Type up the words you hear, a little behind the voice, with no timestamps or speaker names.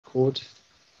record.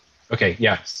 Okay,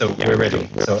 yeah, so we're ready.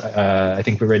 So I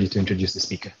think we're ready to introduce the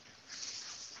speaker.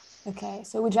 Okay,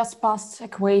 so we just passed a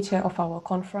quarter of our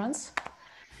conference,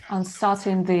 and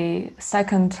starting the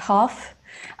second half,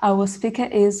 our speaker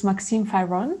is Maxime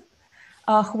Fairon,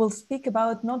 who will speak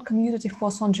about non-commutative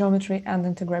Poisson geometry and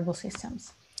integrable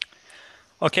systems.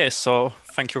 Okay, so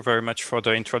thank you very much for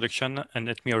the introduction, and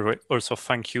let me also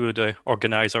thank you, the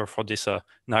organizer, for this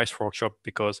nice workshop,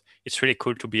 because it's really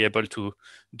cool to be able to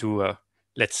do,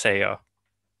 let's say,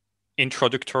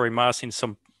 introductory math in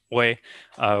some way,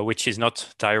 which is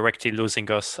not directly losing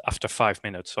us after 5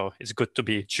 minutes. So it's good to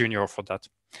be junior for that.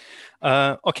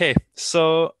 Okay,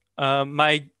 so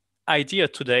my idea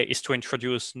today is to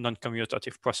introduce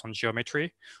non-commutative Poisson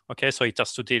geometry. Okay, so it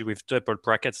has to deal with double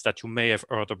brackets that you may have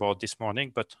heard about this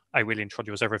morning, but I will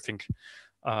introduce everything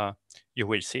you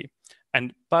will see.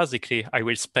 And basically, I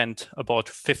will spend about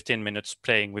 15 minutes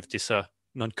playing with this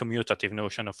non-commutative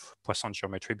notion of Poisson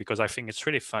geometry, because I think it's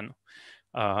really fun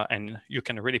and you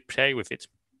can really play with it.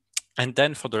 And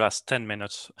then for the last 10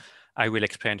 minutes, I will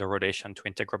explain the relation to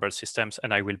integrable systems,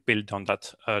 and I will build on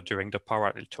that during the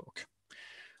parallel talk.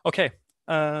 Okay,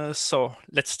 so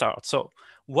let's start. So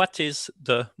what is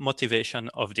the motivation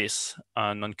of this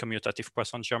non-commutative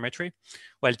Poisson geometry?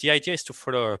 Well, the idea is to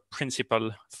follow a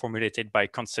principle formulated by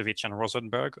Kontsevich and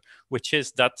Rosenberg, which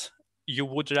is that you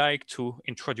would like to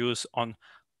introduce on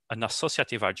an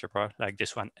associative algebra like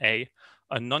this one, A,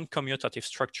 a non-commutative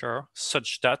structure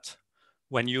such that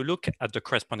when you look at the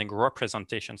corresponding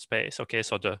representation space, okay,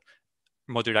 so the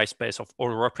moduli space of all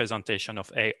representation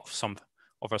of A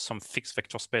over some fixed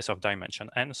vector space of dimension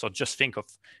n. So just think of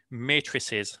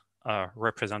matrices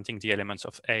representing the elements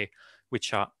of A,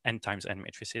 which are n times n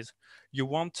matrices. You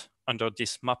want, under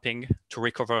this mapping, to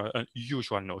recover a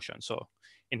usual notion. So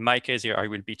in my case here, I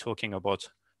will be talking about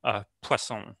a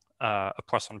Poisson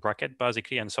bracket,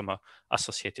 basically, and some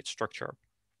associated structure.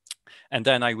 And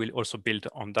then I will also build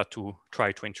on that to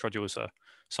try to introduce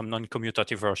some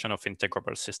non-commutative version of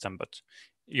integrable system, but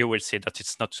you will see that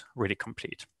it's not really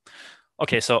complete.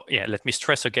 Okay, so yeah, let me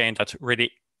stress again that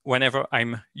really, whenever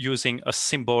I'm using a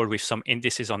symbol with some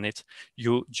indices on it,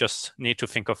 you just need to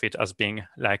think of it as being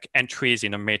like entries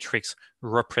in a matrix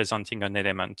representing an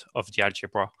element of the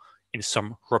algebra in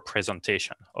some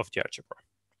representation of the algebra.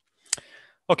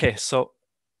 Okay, so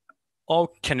how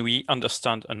can we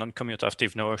understand a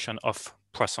non-commutative notion of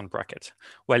Poisson bracket?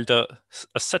 Well,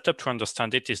 a setup to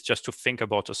understand it is just to think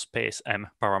about a space M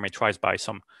parameterized by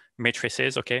some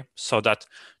matrices, okay? So that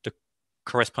the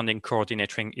corresponding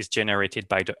coordinate ring is generated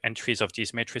by the entries of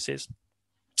these matrices.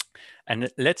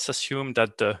 And let's assume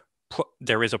that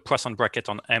there is a Poisson bracket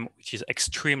on M, which is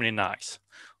extremely nice.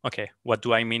 Okay, what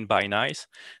do I mean by nice?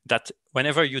 That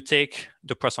whenever you take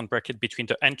the Poisson bracket between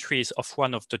the entries of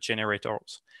one of the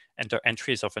generators and the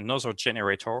entries of another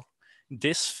generator,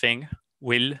 this thing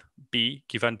will be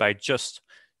given by just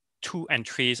two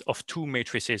entries of two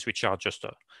matrices, which are just,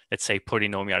 let's say,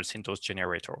 polynomials in those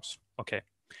generators. Okay.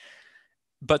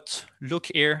 But look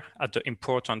here at the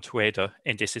important way the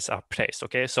indices are placed.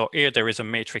 Okay, so here there is a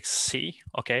matrix C,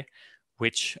 okay,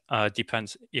 which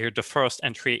depends here. The first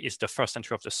entry is the first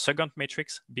entry of the second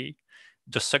matrix B.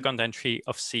 The second entry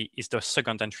of C is the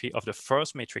second entry of the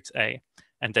first matrix A,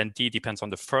 and then D depends on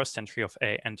the first entry of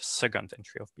A and the second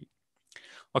entry of B.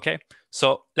 Okay,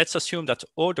 so let's assume that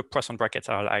all the Poisson brackets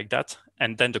are like that,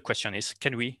 and then the question is,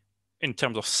 can we, in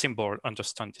terms of symbol,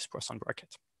 understand this Poisson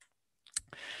bracket?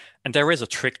 And there is a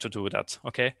trick to do that,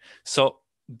 okay? So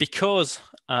because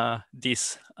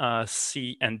these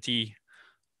C and D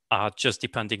are just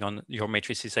depending on your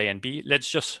matrices A and B, let's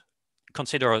just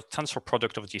consider a tensor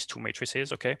product of these two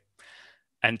matrices, okay?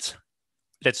 And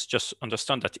let's just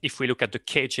understand that if we look at the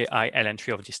KJIL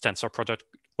entry of this tensor product,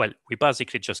 well, we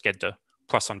basically just get the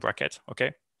Poisson bracket,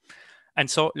 okay? And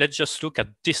so let's just look at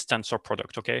this tensor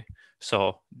product, okay?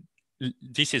 So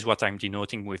this is what I'm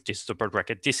denoting with this double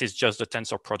bracket. This is just the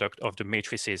tensor product of the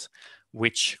matrices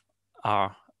which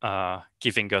are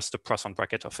giving us the Poisson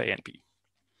bracket of A and B.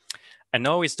 And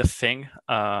now is the thing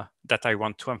that I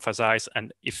want to emphasize.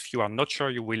 And if you are not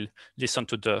sure you will listen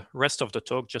to the rest of the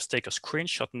talk, just take a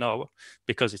screenshot now,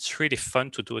 because it's really fun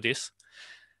to do this.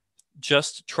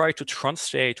 Just try to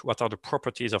translate what are the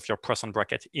properties of your Poisson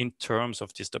bracket in terms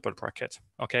of this double bracket,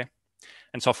 okay?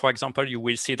 And so, for example, you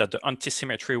will see that the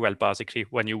antisymmetry, well, basically,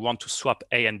 when you want to swap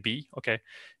A and B, okay,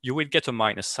 you will get a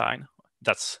minus sign.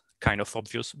 That's kind of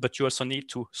obvious, but you also need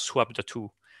to swap the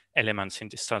two elements in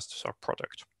this tensor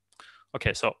product.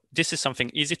 Okay, so this is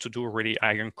something easy to do, really.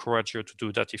 I encourage you to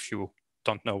do that if you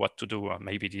don't know what to do,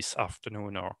 maybe this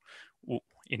afternoon or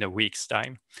in a week's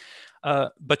time.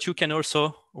 But you can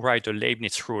also write the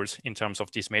Leibniz rules in terms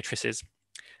of these matrices.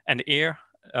 And here,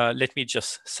 let me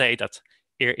just say that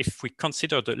here, if we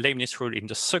consider the Leibniz rule in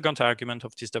the second argument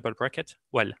of this double bracket,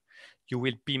 well, you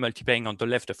will be multiplying on the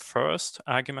left the first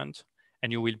argument,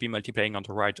 and you will be multiplying on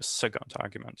the right the second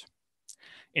argument.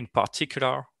 In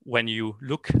particular, when you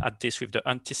look at this with the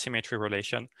antisymmetry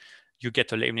relation, you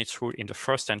get a Leibniz rule in the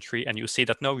first entry, and you see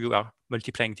that now you are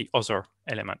multiplying the other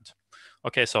element.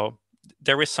 Okay, so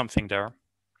there is something there.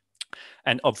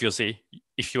 And obviously,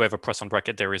 if you have a Poisson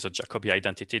bracket, there is a Jacobi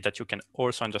identity that you can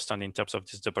also understand in terms of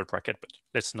this double bracket, but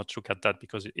let's not look at that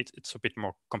because it's a bit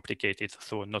more complicated,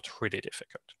 so not really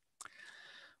difficult.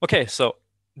 Okay, so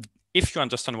if you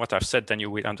understand what I've said, then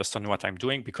you will understand what I'm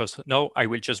doing, because now I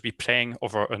will just be playing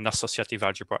over an associative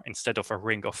algebra instead of a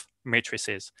ring of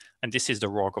matrices. And this is the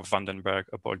work of Vandenberg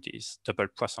about these double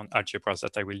Poisson algebras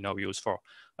that I will now use for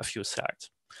a few slides.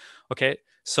 Okay,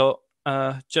 so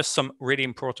just some really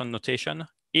important notation.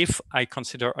 If I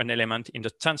consider an element in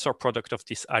the tensor product of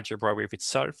this algebra with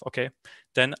itself, okay,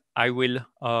 then I will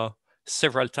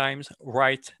several times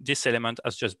write this element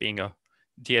as just being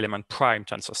the element prime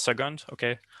tensor second,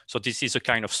 okay? So this is a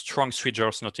kind of strong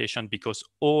switchers notation because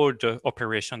all the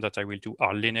operations that I will do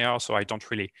are linear, so I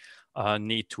don't really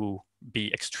need to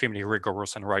be extremely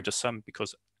rigorous and write the sum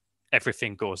because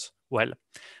everything goes well.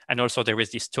 And also there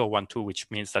is this tau 1, 2, which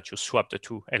means that you swap the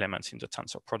two elements in the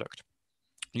tensor product.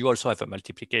 You also have a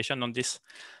multiplication on this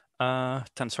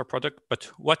tensor product, but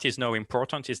what is now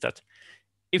important is that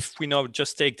if we now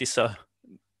just take this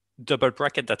double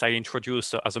bracket that I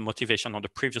introduced as a motivation on the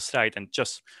previous slide and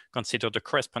just consider the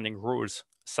corresponding rules,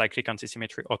 cyclic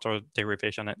antisymmetry, outer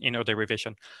derivation, and inner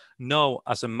derivation, now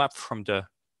as a map from the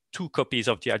two copies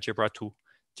of the algebra to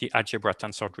the algebra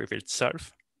tensor with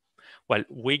itself, well,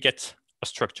 we get a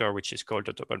structure which is called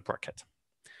a double bracket.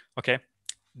 Okay,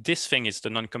 this thing is the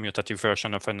non-commutative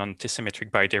version of an antisymmetric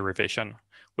biderivation,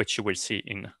 which you will see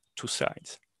in 2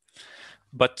 slides.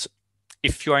 But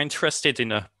if you are interested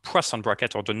in a Poisson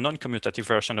bracket or the non-commutative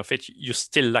version of it, you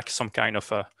still lack some kind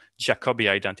of a Jacobi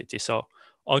identity. So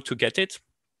how to get it?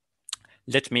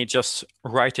 Let me just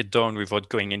write it down without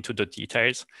going into the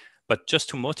details. But just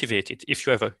to motivate it, if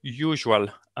you have a usual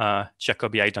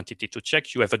Jacobi identity to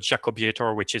check, you have a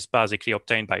Jacobiator, which is basically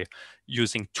obtained by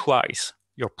using twice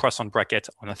your Poisson bracket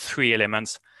on 3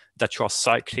 elements that you are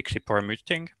cyclically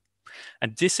permuting.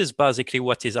 And this is basically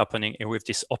what is happening here with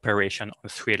this operation on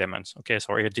 3 elements. Okay,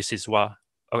 so here this is what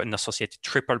an associated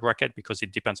triple bracket because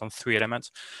it depends on 3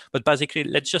 elements. But basically,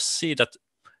 let's just see that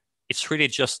it's really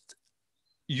just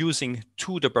using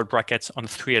 2 double brackets on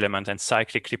 3 elements and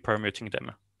cyclically permuting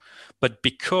them. But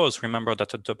because remember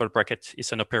that a double bracket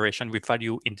is an operation with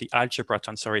value in the algebra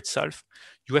tensor itself,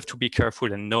 you have to be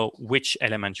careful and know which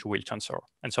element you will tensor.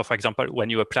 And so, for example, when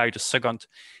you apply the second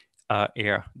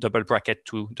here double bracket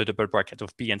to the double bracket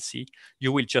of B and C,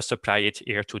 you will just apply it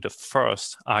here to the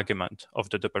first argument of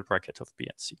the double bracket of B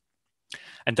and C.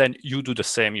 And then you do the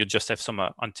same, you just have some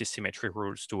antisymmetry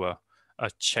rules to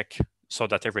check so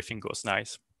that everything goes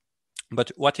nice. But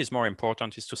what is more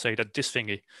important is to say that this thing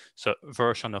is a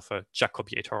version of a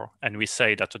Jacobiator, and we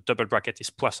say that a double bracket is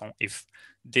Poisson if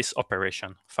this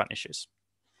operation vanishes.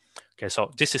 Okay,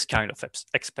 so this is kind of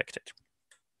expected.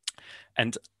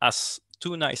 And as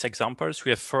 2 nice examples,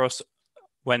 we have first,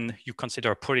 when you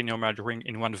consider a polynomial ring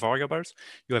in 1 variable,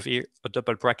 you have here a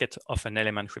double bracket of an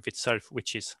element with itself,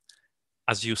 which is,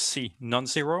 as you see,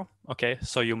 non-zero. Okay,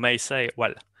 so you may say,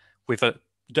 well, with a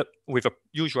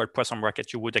usual Poisson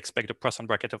bracket, you would expect the Poisson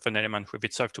bracket of an element with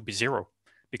itself to be 0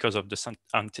 because of the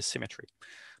antisymmetry.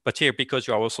 But here, because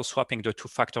you are also swapping the 2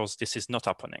 factors, this is not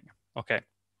happening. Okay.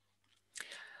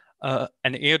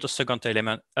 And here the second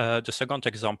element, the second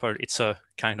example, it's a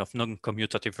kind of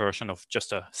non-commutative version of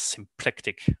just a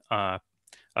symplectic,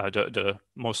 the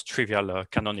most trivial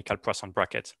canonical Poisson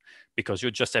bracket, because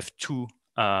you just have 2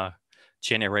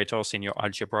 generators in your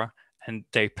algebra and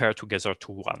they pair together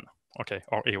to 1. Okay,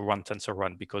 or a 1 tensor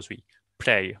 1 because we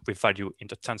play with value in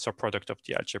the tensor product of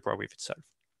the algebra with itself.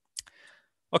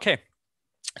 Okay,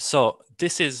 so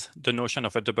this is the notion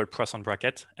of a double Poisson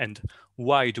bracket. And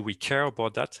why do we care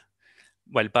about that?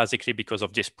 Well, basically because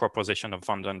of this proposition of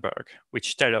Vandenberg,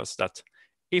 which tells us that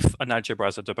if an algebra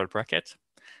has a double bracket,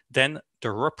 then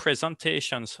the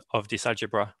representations of this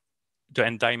algebra, the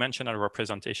n-dimensional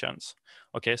representations,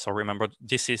 okay, so remember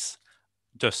this is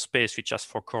the space which has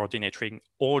for coordinating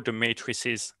all the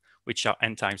matrices which are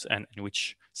n times n and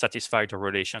which satisfy the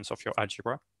relations of your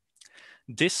algebra.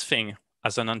 This thing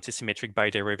has an antisymmetric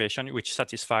biderivation which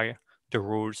satisfy the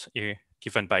rules here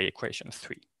given by equation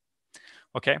 3.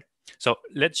 Okay, so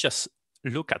let's just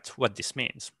look at what this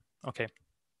means. Okay,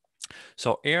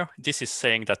 So here, this is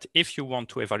saying that if you want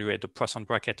to evaluate the Poisson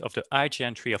bracket of the ij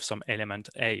entry of some element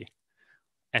A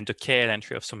and the KL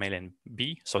entry of some element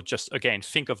B, so just again,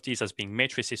 think of these as being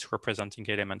matrices representing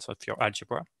elements of your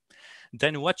algebra,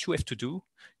 then what you have to do,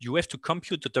 you have to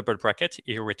compute the double bracket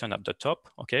here written at the top,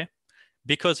 okay?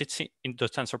 Because it's in the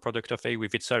tensor product of A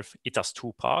with itself, it has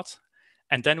two parts.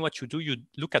 And then what you do, you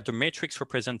look at the matrix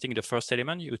representing the first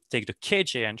element, you take the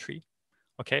KJ entry,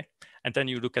 okay? And then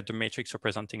you look at the matrix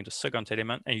representing the second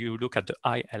element and you look at the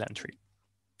IL entry.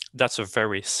 That's a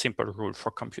very simple rule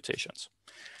for computations.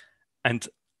 And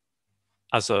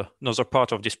as another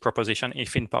part of this proposition,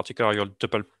 if in particular your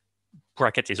double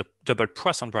bracket is a double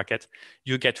Poisson bracket,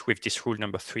 you get with this rule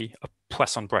number 3, a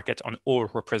Poisson bracket on all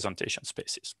representation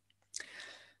spaces.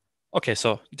 Okay,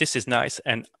 so this is nice.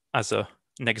 And as an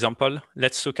example,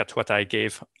 let's look at what I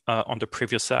gave on the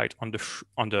previous slide on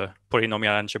the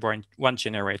polynomial algebra in 1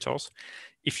 generators.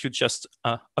 If you just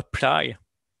apply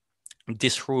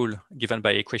this rule given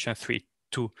by equation 3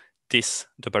 to this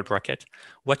double bracket,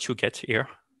 what you get here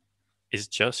is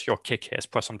just your KKS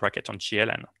Poisson bracket on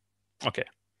GLN. Okay,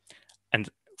 and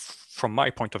from my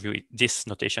point of view, this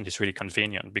notation is really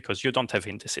convenient because you don't have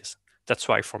indices. That's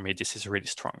why for me, this is really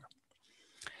strong.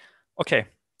 Okay,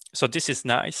 so this is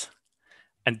nice.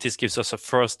 And this gives us a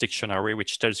first dictionary,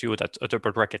 which tells you that a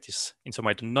double bracket is in some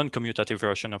way the non-commutative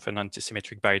version of an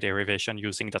antisymmetric biderivation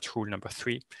using that rule number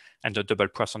 3, and the double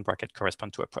Poisson bracket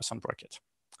corresponds to a Poisson bracket.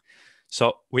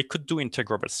 So we could do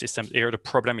integrable systems here. The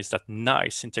problem is that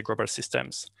nice integrable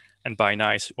systems, and by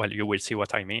nice, well, you will see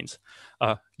what I mean,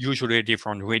 usually live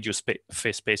on reduced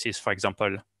phase spaces, for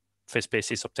example, phase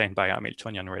spaces obtained by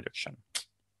Hamiltonian reduction.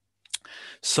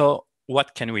 So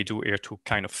what can we do here to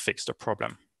kind of fix the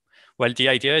problem? Well, the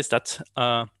idea is that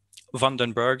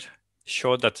Vandenberg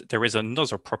showed that there is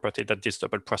another property that this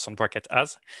double Poisson bracket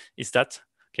has, is that,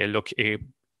 okay, look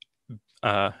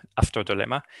after the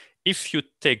lemma, if you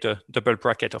take the double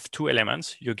bracket of 2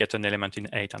 elements, you get an element in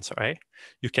A tensor A.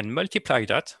 You can multiply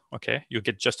that, okay, you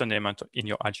get just an element in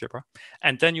your algebra,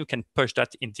 and then you can push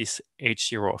that in this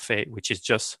H0 of A, which is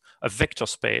just a vector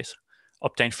space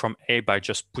obtained from A by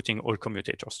just putting all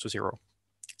commutators to 0.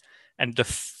 And the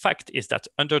fact is that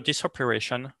under this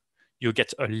operation, you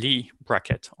get a Lie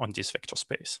bracket on this vector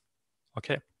space,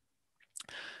 okay?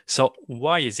 So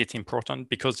why is it important?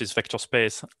 Because this vector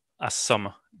space has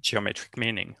some geometric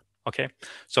meaning, okay?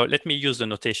 So let me use the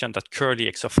notation that curly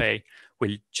X of A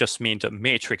will just mean the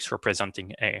matrix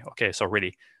representing A, okay? So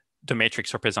really, the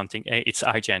matrix representing A, its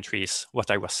ij entry is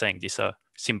what I was saying, this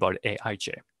symbol Aij,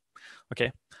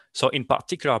 okay? So in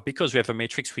particular, because we have a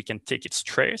matrix, we can take its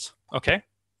trace, okay?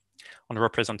 On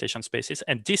representation spaces,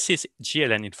 and this is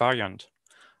GLN invariant.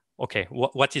 Okay,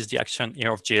 what is the action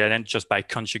here of GLN? Just by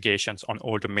conjugations on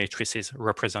all the matrices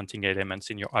representing elements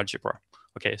in your algebra.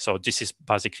 Okay, so this is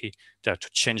basically there to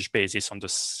change basis on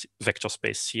the vector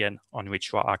space Cn on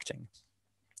which you are acting.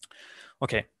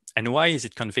 Okay, and why is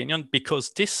it convenient?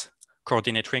 Because this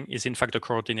coordinate ring is in fact the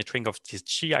coordinate ring of this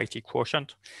GIT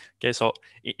quotient. Okay, so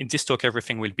in this talk,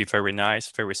 everything will be very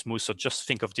nice, very smooth. So just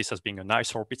think of this as being a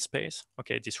nice orbit space.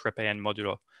 Okay, this rep and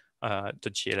modulo the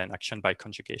GLN action by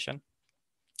conjugation.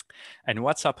 And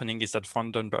what's happening is that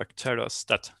Vandenberg tells us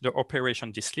that the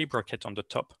operation this Lie bracket on the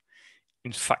top,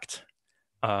 in fact,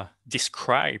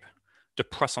 describe the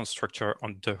Poisson structure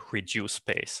on the reduced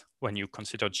space when you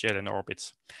consider GLN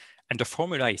orbits. And the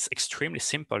formula is extremely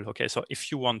simple, okay? So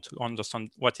if you want to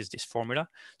understand what is this formula,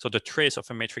 so the trace of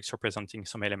a matrix representing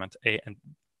some element A and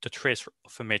the trace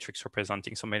of a matrix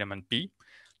representing some element B,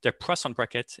 their Poisson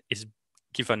bracket is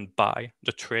given by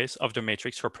the trace of the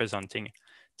matrix representing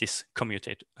this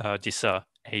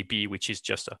AB, which is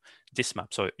just this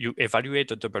map. So you evaluate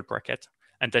the double bracket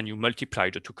and then you multiply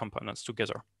the two components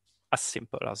together. As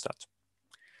simple as that.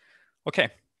 Okay.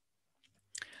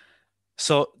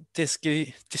 So this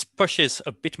pushes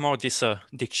a bit more this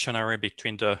dictionary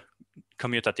between the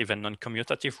commutative and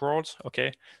non-commutative worlds,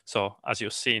 okay? So as you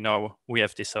see now, we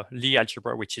have this Lie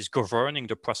algebra, which is governing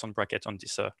the Poisson bracket on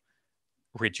this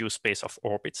reduced space of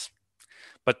orbits.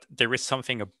 But there is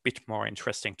something a bit more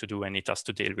interesting to do, and it has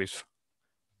to deal with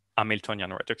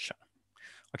Hamiltonian reduction.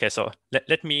 Okay, so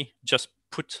let me just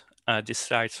put this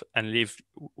slide and leave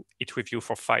it with you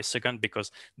for 5 seconds,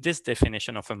 because this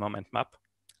definition of a moment map,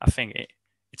 I think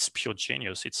it's pure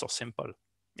genius. It's so simple.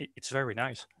 It's very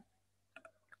nice.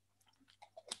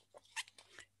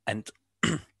 And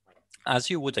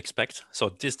as you would expect, so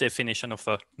this definition of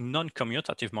a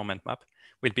non-commutative moment map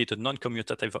will be the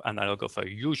non-commutative analog of a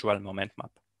usual moment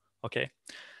map. Okay,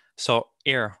 so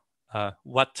here,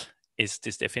 what is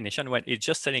this definition? Well, it's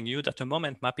just telling you that a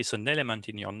moment map is an element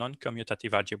in your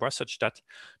non-commutative algebra such that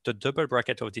the double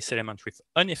bracket of this element with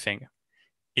anything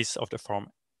is of the form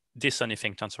this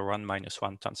anything tensor 1 minus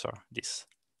 1 tensor this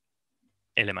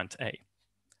element A.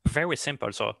 Very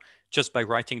simple. So just by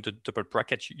writing the double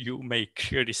bracket, you may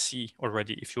clearly see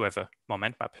already if you have a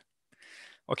moment map.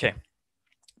 Okay,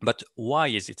 but why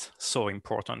is it so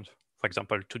important, for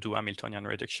example, to do Hamiltonian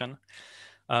reduction?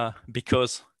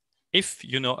 Because if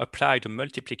you apply the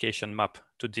multiplication map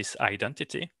to this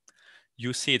identity,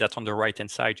 you see that on the right-hand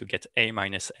side, you get A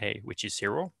minus A, which is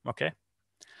 0, okay?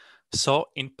 So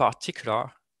in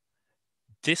particular,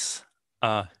 this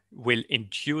will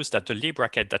induce that the Lie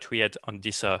bracket that we had on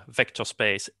this vector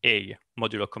space A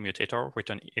modulo commutator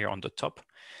written here on the top,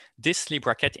 this Lie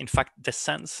bracket in fact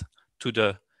descends to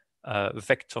the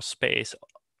vector space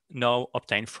now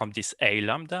obtained from this A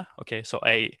lambda. Okay, so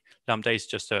A lambda is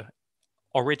just a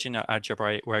original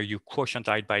algebra where you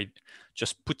quotientize by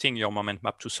just putting your moment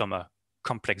map to some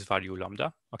complex value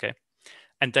lambda. Okay,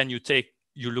 and then you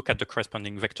look at the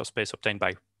corresponding vector space obtained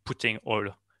by putting all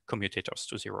commutators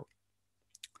to 0.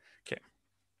 Okay,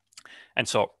 and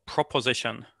so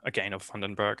proposition again of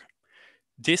Vandenberg.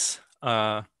 This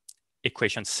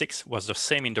equation 6 was the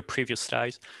same in the previous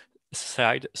slide.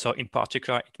 So in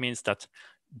particular, it means that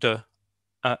to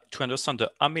understand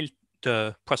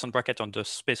the Poisson bracket on the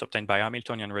space obtained by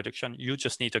Hamiltonian reduction, you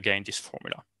just need again this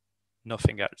formula,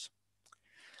 nothing else.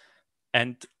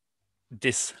 And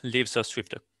this leaves us with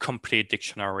the complete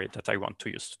dictionary that I want to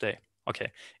use today.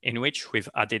 Okay, in which we've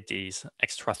added these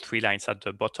extra 3 lines at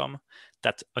the bottom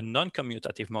that a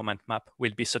non-commutative moment map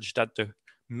will be such that the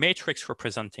matrix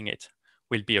representing it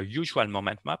will be a usual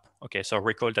moment map. Okay, so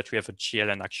recall that we have a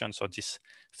GLN action, so this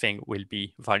thing will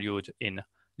be valued in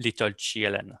little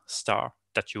GLN star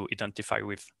that you identify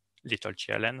with little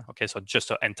GLN. Okay, so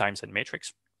just an n times n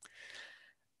matrix.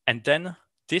 And then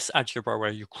this algebra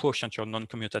where you quotient your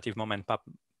non-commutative moment map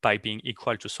by being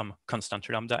equal to some constant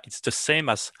lambda, it's the same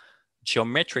as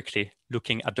geometrically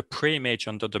looking at the pre-image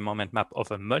under the moment map of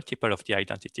a multiple of the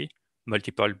identity,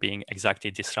 multiple being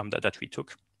exactly this lambda that we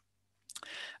took.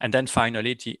 And then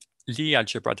finally, the Lie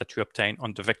algebra that we obtain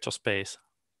on the vector space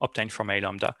obtained from A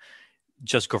lambda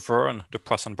just govern the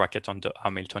Poisson bracket on the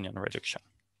Hamiltonian reduction.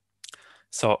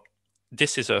 So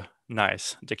this is a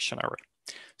nice dictionary.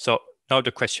 So now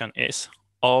the question is,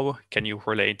 how can you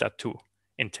relate that to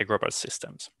integrable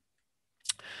systems?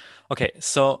 Okay,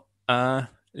 so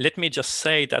let me just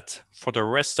say that for the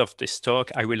rest of this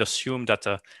talk, I will assume that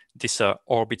this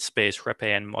orbit space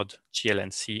rep-an mod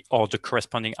GLNC or the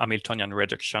corresponding Hamiltonian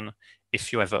reduction,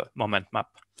 if you have a moment map,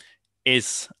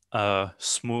 is a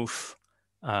smooth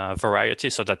variety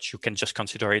so that you can just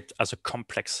consider it as a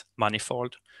complex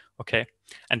manifold, okay?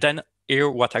 And then here,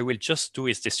 what I will just do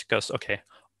is discuss, okay,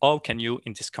 how can you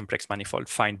in this complex manifold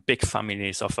find big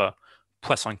families of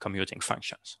Poisson commuting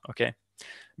functions, okay?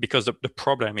 Because the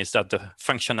problem is that the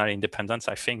functional independence,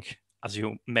 I think, as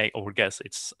you may all guess,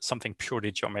 it's something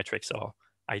purely geometric. So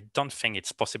I don't think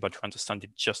it's possible to understand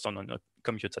it just on a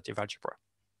commutative algebra.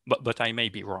 But I may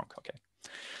be wrong, okay?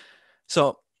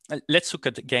 So let's look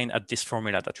again at this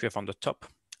formula that we have on the top,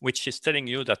 which is telling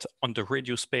you that on the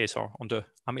reduced space or on the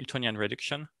Hamiltonian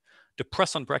reduction, the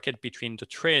Poisson bracket between the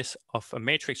trace of a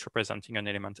matrix representing an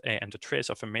element A and the trace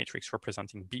of a matrix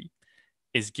representing B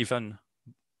is given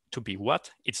to be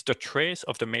what? It's the trace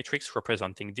of the matrix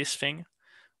representing this thing,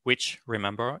 which,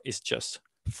 remember, is just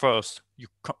first you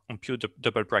compute the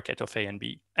double bracket of A and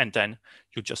B, and then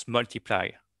you just multiply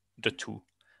the two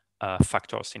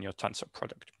factors in your tensor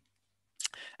product.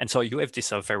 And so you have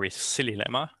this very silly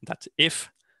lemma that if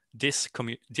this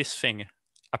thing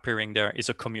appearing there is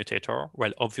a commutator,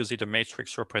 well, obviously the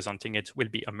matrix representing it will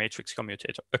be a matrix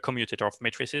commutator, a commutator of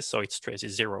matrices, so its trace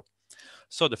is 0.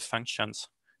 So the functions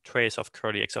trace of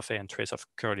curly x of A and trace of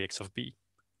curly x of B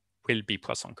will be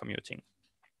Poisson commuting.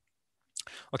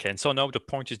 Okay, and so now the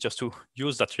point is just to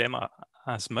use that lemma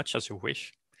as much as you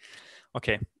wish.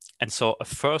 Okay, and so a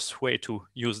first way to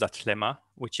use that lemma,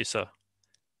 which is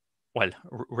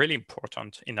really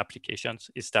important in applications,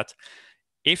 is that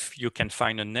if you can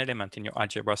find an element in your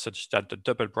algebra such that the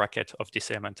double bracket of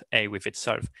this element A with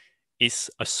itself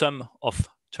is a sum of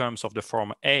terms of the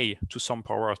form A to some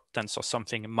power tensor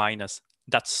something minus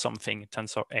that something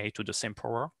tensor A to the same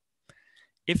power.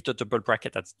 If the double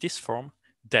bracket has this form,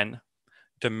 then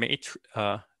the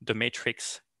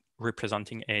matrix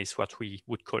representing A is what we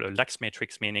would call a Lax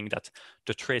matrix, meaning that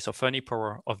the trace of any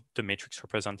power of the matrix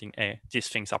representing A, these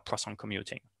things are Poisson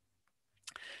commuting.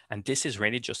 And this is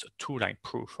really just a 2-line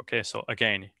proof, okay? So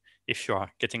again, if you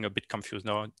are getting a bit confused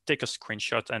now, take a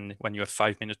screenshot, and when you have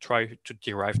 5 minutes, try to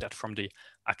derive that from the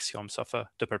axioms of a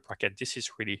double bracket. This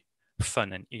is really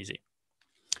fun and easy.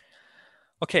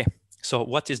 Okay, so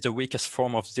what is the weakest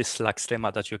form of this lax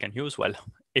lemma that you can use? Well,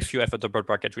 if you have a double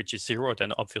bracket which is 0,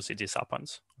 then obviously this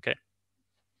happens, okay?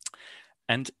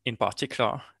 And in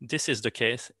particular, this is the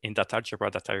case in that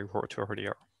algebra that I wrote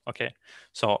earlier, okay?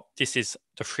 So this is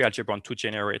the free algebra on 2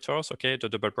 generators, okay? The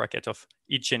double bracket of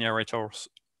each generator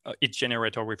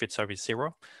with itself is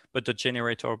 0, but the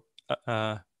generator,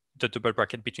 the double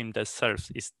bracket between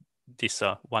themselves is this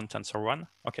 1 tensor 1,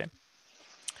 okay?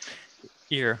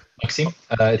 Here, Maxime,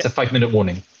 it's a 5-minute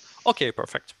warning. Okay,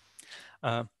 perfect.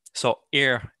 So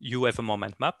here you have a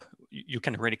moment map. You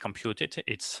can really compute it.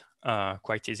 It's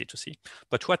quite easy to see.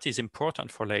 But what is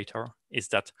important for later is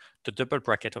that the double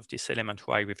bracket of this element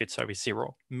y with itself is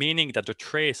 0, meaning that the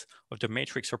trace of the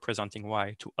matrix representing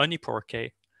y to any power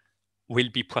k will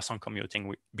be Poisson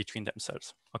commuting between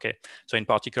themselves. Okay, so in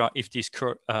particular, if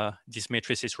this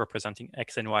matrix is representing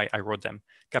x and y, I wrote them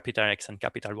capital X and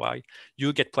capital Y,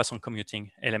 you get Poisson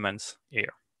commuting elements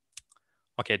here.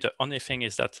 Okay, the only thing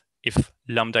is that if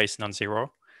lambda is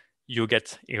non-zero, you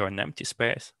get here an empty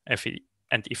space.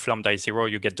 And if lambda is 0,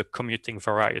 you get the commuting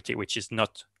variety, which is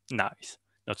not nice,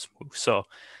 not smooth. So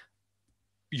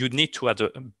you need to add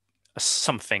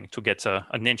something to get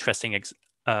an interesting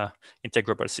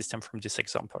integrable system from this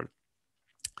example.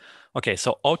 Okay,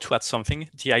 so how to add something?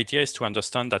 The idea is to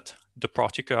understand that the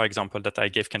particular example that I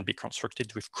gave can be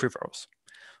constructed with quivers.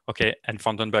 Okay, and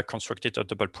Vandenberg constructed a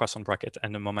double Poisson bracket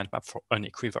and a moment map for any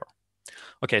quiver.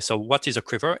 Okay, so what is a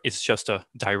quiver? It's just a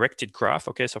directed graph.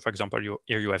 Okay, so for example,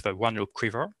 here you have a one loop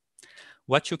quiver.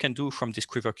 What you can do from this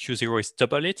quiver Q0 is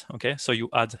double it. Okay, so you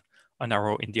add an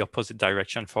arrow in the opposite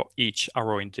direction for each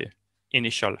arrow in the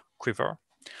initial quiver.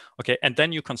 Okay, and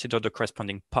then you consider the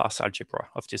corresponding path algebra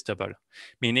of this double,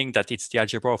 meaning that it's the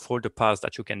algebra of all the paths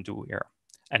that you can do here.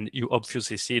 And you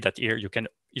obviously see that here you can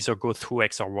either go through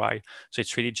X or Y. So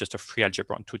it's really just a free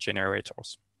algebra on 2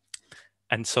 generators.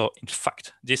 And so, in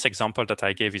fact, this example that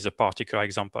I gave is a particular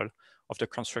example of the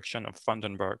construction of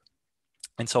Vandenberg.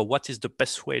 And so what is the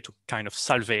best way to kind of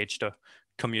salvage the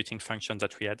commuting function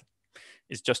that we had?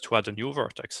 Is just to add a new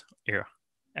vertex here.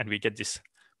 And we get this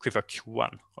quiver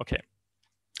Q1, okay?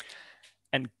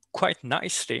 And quite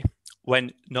nicely,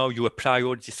 when now you apply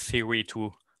all this theory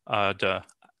to the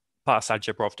path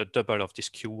algebra of the double of this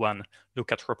Q1,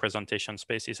 look at representation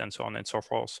spaces and so on and so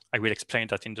forth. I will explain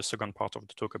that in the second part of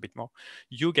the talk a bit more.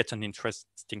 You get an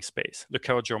interesting space, the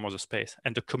Cauchy-Moser space,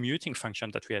 and the commuting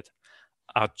function that we had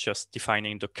are just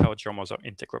defining the Cauchy-Moser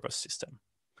integrable system.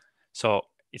 So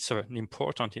it's an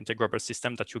important integrable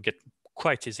system that you get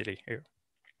quite easily here.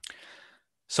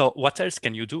 So what else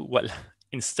can you do? Well,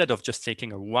 instead of just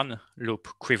taking a one loop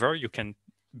quiver, you can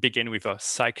begin with a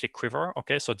cyclic quiver.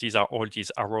 Okay, so these are all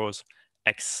these arrows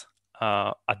X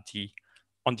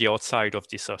on the outside of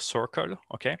this circle.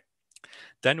 Okay,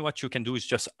 then what you can do is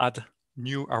just add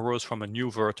new arrows from a new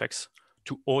vertex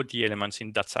to all the elements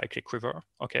in that cyclic quiver.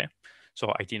 Okay,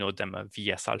 so I denote them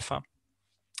VS alpha,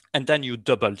 and then you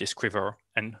double this quiver,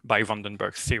 and by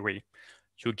Vandenberg theory,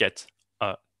 you get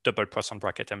a double Poisson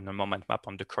bracket and a moment map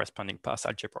on the corresponding path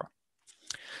algebra.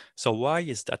 So why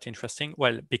is that interesting?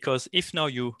 Well, because if now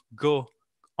you go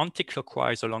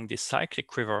anticlockwise along this cyclic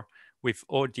quiver with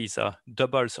all these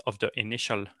doubles of the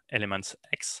initial elements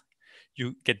X,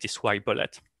 you get this Y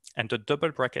bullet. And the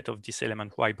double bracket of this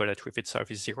element Y bullet with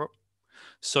itself is 0.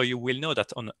 So you will know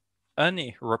that on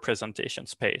any representation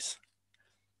space,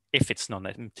 if it's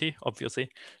non-empty, obviously,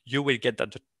 you will get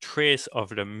that the trace of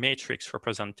the matrix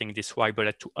representing this Y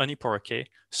bullet to any power k,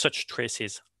 such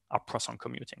traces are Poisson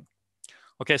commuting.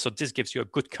 Okay, so this gives you a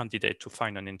good candidate to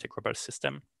find an integrable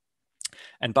system.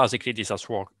 And basically, this has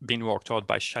been worked out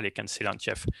by Shalik and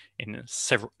Silantiev in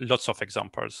lots of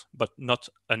examples, but not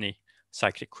any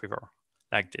cyclic quiver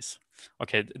like this.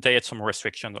 Okay, they had some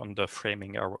restriction on the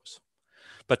framing arrows.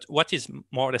 But what is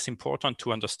more or less important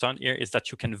to understand here is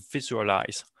that you can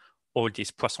visualize all these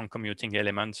Poisson commuting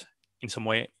elements in some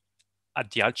way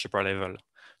at the algebra level.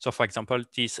 So for example,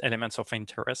 these elements of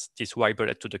interest, this Y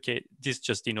bullet to the K, this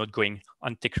just denote going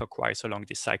anticlockwise along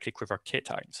this cyclic quiver K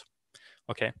times.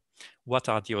 Okay, what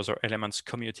are the other elements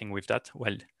commuting with that?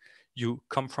 Well, you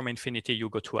come from infinity, you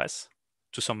go to S,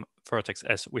 to some vertex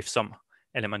S with some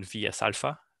element VS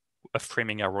alpha, a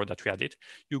framing arrow that we added.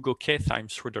 You go K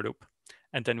times through the loop,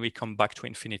 and then we come back to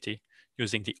infinity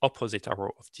using the opposite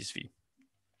arrow of this V.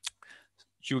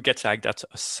 You get like that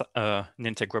an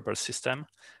integrable system.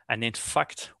 And in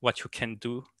fact, what you can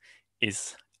do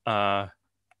is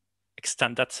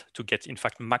extend that to get, in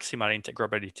fact, maximal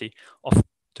integrability of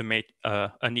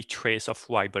any trace of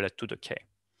y bullet to the k.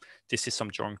 This is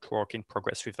some joint work in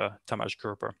progress with Tamás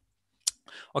Gerber.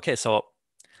 Okay, so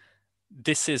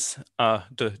this is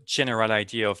the general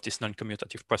idea of this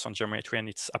non-commutative Poisson geometry and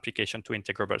its application to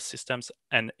integrable systems.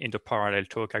 And in the parallel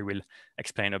talk, I will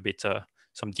explain a bit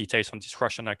some details on this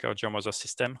rational Kerr-Germoser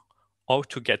system, how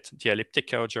to get the elliptic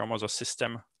Kerr-Germoser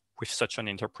system with such an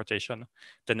interpretation,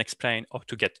 then explain how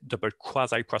to get double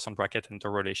quasi-Poisson bracket and the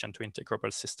relation to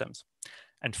integrable systems.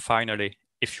 And finally,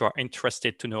 if you are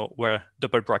interested to know where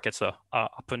double brackets are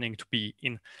happening to be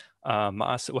in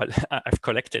mass, well, I've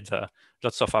collected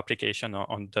lots of application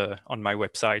on my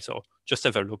website. So just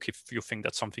have a look if you think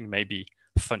that something may be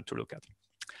fun to look at.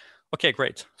 Okay,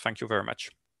 great. Thank you very much.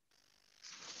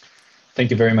 Thank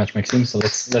you very much, Maxime. So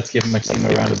let's give Maxime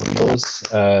a round of applause,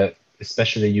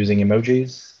 especially using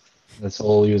emojis. Let's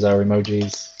all use our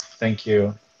emojis. Thank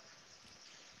you.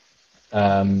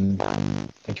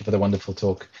 Thank you for the wonderful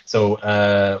talk. So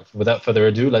without further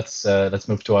ado, let's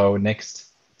move to our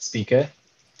next speaker.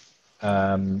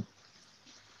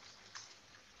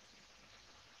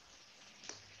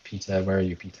 Peter, where are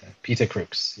you, Peter? Peter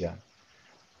Crooks, yeah.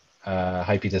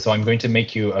 Hi, Peter. So I'm going to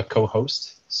make you a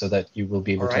co-host so that you will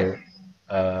be able to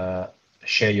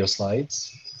share your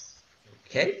slides.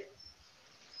 Okay.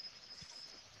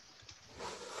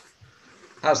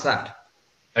 How's that?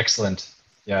 Excellent.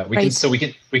 Yeah, we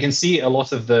can see a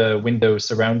lot of the window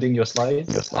surrounding your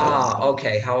slides.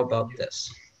 Okay. How about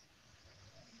this?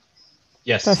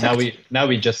 Yes. Perfect. Now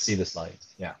we just see the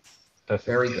slides. Yeah. Perfect.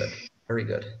 Very good. Very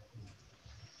good.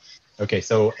 Okay.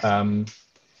 So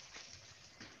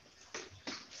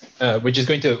we're just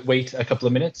going to wait a couple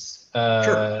of minutes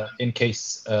sure. in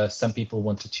case some people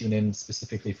want to tune in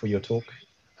specifically for your talk.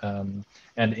 And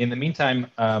in the meantime,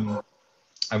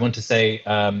 I want to say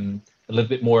a little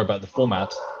bit more about the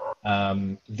format.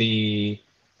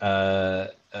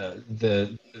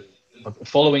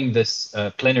 Following this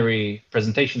plenary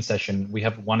presentation session, we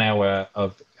have 1 hour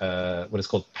of what is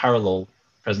called parallel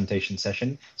presentation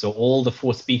session. So all the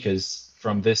 4 speakers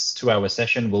from this 2-hour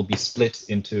session will be split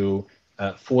into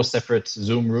 4 separate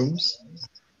Zoom rooms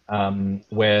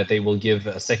where they will give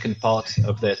a second part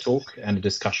of their talk and a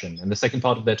discussion. And the second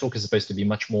part of their talk is supposed to be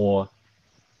much more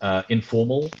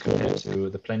informal compared to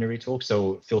the plenary talk.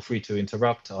 So feel free to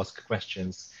interrupt, ask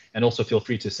questions, and also feel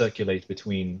free to circulate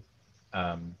between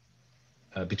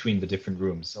the different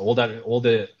rooms. All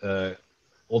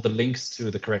the links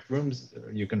to the correct rooms,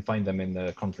 you can find them in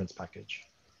the conference package.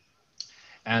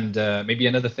 And maybe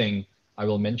another thing I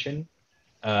will mention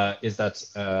is that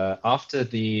after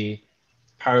the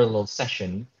parallel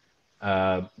session,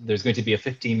 there's going to be a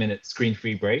 15-minute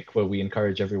screen-free break where we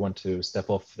encourage everyone to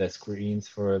step off their screens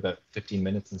for about 15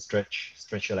 minutes and stretch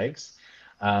your legs.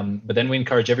 But then we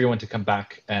encourage everyone to come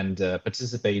back and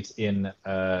participate in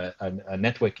a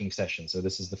networking session. So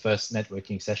this is the first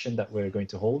networking session that we're going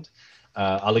to hold.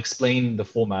 I'll explain the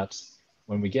format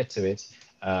when we get to it.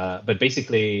 But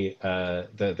basically,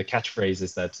 the catchphrase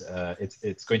is that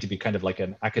it's going to be kind of like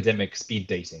an academic speed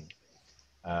dating.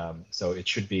 So it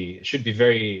should be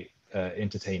very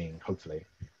entertaining, hopefully.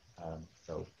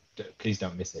 So please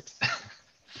don't miss it.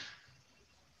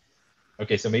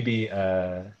 Okay, so maybe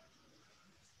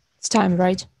it's time,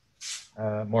 right?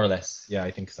 More or less, yeah,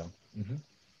 I think so.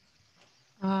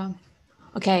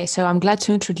 Okay, so I'm glad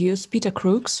to introduce Peter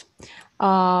Crooks,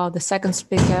 the second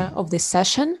speaker of this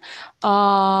session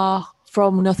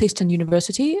from Northeastern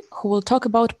University, who will talk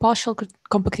about partial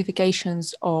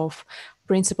compactifications of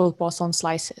principal Poisson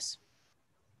slices.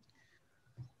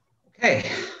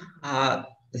 Okay,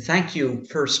 thank you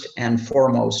first and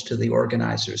foremost to the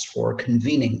organizers for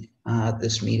convening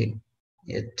this meeting.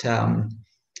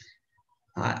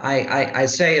 I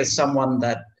say as someone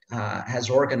that has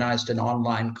organized an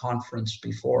online conference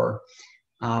before,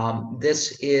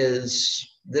 this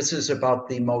is about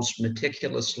the most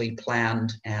meticulously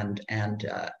planned and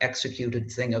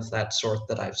executed thing of that sort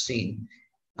that I've seen.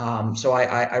 So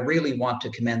I really want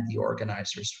to commend the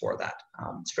organizers for that.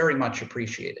 It's very much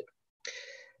appreciated.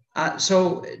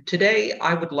 So today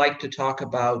I would like to talk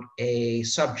about a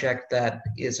subject that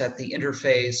is at the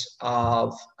interface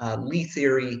of Lie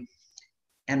theory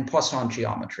and Poisson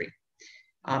geometry.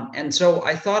 And so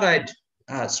I thought I'd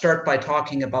start by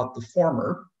talking about the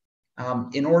former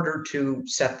in order to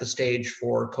set the stage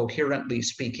for coherently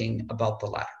speaking about the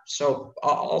latter. So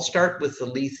I'll start with the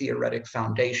Lie theoretic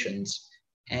foundations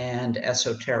and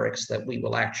esoterics that we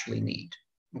will actually need,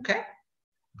 okay?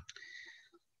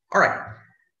 All right.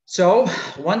 So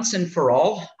once and for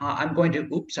all, I'm going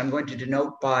to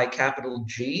denote by capital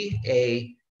G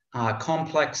a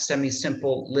complex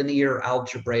semi-simple linear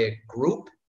algebraic group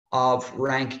of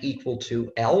rank equal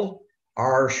to L.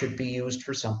 R should be used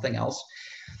for something else.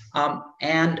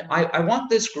 And I want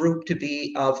this group to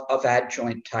be of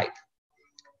adjoint type.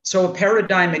 So a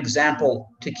paradigm example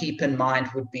to keep in mind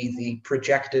would be the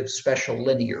projective special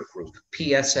linear group,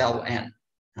 PSLN,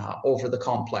 over the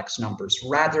complex numbers,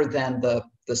 rather than the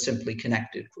simply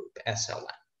connected group, SLN.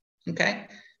 Okay,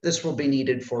 this will be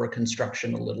needed for a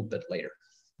construction a little bit later.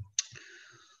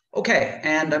 Okay,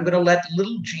 and I'm going to let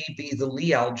little g be the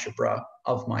Lie algebra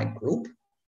of my group.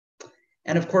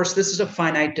 And of course, this is a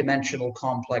finite dimensional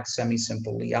complex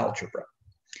semi-simple Lie algebra.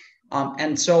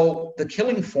 And so the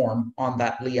killing form on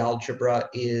that Lie algebra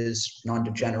is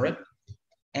non-degenerate,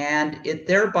 and it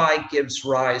thereby gives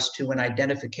rise to an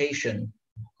identification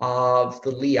of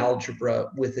the Lie algebra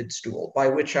with its dual, by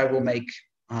which I will make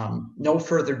no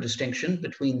further distinction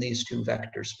between these two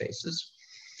vector spaces.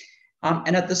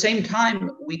 And at the same time,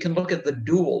 we can look at the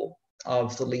dual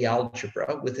of the Lie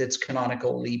algebra with its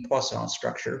canonical Lie Poisson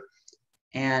structure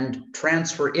and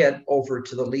transfer it over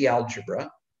to the Lie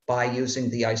algebra by using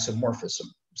the isomorphism.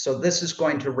 So this is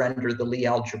going to render the Lie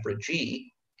algebra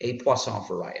G a Poisson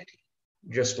variety,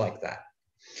 just like that.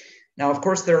 Now, of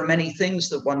course, there are many things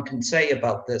that one can say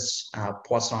about this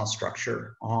Poisson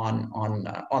structure on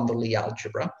the Lie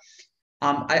algebra.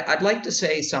 I'd like to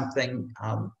say something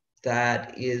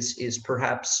that is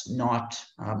perhaps not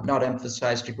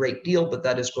emphasized a great deal, but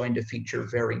that is going to feature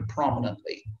very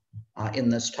prominently in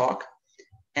this talk.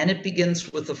 And it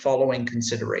begins with the following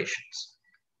considerations.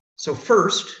 So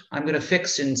first, I'm going to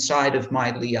fix inside of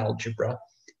my Lie algebra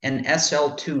an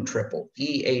SL2 triple,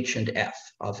 E, H, and F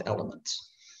of elements.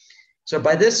 So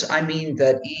by this, I mean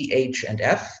that E, H, and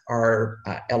F are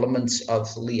elements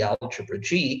of the Lie algebra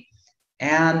G,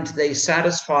 and they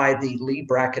satisfy the Lie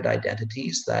bracket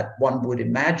identities that one would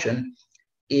imagine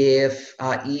if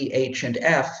E, H, and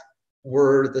F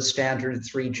were the standard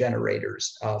 3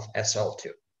 generators of SL2.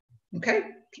 Okay,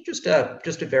 just a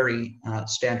very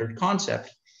standard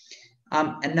concept.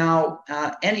 And now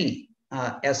any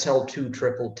SL2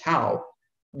 triple tau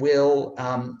will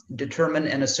determine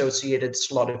an associated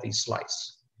Slotowski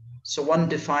slice. So one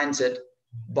defines it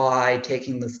by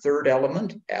taking the third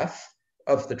element, F,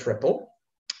 of the triple,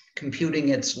 computing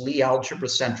its Lie algebra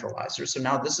centralizer. So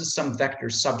now this is some vector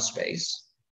subspace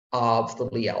of the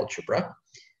Lie algebra.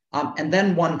 And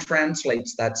then one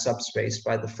translates that subspace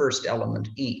by the first element,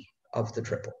 E, of the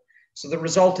triple. So the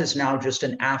result is now just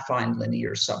an affine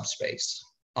linear subspace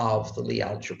of the Lie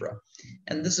algebra.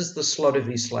 And this is the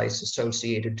Slotowski slice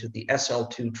associated to the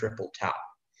SL2 triple tau.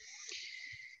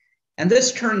 And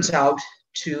this turns out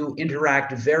to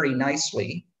interact very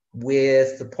nicely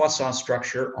with the Poisson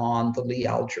structure on the Lie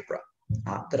algebra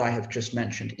that I have just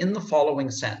mentioned in the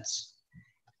following sense.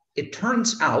 It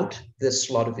turns out, this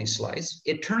Slotowski slice,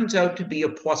 it turns out to be a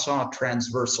Poisson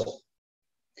transversal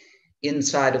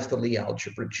inside of the Lie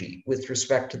algebra G with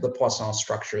respect to the Poisson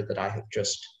structure that I've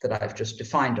just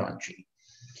defined on G.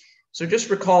 So just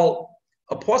recall,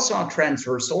 a Poisson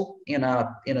transversal in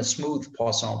a smooth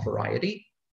Poisson variety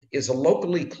is a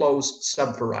locally closed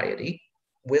subvariety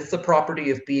with the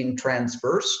property of being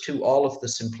transverse to all of the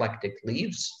symplectic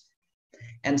leaves,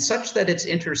 and such that its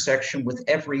intersection with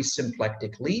every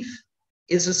symplectic leaf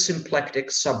is a symplectic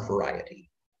subvariety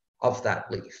of that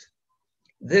leaf.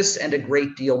 This and a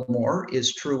great deal more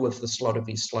is true of the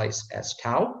Slotowski slice S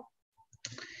tau.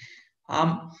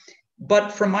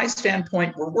 But from my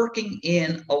standpoint, we're working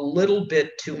in a little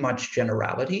bit too much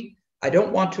generality. I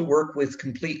don't want to work with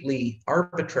completely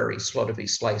arbitrary Slotowski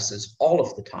slices all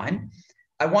of the time.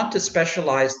 I want to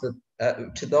specialize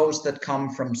to those that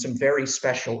come from some very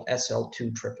special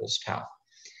SL2 triples tau.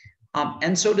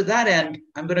 And so to that end,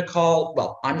 I'm going to call,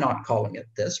 well, I'm not calling it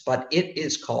this, but it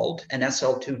is called, an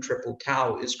SL2 triple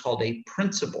tau is called a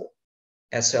principal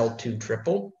SL2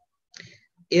 triple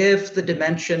if the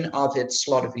dimension of its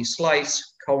Slotowski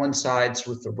slice coincides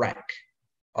with the rank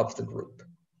of the group.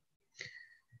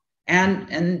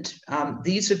 And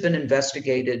these have been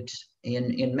investigated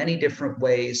in many different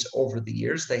ways over the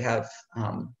years. They have,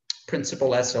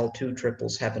 principal SL2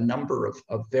 triples have a number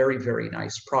of very, very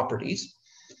nice properties.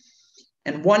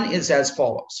 And one is as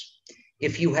follows.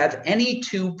 If you have any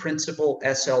two principal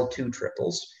SL2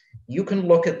 triples, you can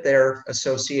look at their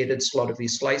associated Slotowski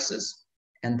slices,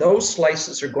 and those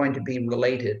slices are going to be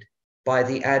related by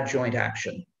the adjoint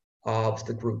action of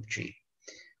the group G.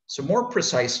 So more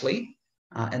precisely,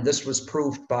 and this was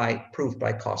proved by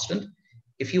Costant,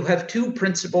 if you have two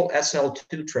principal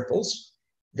SL2 triples,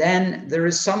 then there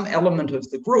is some element of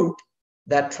the group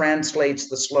that translates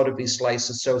the Slotowski slice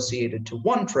associated to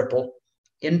one triple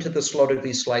into the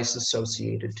Slotowski slice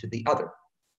associated to the other.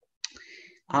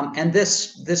 And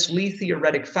this Lie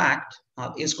theoretic fact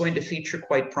is going to feature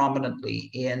quite prominently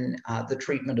in the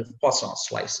treatment of Poisson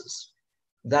slices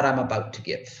that I'm about to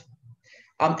give.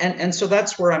 And so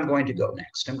that's where I'm going to go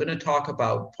next. I'm going to talk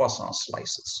about Poisson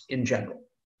slices in general.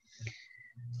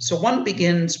 So one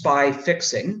begins by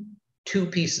fixing two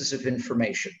pieces of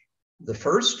information. The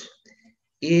first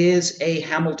is a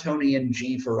Hamiltonian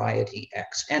G variety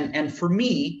X. And for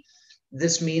me,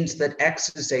 this means that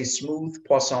X is a smooth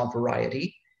Poisson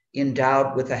variety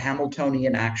endowed with a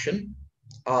Hamiltonian action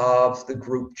of the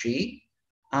group G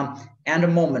and a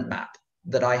moment map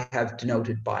that I have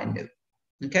denoted by nu.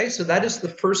 Okay, so that is the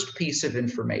first piece of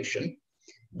information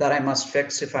that I must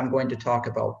fix if I'm going to talk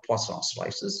about Poisson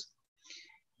slices.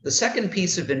 The second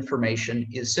piece of information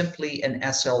is simply an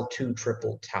SL2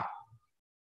 triple tau.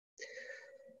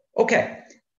 Okay,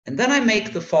 and then I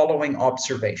make the following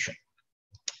observation.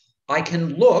 I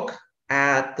can look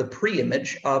at the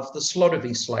pre-image of the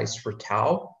Slotowski slice for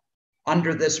tau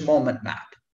under this moment map.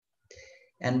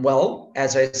 And well,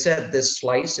 as I said, this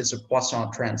slice is a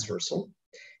Poisson transversal,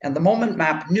 and the moment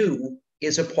map nu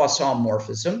is a Poisson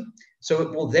morphism, so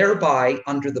it will thereby,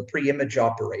 under the pre-image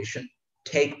operation,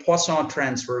 take Poisson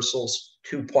transversals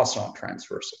to Poisson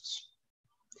transversals.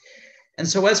 And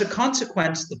so as a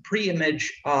consequence, the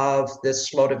pre-image of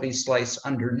this Slotowski slice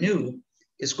under nu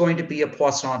is going to be a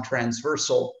Poisson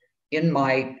transversal in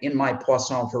my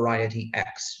Poisson variety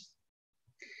X.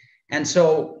 And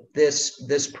so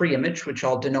this pre-image, which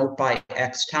I'll denote by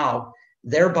X tau,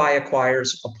 thereby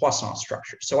acquires a Poisson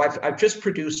structure. So I've just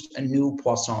produced a new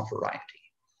Poisson variety.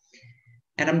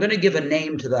 And I'm going to give a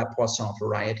name to that Poisson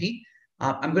variety.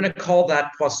 I'm going to call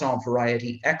that Poisson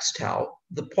variety X tau,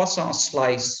 the Poisson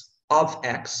slice of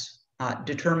X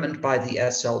determined by the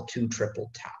SL2 triple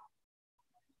tau.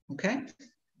 Okay?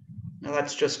 Now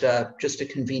that's just a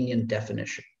convenient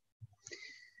definition.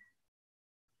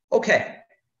 Okay.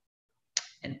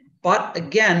 But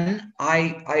again,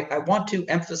 I want to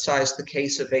emphasize the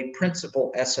case of a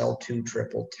principal SL2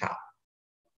 triple tau.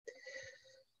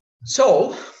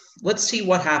 So let's see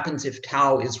what happens if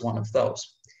tau is one of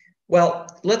those. Well,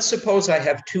 let's suppose I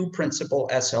have two principal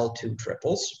SL2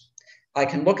 triples. I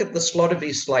can look at the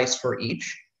Slotowski slice for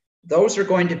each. Those are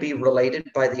going to be related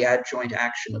by the adjoint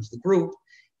action of the group.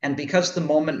 And because the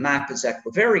moment map is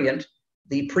equivariant,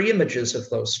 the pre-images of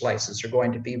those slices are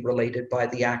going to be related by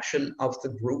the action of the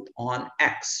group on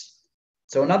X.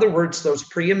 So in other words, those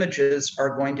pre-images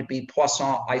are going to be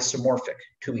Poisson isomorphic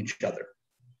to each other.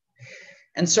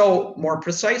 And so more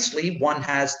precisely, one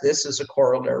has this as a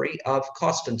corollary of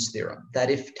Costin's theorem, that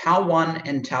if tau1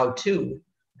 and tau2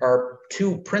 are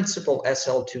two principal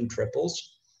SL2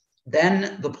 triples,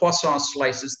 then the Poisson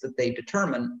slices that they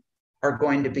determine are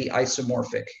going to be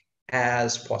isomorphic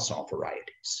as Poisson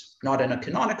varieties. Not in a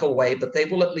canonical way, but they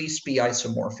will at least be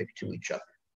isomorphic to each other.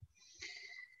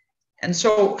 And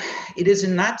so it is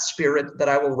in that spirit that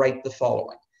I will write the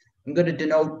following. I'm going to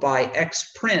denote by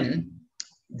X prin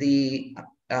the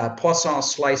Poisson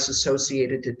slice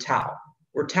associated to tau,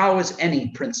 where tau is any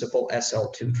principal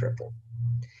SL2 triple.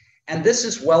 And this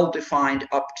is well defined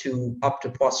up to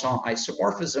Poisson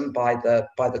isomorphism by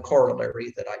the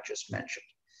corollary that I just mentioned.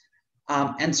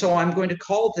 And so I'm going to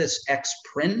call this X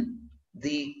prin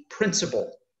the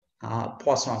principal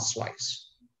Poisson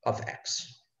slice of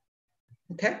X.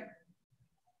 Okay?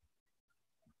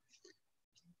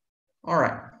 All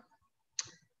right.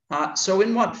 So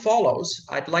in what follows,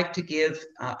 I'd like to give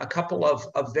a couple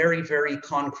of very, very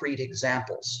concrete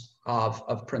examples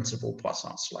of principal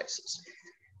Poisson slices.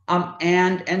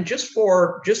 And just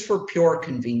for pure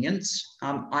convenience,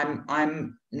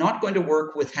 I'm not going to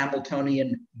work with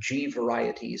Hamiltonian G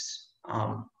varieties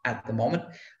at the moment.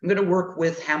 I'm going to work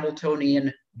with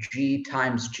Hamiltonian G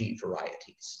times G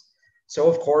varieties. So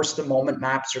of course, the moment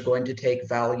maps are going to take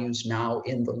values now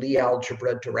in the Lie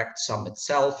algebra direct sum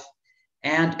itself,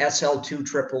 and SL2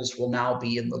 triples will now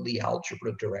be in the Lie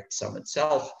algebra direct sum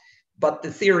itself. But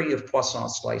the theory of Poisson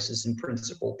slices and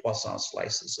principal Poisson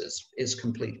slices is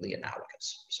completely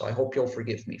analogous. So I hope you'll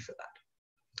forgive me for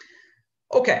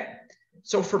that. Okay,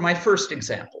 so for my first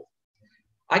example,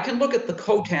 I can look at the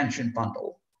cotangent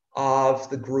bundle of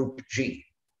the group G.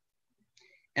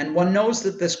 And one knows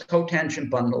that this cotangent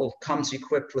bundle comes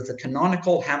equipped with a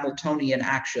canonical Hamiltonian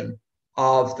action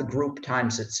of the group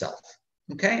times itself.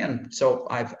 Okay, and so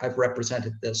I've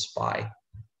represented this by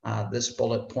this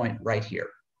bullet point right here.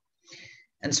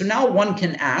 And so now one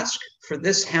can ask, for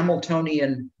this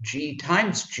Hamiltonian G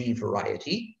times G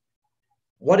variety,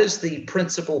 what is the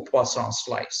principal Poisson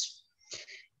slice?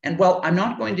 And well, I'm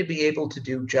not going to be able to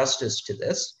do justice to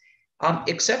this,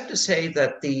 except to say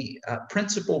that the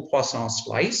principal Poisson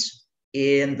slice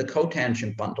in the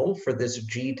cotangent bundle for this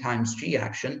G times G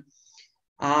action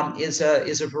is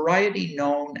a variety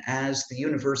known as the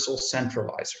universal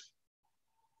centralizer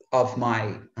of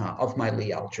my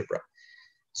Lie algebra.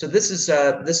 So this is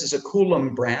a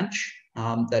Coulomb branch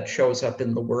that shows up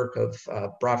in the work of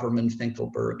Braverman,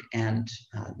 Finkelberg, and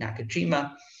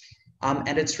Nakajima.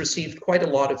 And it's received quite a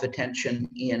lot of attention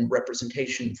in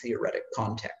representation theoretic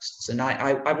contexts. And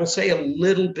I will say a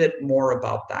little bit more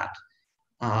about that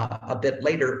a bit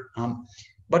later.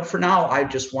 But for now, I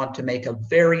just want to make a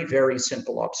very, very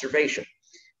simple observation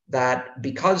that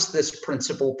because this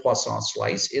principal Poisson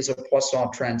slice is a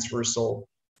Poisson transversal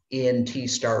in T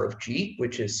star of G,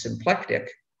 which is symplectic,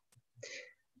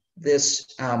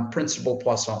 this principal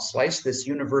Poisson slice, this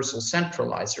universal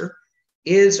centralizer,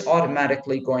 is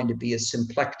automatically going to be a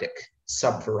symplectic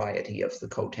subvariety of the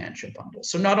cotangent bundle.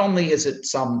 So not only is it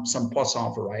some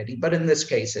Poisson variety, but in this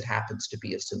case, it happens to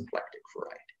be a symplectic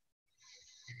variety.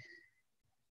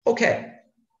 Okay,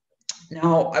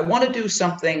 now I want to do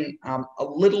something a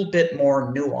little bit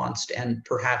more nuanced and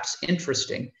perhaps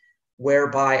interesting,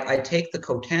 whereby I take the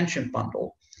cotangent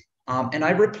bundle and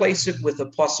I replace it with a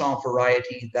Poisson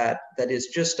variety that is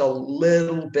just a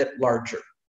little bit larger,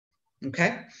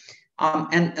 okay?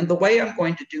 And the way I'm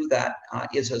going to do that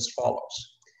is as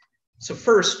follows. So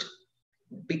first,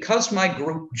 because my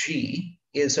group G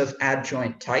is of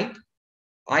adjoint type,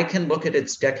 I can look at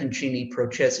its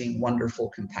Deconcini-Procesi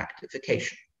wonderful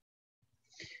compactification.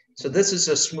 So this is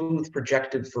a smooth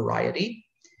projective variety,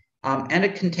 and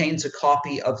it contains a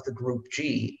copy of the group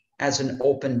G as an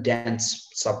open dense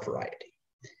subvariety.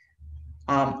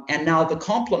 And now the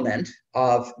complement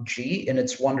of G in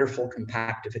its wonderful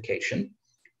compactification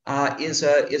is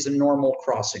a normal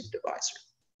crossing divisor.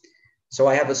 So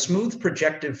I have a smooth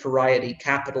projective variety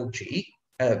capital G,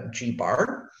 G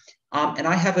bar, and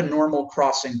I have a normal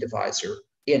crossing divisor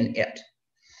in it.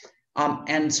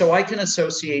 And so I can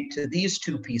associate to these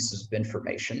two pieces of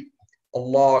information a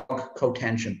log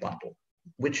cotangent bundle,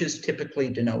 which is typically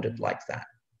denoted like that.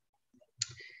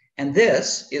 And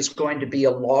this is going to be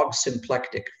a log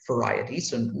symplectic variety,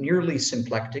 so nearly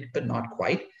symplectic, but not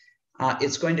quite.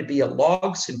 It's going to be a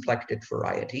log symplectic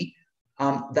variety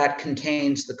that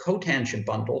contains the cotangent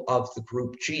bundle of the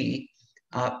group G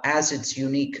as its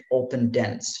unique open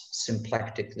dense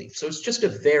symplectic leaf. So it's just a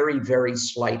very, very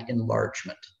slight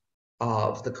enlargement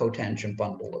of the cotangent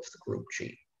bundle of the group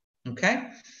G, okay?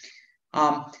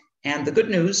 And the good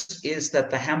news is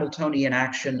that the Hamiltonian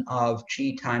action of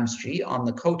G times G on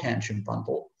the cotangent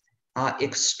bundle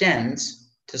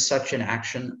extends to such an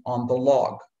action on the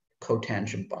log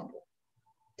cotangent bundle.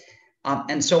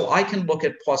 And so I can look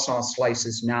at Poisson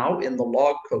slices now in the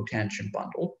log cotangent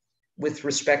bundle with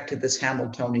respect to this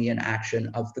Hamiltonian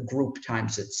action of the group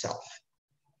times itself.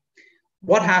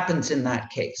 What happens in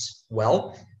that case?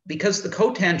 Well, because the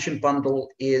cotangent bundle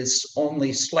is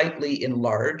only slightly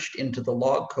enlarged into the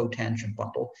log cotangent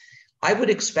bundle, I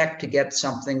would expect to get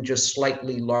something just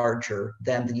slightly larger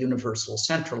than the universal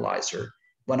centralizer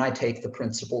when I take the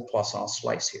principal Poisson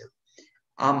slice here.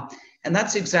 And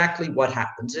that's exactly what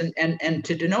happens. And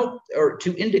to denote or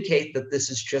to indicate that this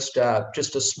is just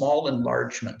a small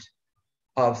enlargement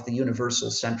of the universal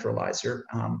centralizer,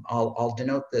 I'll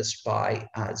denote this by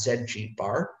ZG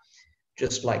bar,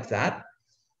 just like that.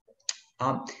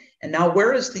 And now,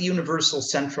 whereas the universal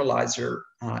centralizer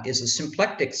is a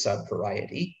symplectic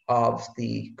subvariety of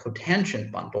the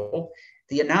cotangent bundle,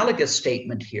 the analogous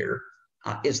statement here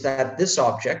is that this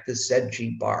object, this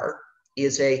ZG bar,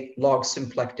 is a log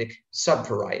symplectic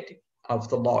subvariety of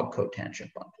the log cotangent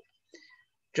bundle,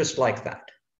 just like that,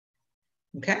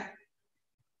 okay?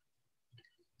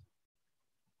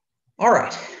 All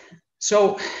right,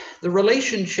 so the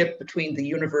relationship between the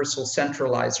universal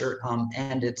centralizer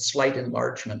and its slight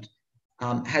enlargement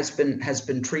has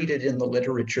been treated in the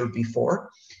literature before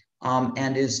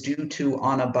and is due to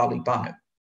Anna Balibanu.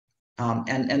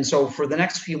 And so for the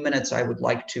next few minutes, I would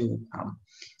like to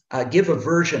give a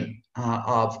version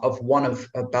of one of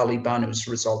Balibanu's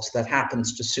results that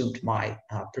happens to suit my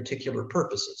particular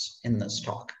purposes in this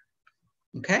talk,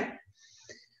 okay?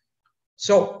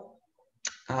 So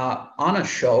Anna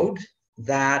showed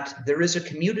that there is a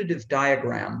commutative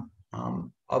diagram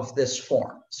of this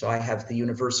form. So I have the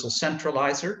universal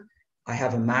centralizer, I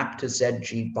have a map to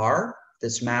ZG bar.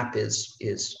 This map is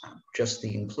just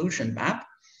the inclusion map.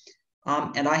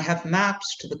 And I have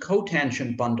maps to the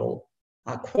cotangent bundle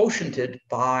quotiented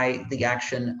by the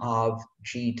action of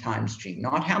G times G,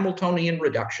 not Hamiltonian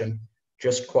reduction,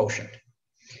 just quotient.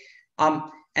 And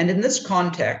in this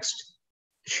context,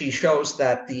 she shows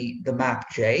that the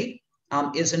map J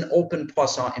is an open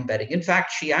Poisson embedding. In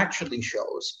fact, she actually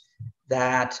shows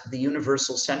that the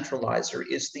universal centralizer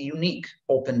is the unique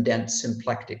open-dense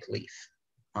symplectic leaf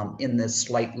in this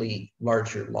slightly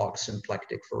larger log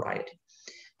symplectic variety.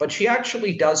 But she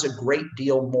actually does a great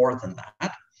deal more than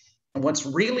that. And what's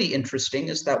really interesting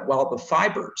is that while the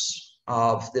fibers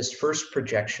of this first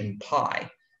projection pi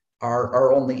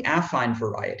are only affine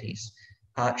varieties,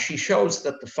 she shows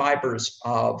that the fibers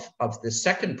of the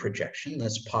second projection,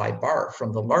 this pi bar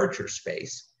from the larger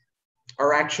space,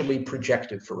 are actually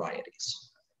projective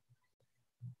varieties,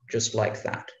 just like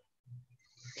that.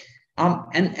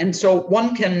 And so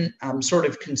one can sort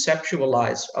of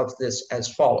conceptualize of this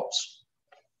as follows.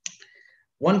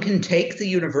 One can take the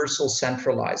universal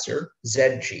centralizer,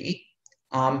 ZG,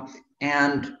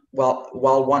 and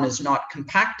while one is not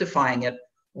compactifying it,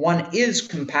 one is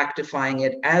compactifying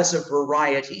it as a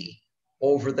variety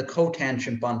over the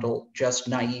cotangent bundle, just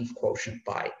naive quotient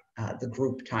by the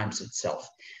group times itself.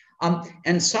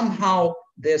 And somehow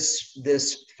this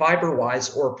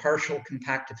fiber-wise or partial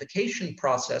compactification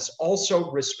process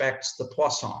also respects the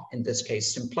Poisson, in this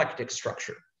case, symplectic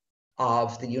structure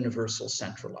of the universal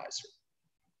centralizer.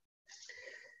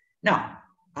 Now,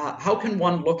 how can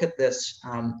one look at this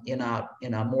in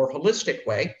a more holistic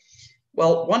way?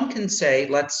 Well, one can say,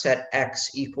 let's set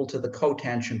X equal to the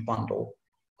cotangent bundle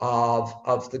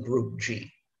of the group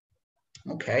G.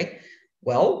 Okay,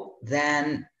 well,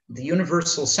 then the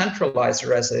universal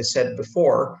centralizer, as I said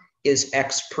before, is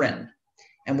X prin.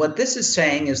 And what this is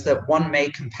saying is that one may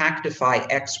compactify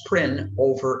X prin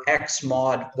over X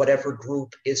mod, whatever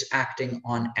group is acting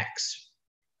on X.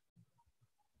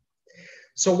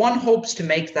 So one hopes to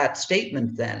make that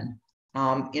statement then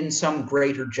in some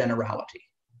greater generality,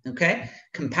 okay?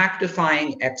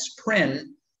 Compactifying X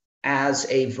prin as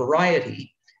a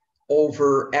variety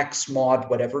over X mod,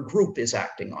 whatever group is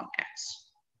acting on X.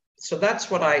 So that's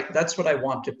what I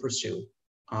want to pursue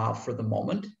for the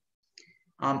moment.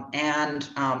 I'm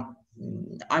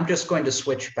just going to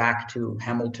switch back to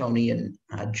Hamiltonian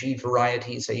G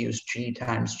varieties. I use G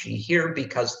times G here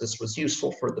because this was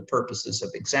useful for the purposes of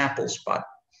examples, but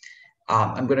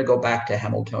I'm going to go back to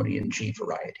Hamiltonian G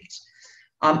varieties.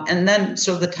 And then,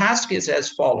 so the task is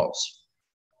as follows.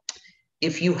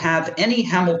 If you have any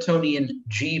Hamiltonian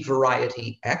G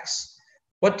variety X,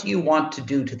 what do you want to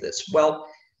do to this? Well,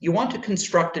 you want to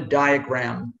construct a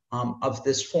diagram of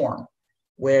this form,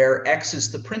 where X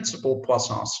is the principal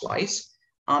Poisson slice,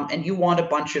 and you want a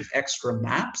bunch of extra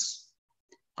maps,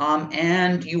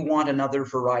 and you want another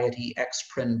variety X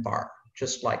prin bar,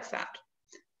 just like that.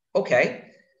 Okay,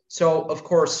 so of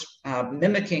course,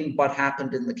 mimicking what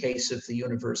happened in the case of the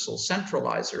universal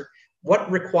centralizer, what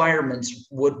requirements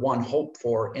would one hope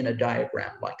for in a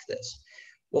diagram like this?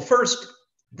 Well, first,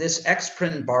 this X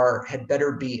prin bar had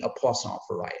better be a Poisson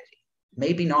variety.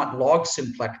 Maybe not log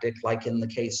symplectic like in the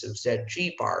case of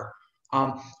ZG bar,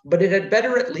 but it had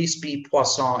better at least be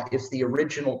Poisson if the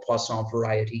original Poisson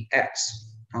variety X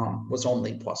was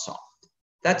only Poisson.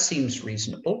 That seems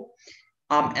reasonable.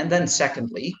 And then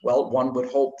secondly, well, one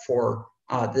would hope for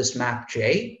this map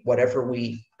J, whatever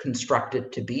we construct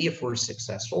it to be if we're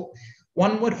successful,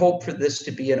 one would hope for this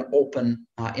to be an open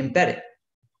embedding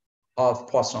of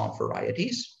Poisson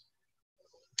varieties.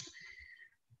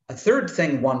 A third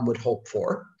thing one would hope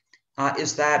for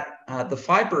is that the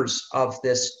fibers of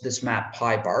this map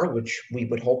pi bar, which we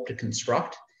would hope to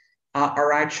construct,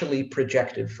 are actually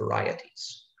projective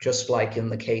varieties, just like in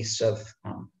the case of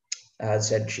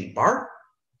ZG bar.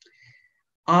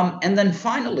 And then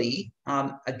finally,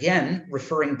 again,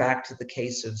 referring back to the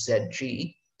case of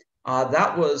ZG,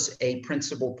 that was a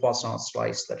principal Poisson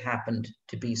slice that happened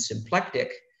to be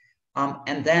symplectic.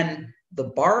 And then the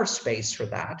bar space for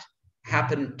that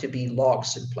happened to be log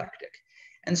symplectic.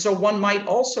 And so one might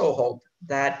also hope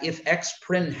that if X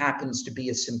prin happens to be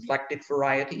a symplectic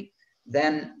variety,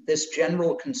 then this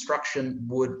general construction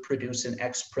would produce an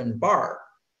X prin bar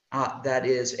that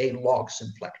is a log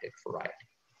symplectic variety.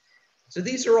 So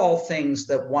these are all things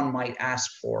that one might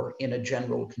ask for in a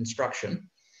general construction.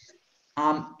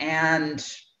 And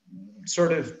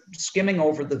sort of skimming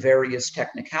over the various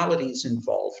technicalities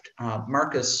involved,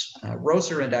 Marcus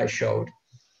Roser and I showed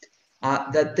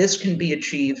that this can be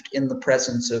achieved in the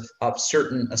presence of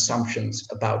certain assumptions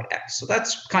about X. So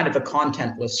that's kind of a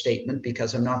contentless statement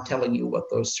because I'm not telling you what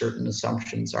those certain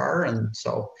assumptions are. And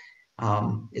so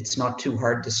it's not too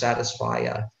hard to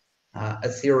satisfy a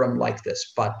theorem like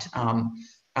this. But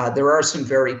there are some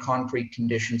very concrete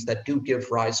conditions that do give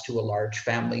rise to a large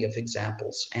family of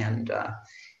examples. And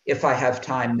if I have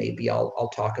time, maybe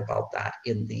I'll talk about that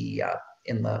in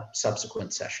the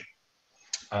subsequent session.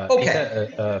 Okay.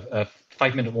 Peter, a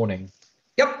 5-minute warning.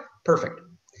 Yep, perfect.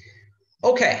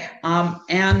 Okay,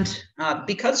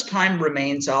 because time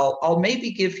remains, I'll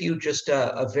maybe give you just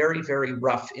a very, very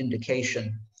rough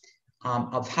indication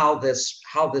of how this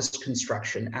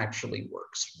construction actually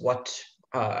works,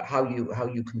 how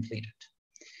you complete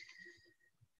it.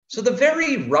 So the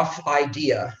very rough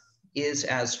idea is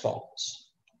as follows.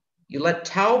 You let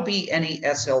tau be any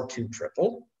SL2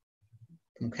 triple,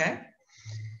 okay?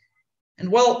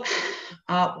 And well,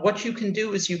 what you can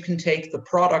do is you can take the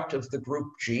product of the group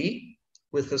G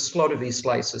with the Sloterdijk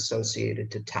slice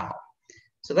associated to tau.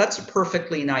 So that's a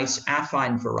perfectly nice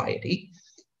affine variety.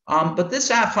 But this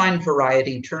affine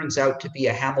variety turns out to be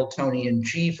a Hamiltonian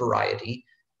G variety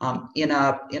in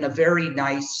a very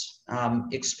nice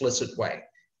explicit way.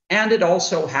 And it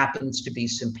also happens to be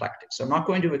symplectic. So I'm not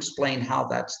going to explain how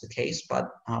that's the case, but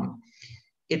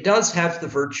it does have the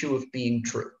virtue of being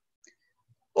true.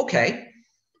 Okay,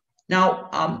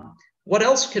 now what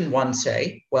else can one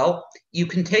say? Well, you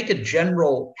can take a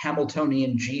general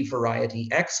Hamiltonian G variety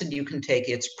X and you can take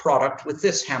its product with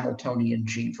this Hamiltonian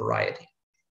G variety.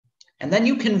 And then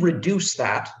you can reduce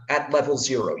that at level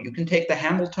 0. You can take the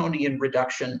Hamiltonian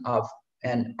reduction of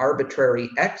an arbitrary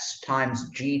X times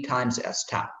G times S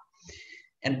tau.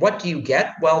 And what do you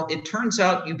get? Well, it turns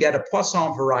out you get a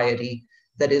Poisson variety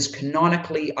that is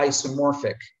canonically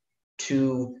isomorphic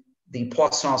to the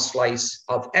Poisson slice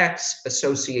of X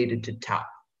associated to tau.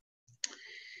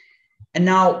 And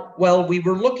now, well, we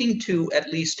were looking to at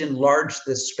least enlarge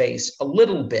this space a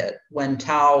little bit when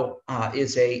tau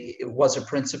was a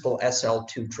principal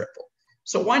SL2 triple.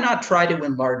 So why not try to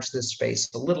enlarge this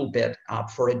space a little bit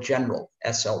for a general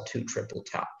SL2 triple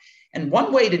tau? And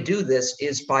one way to do this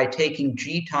is by taking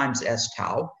G times S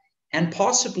tau and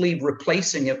possibly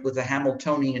replacing it with a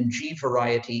Hamiltonian G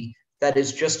variety that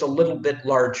is just a little bit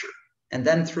larger. And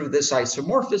then through this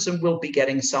isomorphism, we'll be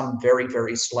getting some very,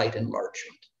 very slight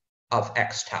enlargement of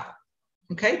X tau.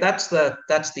 Okay, that's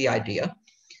the idea.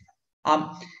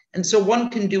 And so one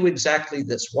can do exactly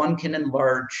this. One can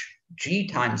enlarge G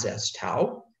times S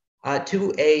tau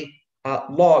to a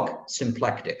log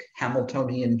symplectic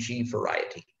Hamiltonian G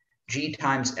variety, G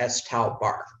times S tau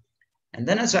bar. And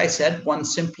then, as I said, one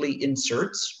simply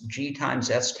inserts G times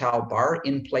S tau bar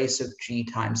in place of G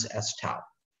times S tau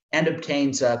and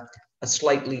obtains a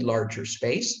slightly larger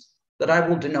space that I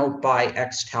will denote by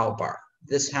X tau bar,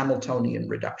 this Hamiltonian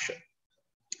reduction.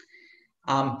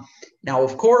 Now,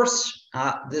 of course,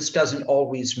 this doesn't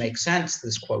always make sense.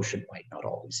 This quotient might not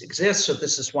always exist. So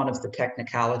this is one of the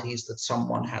technicalities that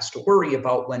someone has to worry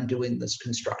about when doing this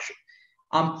construction.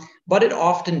 But it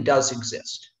often does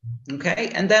exist. Okay,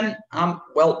 and then,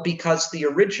 well, because the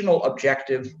original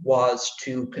objective was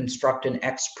to construct an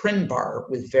X prin bar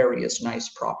with various nice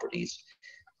properties,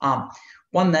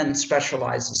 one then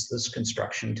specializes this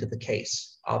construction to the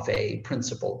case of a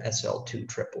principal SL2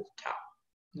 triple tau.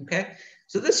 Okay,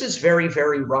 so this is very,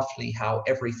 very roughly how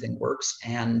everything works,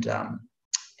 and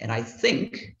I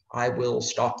think I will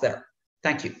stop there.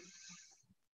 Thank you.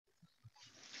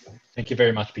 Thank you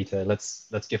very much, Peter. Let's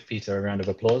give Peter a round of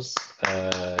applause,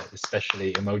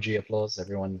 especially emoji applause.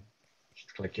 Everyone,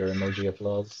 click your emoji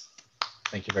applause.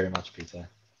 Thank you very much, Peter.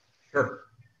 Sure.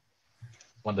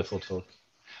 Wonderful talk.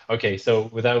 Okay, so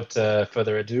without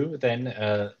further ado, then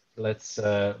let's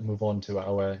move on to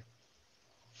our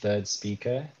third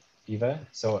speaker, Eva.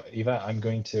 So Eva, I'm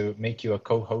going to make you a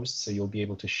co-host, so you'll be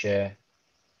able to share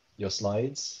your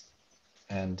slides,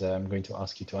 and I'm going to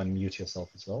ask you to unmute yourself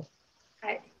as well.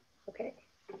 Hi. Okay.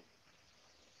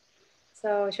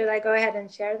 So should I go ahead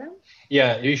and share them?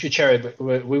 Yeah, you should share it,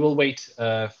 but we will wait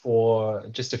for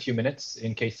just a few minutes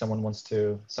in case someone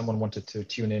wanted to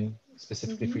tune in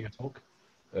specifically for your talk.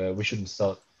 We shouldn't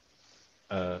start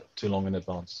too long in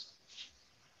advance.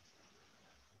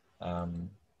 Can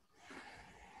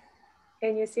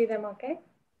you see them okay?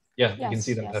 Yeah, yes, you can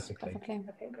see them perfectly. Okay,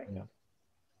 great. Yeah.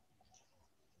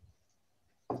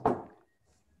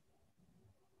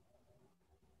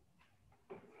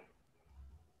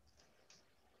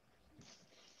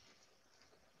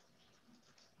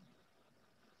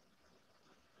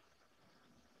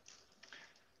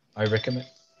 I recommend,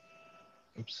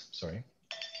 oops, sorry.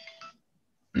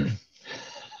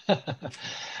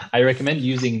 I recommend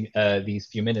using these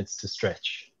few minutes to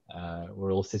stretch.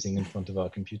 We're all sitting in front of our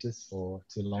computers for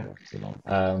too long.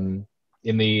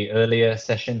 In the earlier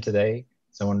session today,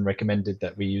 someone recommended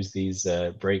that we use these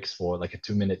breaks for like a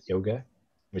 2-minute yoga,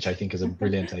 which I think is a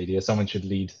brilliant idea. Someone should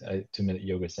lead a 2-minute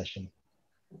yoga session.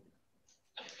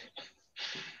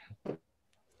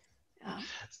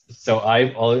 So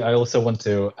I also want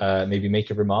to maybe make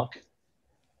a remark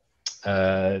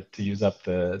to use up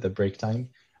the break time.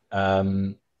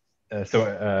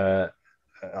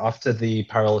 after the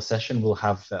parallel session, we'll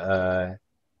have the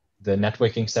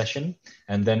networking session.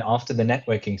 And then after the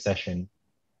networking session,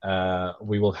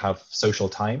 we will have social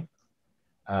time,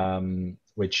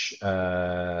 which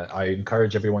I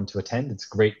encourage everyone to attend. It's a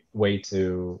great way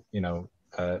to,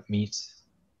 meet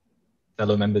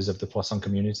fellow members of the Poisson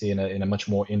community in a much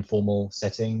more informal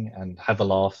setting and have a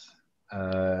laugh.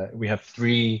 We have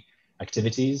 3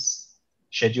 activities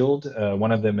scheduled.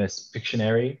 One of them is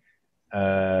Pictionary.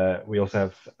 We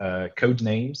also have code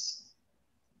names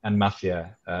and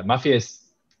Mafia. Mafia is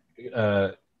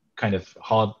kind of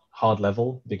hard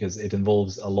level because it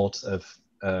involves a lot of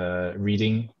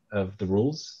reading of the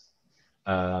rules.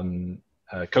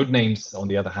 Code names, on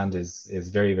the other hand, is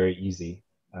very, very easy.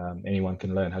 Anyone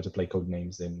can learn how to play code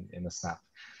names in a snap.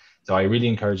 So I really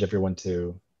encourage everyone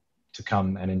to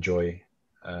come and enjoy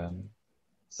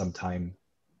some time.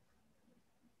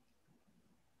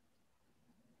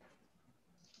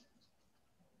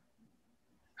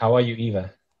 How are you,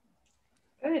 Eva?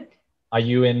 Good. Are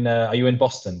you in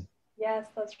Boston? Yes,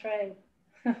 that's right.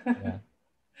 Yeah.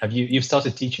 You've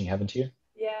started teaching, haven't you?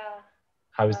 Yeah.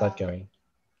 How is that going?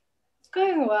 It's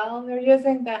going well. We're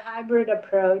using the hybrid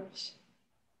approach,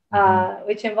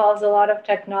 which involves a lot of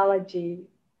technology,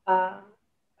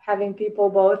 having people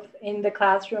both in the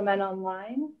classroom and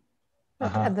online.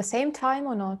 At the same time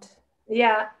or not?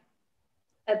 Yeah,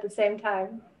 at the same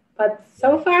time. But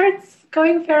so far it's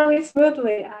going fairly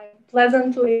smoothly. I'm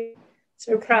pleasantly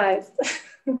surprised.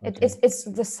 It's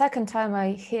the second time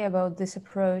I hear about this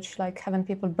approach, like having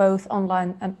people both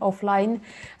online and offline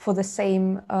for the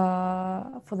same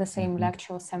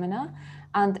lecture or seminar,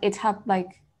 and it happened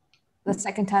like the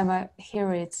second time I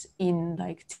hear it in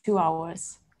like 2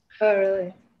 hours. Oh,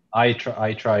 really? I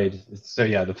tried. So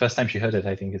yeah, the first time she heard it,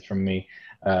 I think it's from me.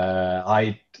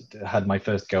 I had my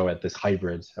first go at this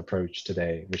hybrid approach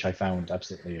today, which I found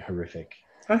absolutely horrific.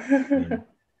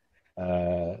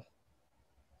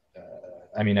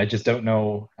 I mean, I just don't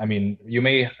know. I mean,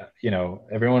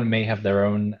 everyone may have their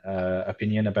own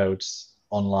opinion about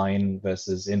online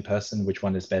versus in person, which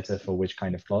one is better for which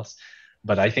kind of class.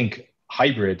 But I think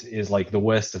hybrid is like the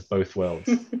worst of both worlds.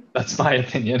 That's my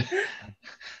opinion.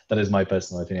 That is my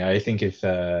personal opinion. I think if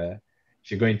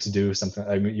you're going to do something,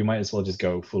 I mean, you might as well just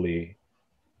go fully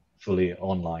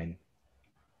online.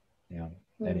 Yeah.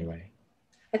 Anyway.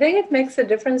 I think it makes a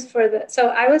difference so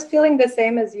I was feeling the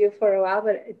same as you for a while,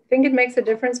 but I think it makes a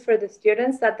difference for the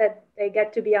students that they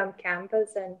get to be on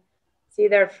campus and see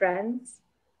their friends.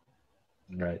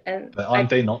 Right. But aren't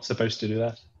they not supposed to do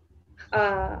that?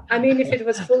 I mean, if it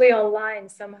was fully online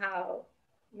somehow,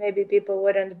 maybe people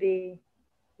wouldn't be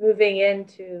moving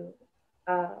into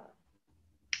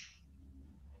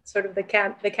sort of the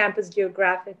campus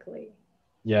geographically.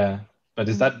 Yeah, but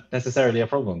is that necessarily a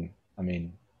problem? I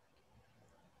mean,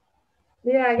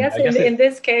 yeah, I guess in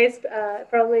this case,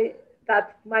 probably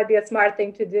that might be a smart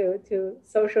thing to do, to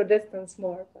social distance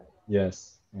more. But.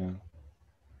 Yes, yeah.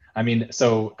 I mean,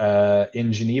 so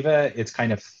in Geneva, it's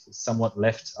kind of somewhat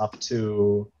left up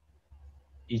to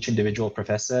each individual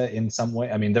professor in some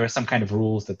way. I mean, there are some kind of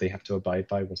rules that they have to abide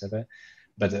by, whatever.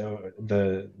 But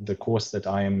the course that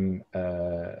I am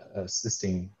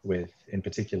assisting with in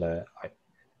particular,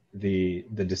 the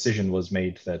decision was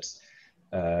made that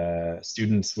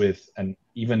students with an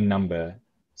even number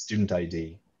student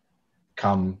ID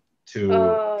come to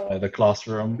the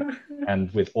classroom,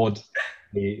 and with odd,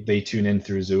 they tune in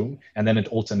through Zoom, and then it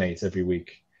alternates every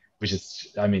week, which is,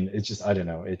 I mean, it's just, I don't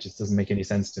know, it just doesn't make any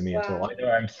sense to me at all.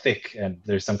 Either I'm thick and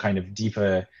there's some kind of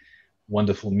deeper,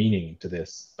 wonderful meaning to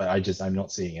this, but I'm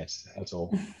not seeing it at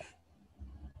all.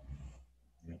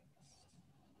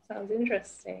 Sounds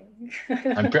interesting.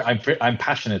 I'm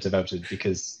passionate about it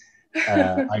because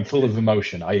I'm full of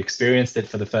emotion. I experienced it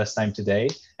for the first time today,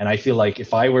 and I feel like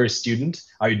if I were a student,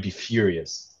 I would be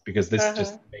furious because this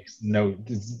just makes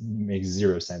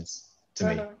zero sense to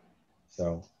me.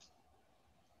 So,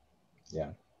 yeah,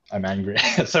 I'm angry.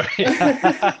 Sorry.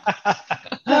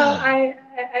 No, I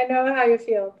know how you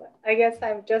feel, but I guess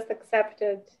I've just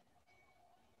accepted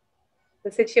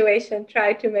the situation,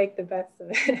 try to make the best of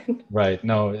it. Right.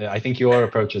 No, I think your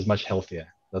approach is much healthier.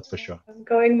 That's for sure. I'm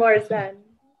going more zen.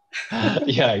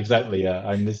 Yeah, exactly. Yeah,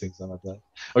 I'm missing some of that.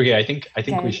 Okay, I think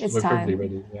we're probably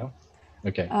ready. Yeah.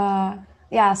 Okay.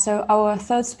 Yeah. So our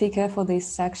third speaker for this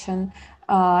section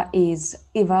is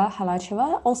Eva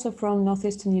Halacheva, also from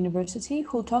Northeastern University,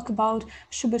 who'll talk about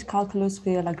Schubert calculus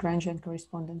via Lagrangian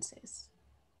correspondences.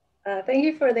 Thank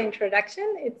you for the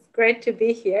introduction. It's great to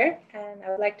be here, and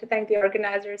I would like to thank the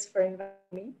organizers for inviting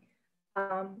me.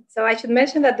 So I should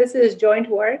mention that this is joint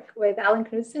work with Alan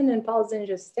Knudsen and Paul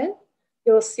Zinjustin.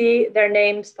 You'll see their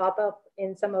names pop up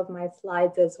in some of my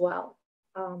slides as well,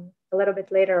 a little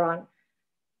bit later on.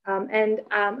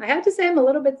 I have to say I'm a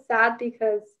little bit sad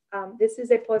because this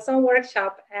is a Poisson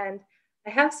workshop and I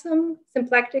have some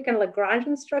symplectic and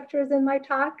Lagrangian structures in my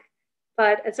talk,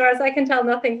 but as far as I can tell,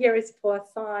 nothing here is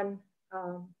Poisson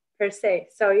per se.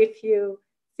 So if you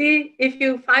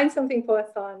find something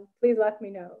Poisson, please let me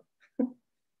know.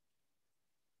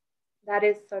 That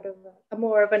is sort of a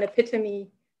more of an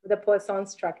epitome of the Poisson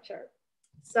structure.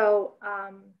 So,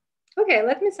 okay,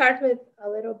 let me start with a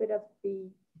little bit of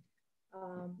the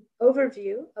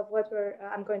overview of what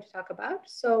I'm going to talk about.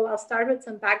 So I'll start with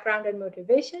some background and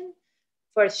motivation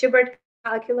for Schubert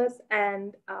calculus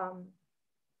and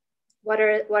what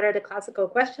are the classical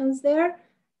questions there.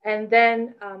 And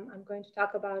then I'm going to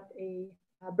talk about a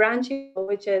branching,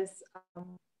 which is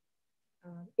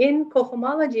in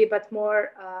cohomology, but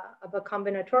more of a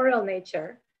combinatorial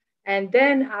nature. And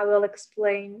then I will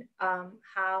explain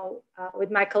how,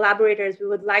 with my collaborators, we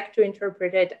would like to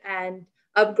interpret it and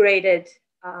upgrade it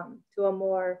to a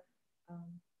more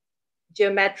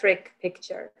geometric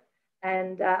picture.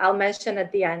 And I'll mention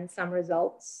at the end some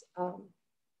results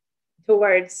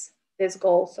towards this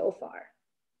goal so far.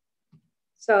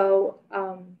 So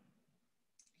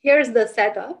here's the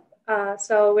setup.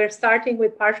 So we're starting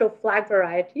with partial flag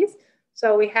varieties.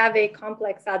 So we have a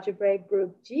complex algebraic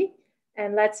group G,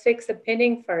 and let's fix a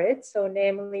pinning for it. So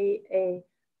namely a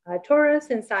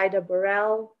torus inside a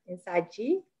Borel inside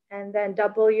G, and then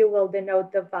W will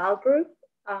denote the Val group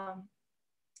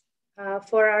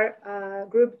for our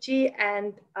group G.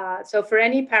 And so for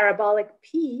any parabolic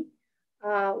P,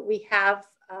 we have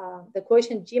the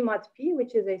quotient G mod P,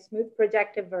 which is a smooth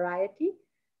projective variety.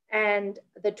 And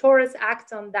the torus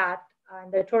acts on that. And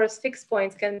the torus fixed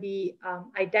points can be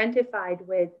identified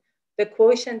with the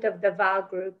quotient of the Val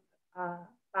group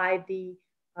by the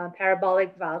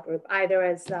parabolic Val group, either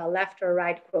as left or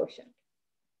right quotient.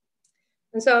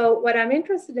 And so what I'm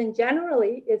interested in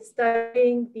generally is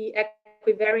studying the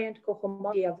equivariant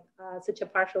cohomology of such a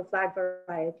partial flag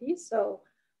variety. So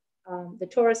the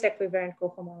torus equivariant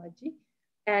cohomology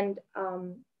and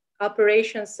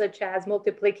operations such as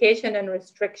multiplication and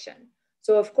restriction.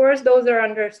 So of course, those are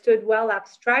understood well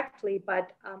abstractly,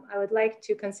 but I would like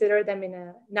to consider them in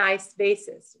a nice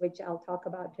basis, which I'll talk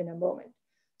about in a moment.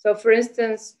 So for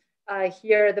instance,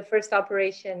 here, the first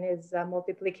operation is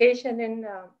multiplication in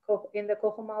the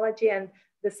cohomology, and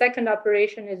the second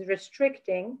operation is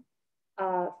restricting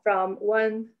from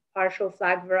one partial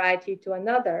flag variety to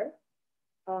another,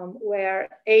 where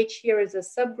H here is a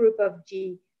subgroup of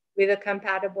G with a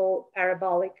compatible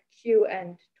parabolic Q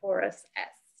and torus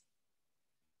S.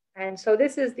 And so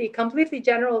this is the completely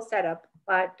general setup,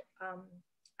 but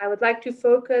I would like to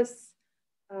focus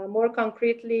more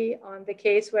concretely on the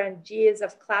case where G is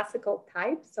of classical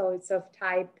type. So it's of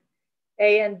type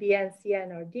AN, BN,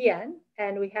 CN, or DN,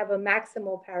 and we have a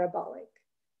maximal parabolic.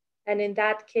 And in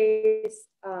that case,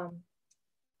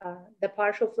 the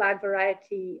partial flag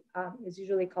variety is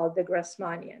usually called the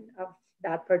Grassmannian of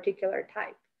that particular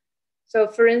type. So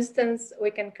for instance,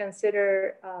 we can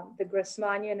consider the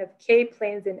Grassmannian of K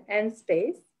planes in N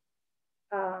space.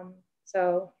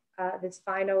 This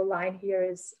final line here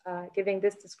is giving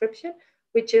this description,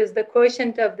 which is the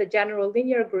quotient of the general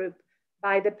linear group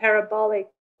by the parabolic,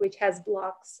 which has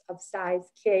blocks of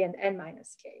size K and N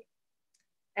minus K.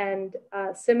 And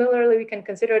similarly, we can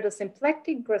consider the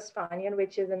symplectic Grassmannian,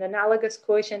 which is an analogous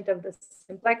quotient of the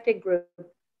symplectic group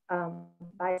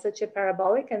by such a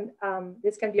parabolic. And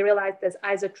this can be realized as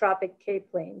isotropic K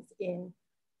planes in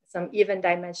some even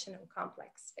dimensional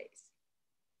complex space.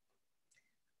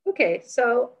 Okay,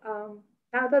 so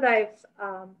now that I've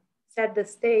set the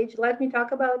stage, let me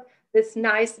talk about this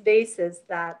nice basis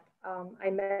that I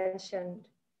mentioned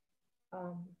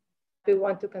we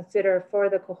want to consider for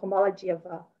the cohomology of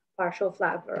a partial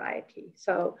flag variety.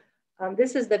 So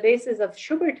this is the basis of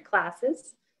Schubert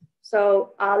classes.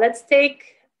 So let's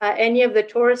take any of the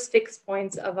torus fixed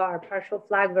points of our partial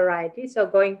flag variety. So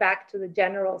going back to the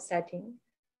general setting,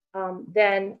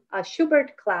 then a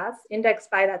Schubert class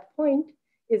indexed by that point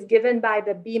is given by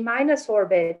the B minus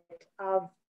orbit of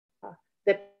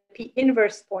the P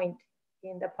inverse point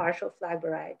in the partial flag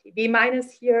variety. B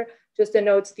minus here just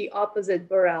denotes the opposite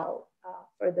Borel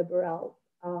for the Borel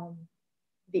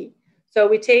B. So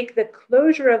we take the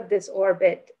closure of this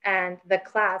orbit, and the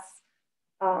class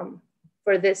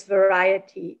for this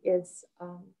variety is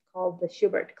called the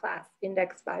Schubert class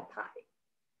indexed by pi.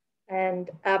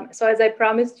 And so as I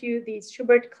promised you, these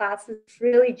Schubert classes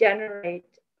really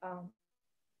generate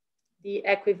the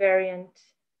equivariant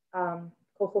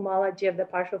cohomology of the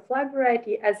partial flag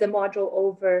variety as a module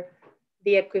over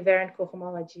the equivariant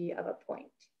cohomology of a point.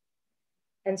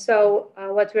 And so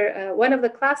one of the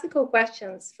classical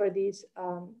questions for these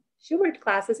Schubert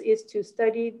classes is to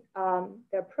study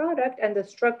their product and the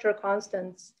structure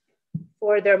constants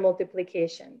for their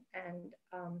multiplication and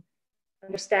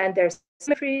understand their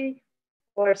symmetry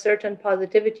or certain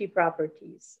positivity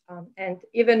properties. And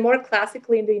even more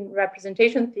classically in the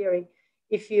representation theory,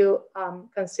 if you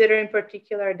consider in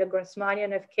particular the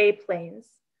Grassmannian of K-planes,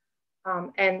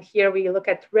 and here we look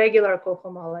at regular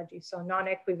cohomology, so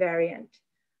non-equivariant,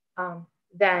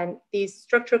 then these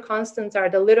structure constants are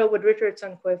the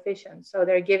Littlewood-Richardson coefficients. So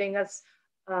they're giving us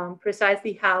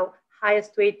precisely how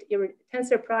highest weight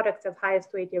tensor products of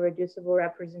highest weight irreducible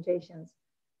representations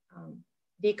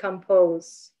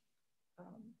decompose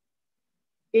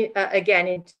again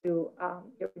into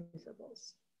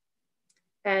irreducibles.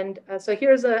 And so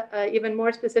here's a even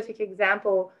more specific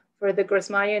example for the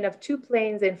Grassmannian of two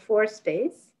planes in 4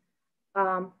 space.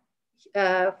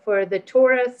 For the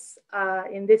torus,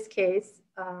 in this case,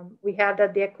 we have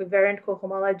that the equivariant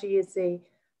cohomology is a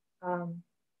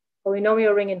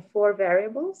polynomial ring in 4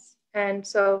 variables. And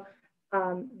so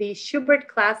the Schubert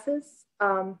classes,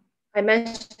 I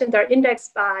mentioned, are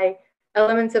indexed by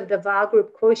elements of the Wahl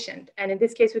group quotient. And in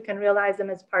this case, we can realize them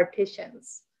as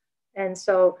partitions. And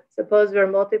so suppose we're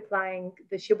multiplying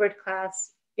the Schubert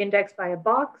class indexed by a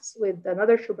box with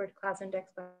another Schubert class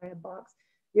indexed by a box.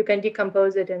 You can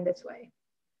decompose it in this way,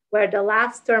 where the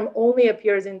last term only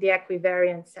appears in the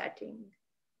equivariant setting.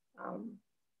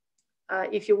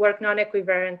 If you work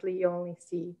non-equivariantly, you only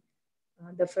see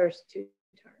the first 2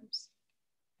 terms.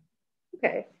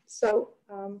 Okay, so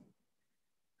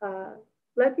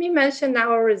let me mention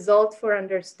now a result for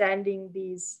understanding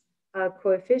these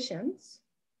coefficients.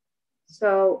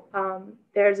 So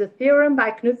there's a theorem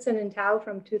by Knudsen and Tao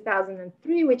from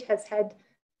 2003, which has had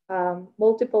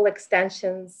multiple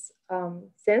extensions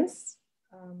since.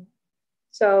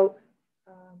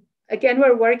 Again,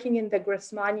 we're working in the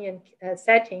Grassmannian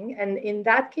setting. And in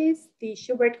that case, the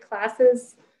Schubert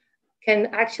classes can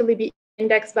actually be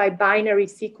indexed by binary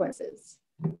sequences.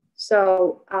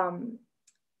 So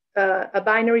a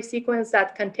binary sequence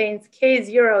that contains k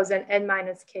zeros and n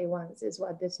minus k ones is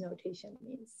what this notation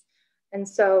means. And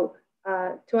so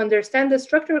to understand the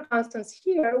structural constants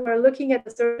here, we're looking at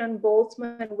a certain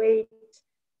Boltzmann weight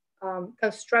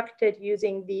constructed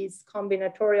using these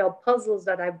combinatorial puzzles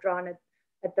that I've drawn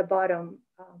at the bottom,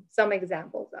 some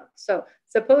examples of. So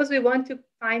suppose we want to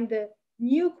find the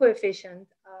mu coefficient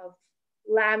of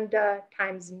lambda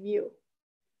times mu.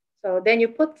 So then you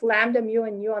put lambda, mu,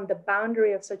 and nu on the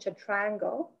boundary of such a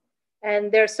triangle.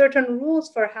 And there are certain rules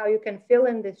for how you can fill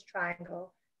in this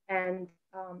triangle. And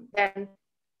then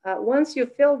once you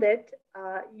filled it,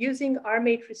 using R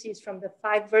matrices from the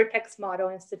 5 vertex model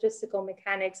in statistical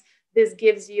mechanics, this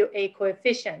gives you a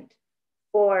coefficient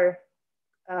for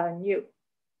nu.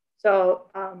 So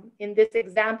in this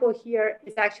example here,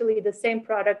 it's actually the same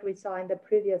product we saw in the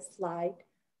previous slide,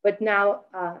 but now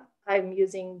I'm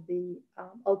using the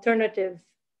alternative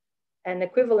and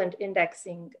equivalent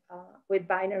indexing with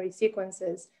binary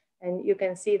sequences. And you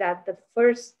can see that the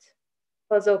first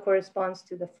puzzle corresponds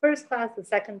to the first class, the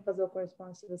second puzzle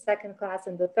corresponds to the second class,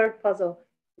 and the third puzzle,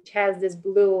 which has this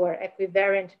blue or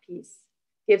equivariant piece,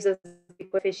 gives us the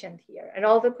coefficient here. And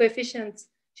all the coefficients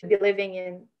should be living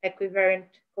in equivariant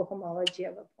cohomology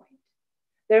of a point.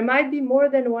 There might be more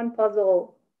than one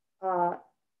puzzle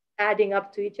adding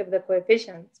up to each of the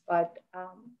coefficients, but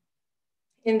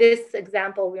in this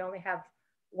example, we only have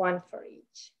one for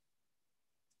each.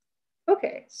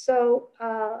 Okay, so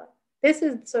this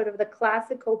is sort of the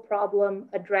classical problem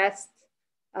addressed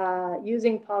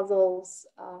using puzzles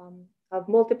of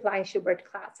multiplying Schubert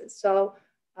classes. So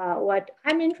what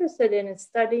I'm interested in is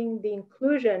studying the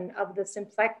inclusion of the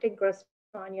symplectic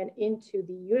Grassmannian into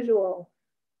the usual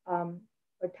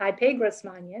or type A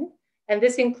Grassmannian. And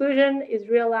this inclusion is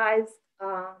realized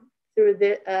through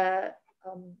the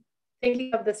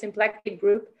thinking of the symplectic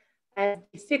group as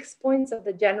the 6 points of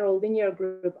the general linear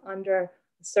group under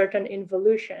a certain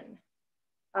involution,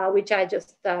 which I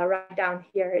just write down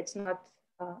here. It's not,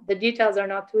 the details are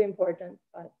not too important,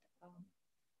 but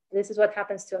this is what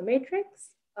happens to a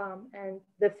matrix. And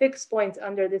the fixed points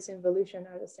under this involution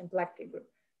are the symplectic group.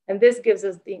 And this gives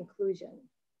us the inclusion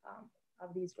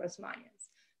of these Grassmannians.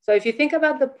 So if you think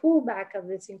about the pullback of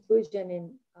this inclusion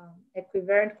in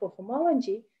equivariant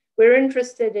cohomology, we're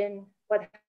interested in what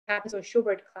happens to a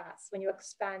Schubert class when you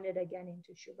expand it again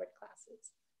into Schubert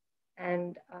classes.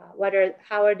 And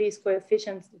how are these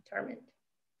coefficients determined?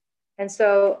 And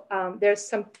so there's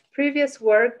some previous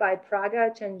work by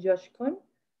Pragach and Joshkun,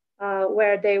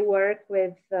 where they work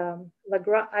with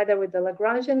either with the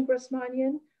Lagrangian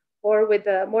Grassmannian or with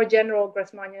a more general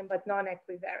Grassmannian, but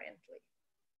non-equivariantly.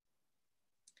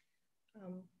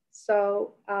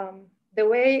 The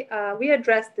way we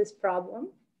address this problem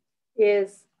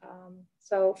is,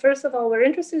 so first of all, we're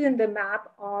interested in the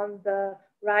map on the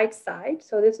right side.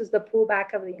 So this is the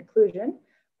pullback of the inclusion.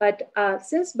 But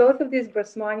since both of these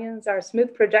Grassmannians are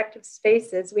smooth projective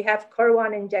spaces, we have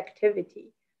Kerr-1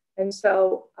 injectivity. And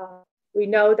so we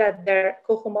know that their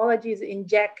cohomologies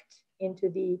inject into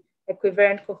the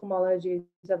equivariant cohomologies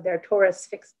of their torus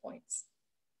fixed points.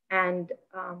 And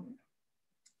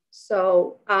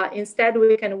instead,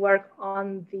 we can work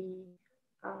on the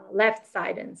left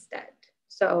side instead.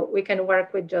 So we can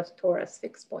work with just torus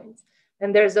fixed points.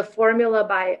 And there's a formula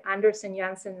by Anderson,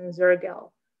 Janssen, and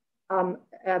Zergel,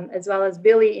 as well as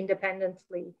Billy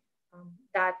independently,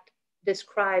 that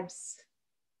describes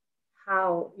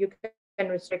how you can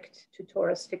restrict to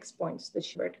torus fixed points the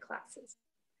Schubert classes.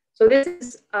 So this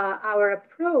is our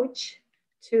approach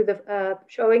to the,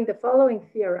 showing the following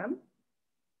theorem.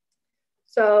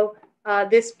 So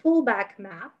this pullback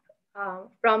map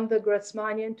from the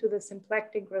Grassmannian to the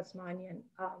symplectic Grassmannian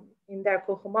in their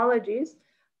cohomologies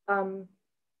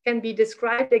can be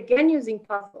described again using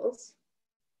puzzles.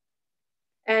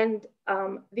 And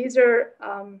these are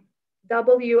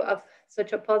W of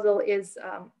such a puzzle is,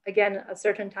 again, a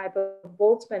certain type of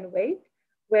Boltzmann weight,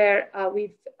 where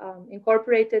we've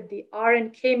incorporated the R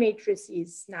and K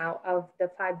matrices now of the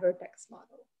 5-vertex model.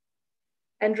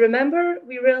 And remember,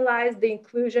 we realized the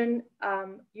inclusion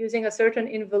using a certain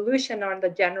involution on the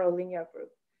general linear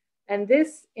group. And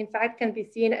this, in fact, can be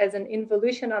seen as an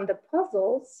involution on the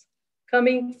puzzles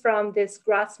coming from this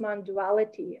Grassmann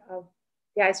duality of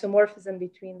the isomorphism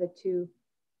between the two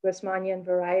Grassmannian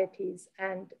varieties.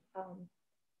 And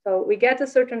so we get a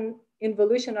certain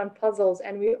involution on puzzles,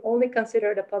 and we only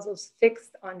consider the puzzles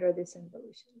fixed under this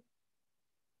involution.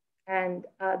 And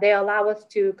they allow us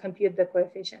to compute the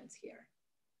coefficients here.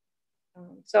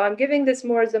 So I'm giving this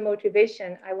more as a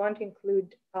motivation. I won't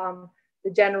include the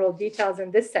general details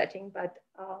in this setting, but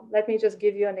let me just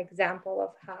give you an example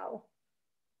of how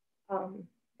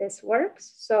this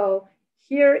works. So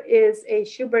here is a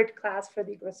Schubert class for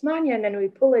the Grassmannian, and we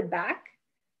pull it back.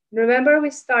 Remember, we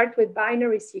start with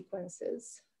binary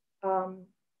sequences.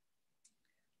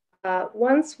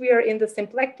 Once we are in the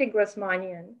symplectic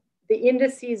Grassmannian, the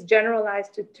indices generalize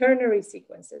to ternary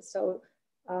sequences. So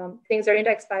things are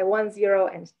indexed by 1, 0,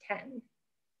 and 10.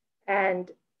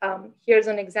 And here's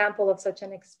an example of such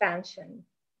an expansion,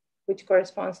 which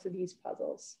corresponds to these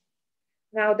puzzles.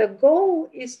 Now, the goal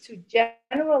is to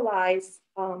generalize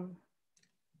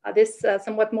this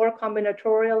somewhat more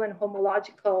combinatorial and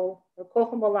homological or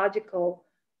cohomological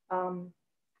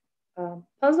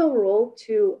puzzle rule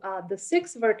to the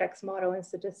 6-vertex model in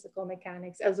statistical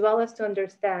mechanics, as well as to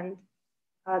understand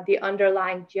the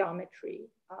underlying geometry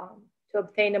to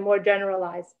obtain a more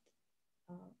generalized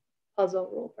puzzle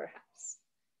rule, perhaps.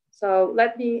 So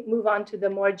let me move on to the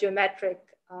more geometric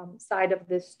side of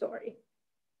this story.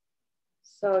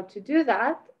 So to do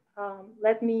that,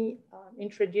 let me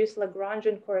introduce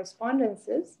Lagrangian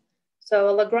correspondences. So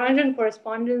a Lagrangian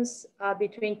correspondence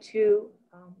between two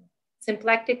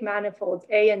symplectic manifolds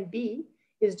A and B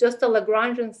is just a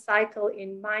Lagrangian cycle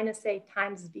in -A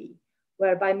times B,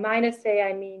 where by -A,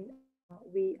 I mean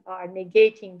we are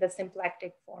negating the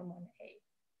symplectic form on A.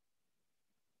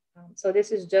 So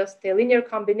this is just a linear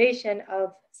combination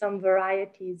of some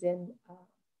varieties in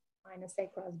 -A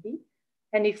cross B.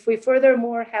 And if we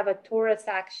furthermore have a torus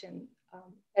action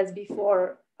as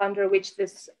before, under which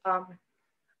this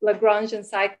Lagrangian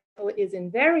cycle is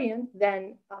invariant,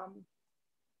 then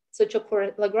such a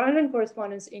Lagrangian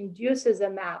correspondence induces a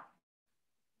map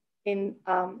in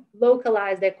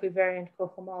localized equivariant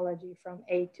cohomology from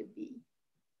A to B.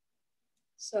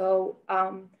 So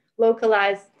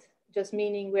localized just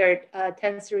meaning we're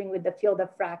tensoring with the field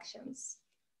of fractions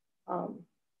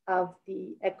of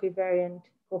the equivariant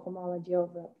cohomology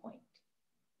over a point.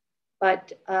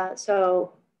 But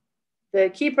so the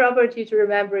key property to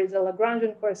remember is the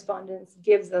Lagrangian correspondence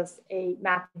gives us a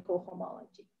mapping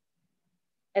cohomology.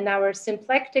 And our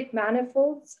symplectic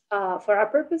manifolds, for our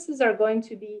purposes, are going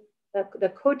to be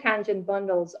the cotangent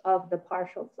bundles of the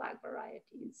partial flag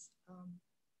varieties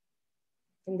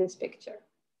in this picture.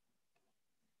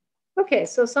 Okay,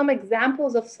 so some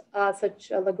examples of such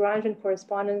Lagrangian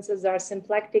correspondences are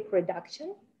symplectic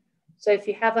reduction. So if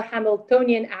you have a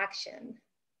Hamiltonian action,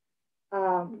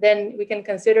 then we can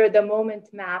consider the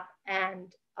moment map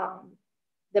and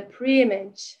the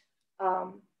preimage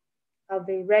of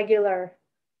a regular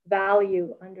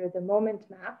value under the moment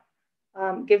map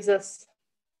gives us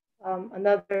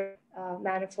another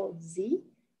manifold Z.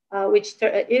 which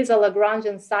is a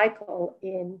Lagrangian cycle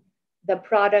in the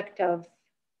product of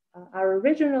our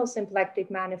original symplectic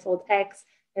manifold X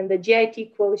and the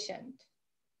GIT quotient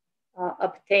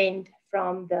obtained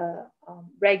from the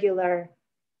regular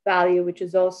value, which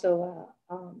is also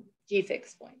a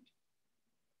G-fixed point.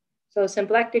 So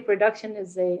symplectic reduction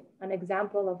is an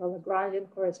example of a Lagrangian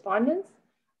correspondence.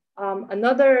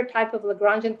 Another type of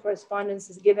Lagrangian correspondence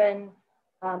is given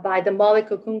by the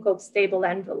Mollick-Okunkov stable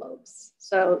envelopes.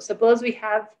 So suppose we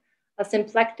have a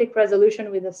symplectic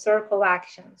resolution with a circle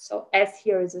action. So S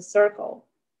here is a circle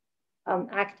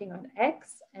acting on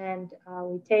X, and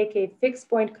we take a fixed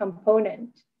point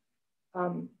component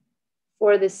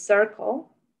for this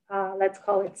circle. Let's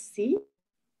call it C.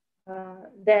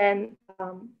 Then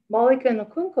Mollick and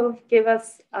Okunkov give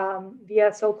us,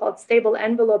 via so-called stable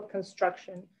envelope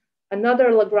construction, another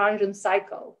Lagrangian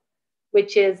cycle,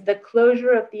 which is the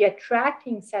closure of the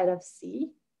attracting set of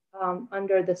C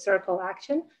under the circle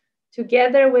action,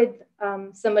 together with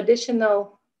some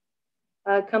additional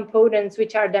components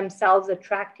which are themselves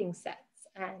attracting sets.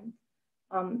 And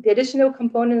the additional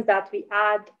components that we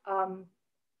add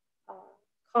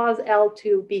cause L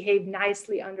to behave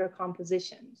nicely under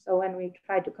composition. So when we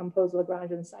try to compose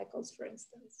Lagrangian cycles, for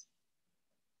instance.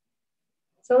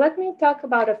 So let me talk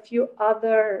about a few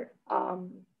other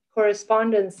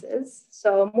correspondences.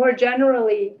 So more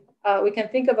generally, we can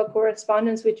think of a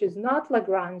correspondence which is not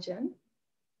Lagrangian,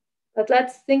 but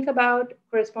let's think about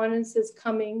correspondences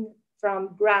coming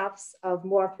from graphs of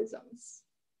morphisms.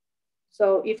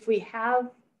 So if we have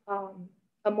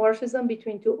a morphism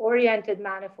between two oriented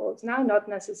manifolds, now not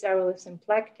necessarily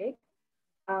symplectic,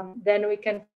 then we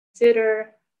can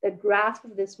consider the graph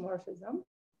of this morphism.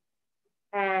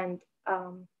 And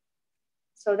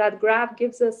so that graph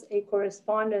gives us a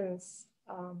correspondence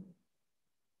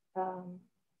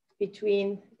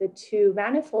between the two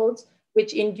manifolds,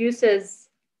 which induces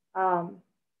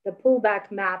the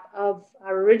pullback map of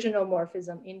our original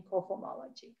morphism in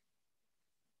cohomology.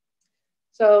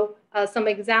 So some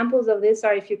examples of this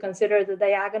are, if you consider the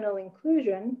diagonal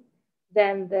inclusion,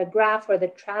 then the graph or the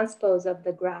transpose of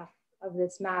the graph of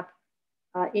this map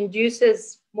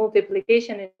induces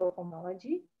multiplication in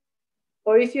cohomology.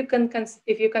 Or if you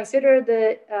consider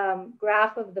the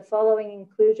graph of the following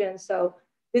inclusion, so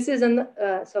this is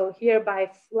so here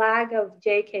by flag of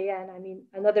JKN, I mean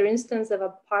another instance of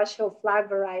a partial flag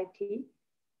variety,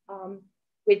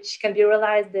 which can be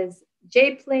realized as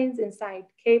J planes inside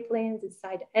K planes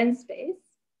inside N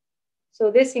space.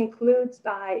 So this includes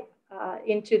by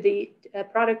into the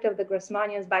product of the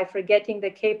Grassmannians by forgetting the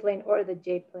K plane or the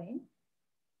J plane.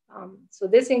 So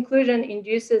this inclusion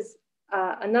induces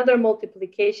another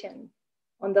multiplication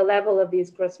on the level of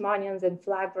these Grassmannians and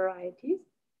flag varieties.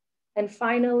 And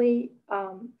finally,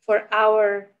 for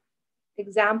our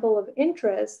example of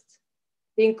interest,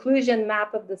 the inclusion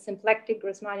map of the symplectic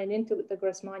Grassmannian into the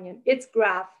Grassmannian, its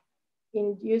graph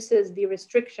induces the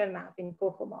restriction map in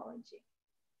cohomology.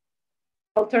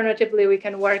 Alternatively, we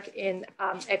can work in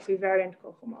equivariant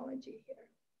cohomology here.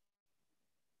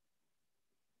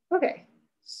 Okay,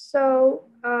 so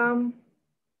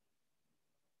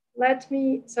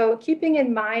so keeping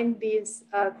in mind these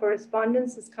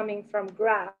correspondences coming from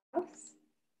graphs,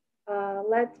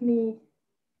 let me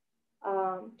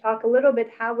talk a little bit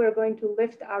how we're going to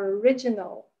lift our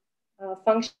original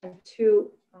function to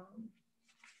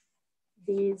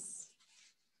these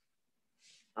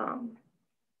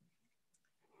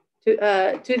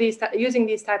using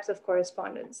these types of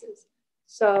correspondences.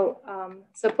 So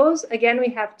suppose again we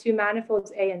have two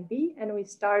manifolds A and B, and we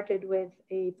started with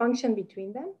a function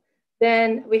between them.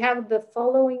 Then we have the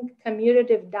following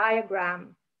commutative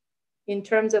diagram in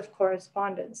terms of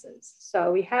correspondences.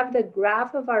 So we have the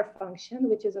graph of our function,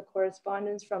 which is a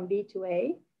correspondence from B to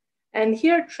A. And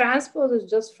here transpose is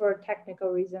just for technical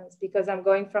reasons because I'm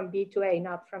going from B to A,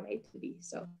 not from A to B.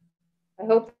 So I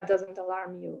hope that doesn't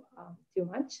alarm you too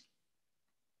much.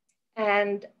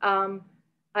 And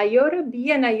iota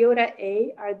B and iota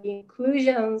A are the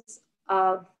inclusions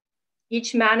of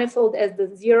each manifold as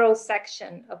the zero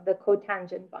section of the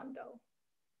cotangent bundle.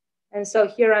 And so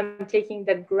here I'm taking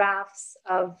the graphs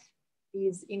of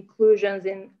these inclusions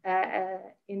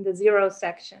in the zero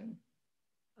section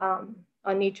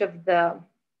on each of the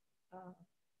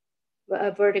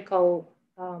vertical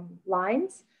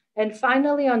lines. And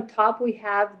finally, on top, we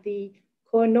have the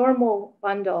conormal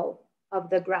bundle of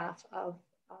the graph of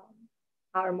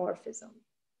our morphism.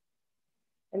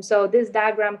 And so this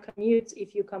diagram commutes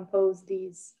if you compose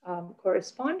these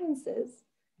correspondences.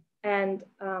 And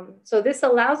so this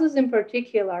allows us in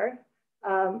particular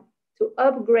to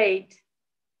upgrade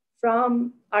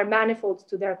from our manifolds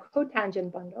to their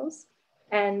cotangent bundles.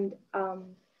 and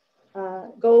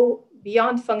go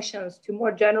beyond functions to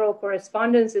more general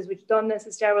correspondences, which don't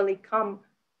necessarily come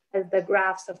as the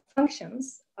graphs of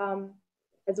functions,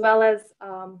 as well as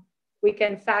we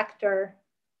can factor.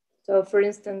 So for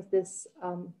instance, this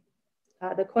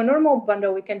the conormal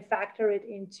bundle, we can factor it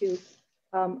into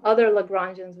other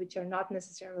Lagrangians, which are not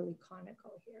necessarily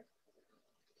conical here.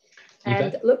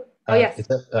 And look, oh yes. It's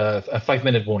a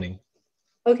 5-minute warning.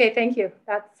 Okay, thank you.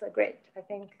 That's great, I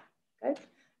think, good.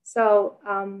 So,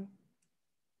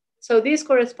 so these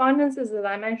correspondences, as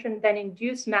I mentioned, then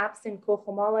induce maps in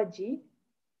cohomology,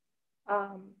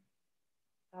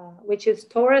 which is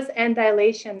torus and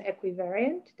dilation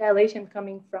equivariant, dilation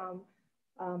coming from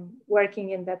working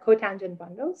in the cotangent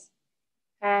bundles.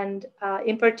 And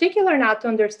in particular, now to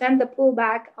understand the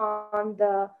pullback on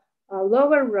the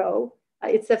lower row,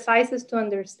 it suffices to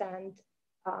understand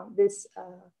this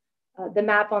the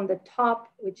map on the top,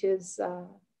 which is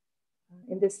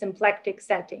in this symplectic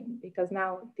setting, because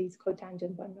now these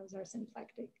cotangent bundles are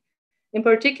symplectic. In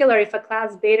particular, if a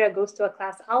class beta goes to a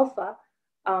class alpha,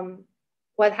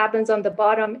 what happens on the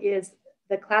bottom is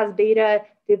the class beta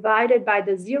divided by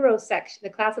the zero section, the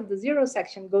class of the zero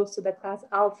section goes to the class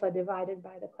alpha divided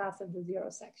by the class of the zero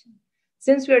section.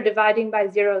 Since we're dividing by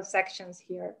zero sections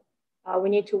here, we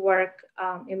need to work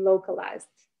in localized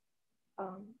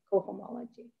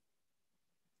cohomology.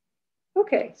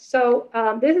 Okay, so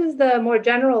this is the more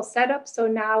general setup. So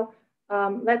now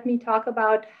let me talk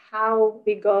about how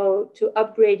we go to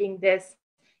upgrading this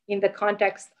in the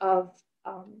context of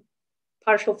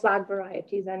partial flag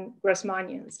varieties and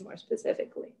Grassmannians more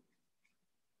specifically.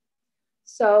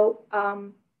 So,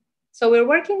 so we're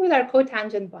working with our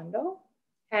cotangent bundle,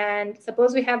 and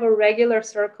suppose we have a regular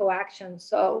circle action,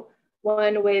 so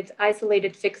one with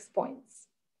isolated fixed points.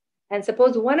 And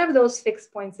suppose one of those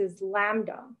fixed points is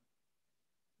lambda.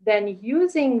 Then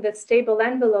using the stable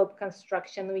envelope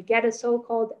construction, we get a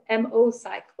so-called MO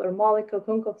cycle or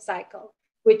Mollico-Kunkov cycle,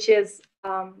 which is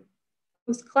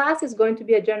whose class is going to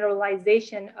be a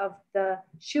generalization of the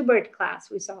Schubert class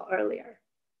we saw earlier.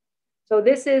 So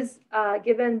this is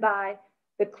given by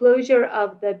the closure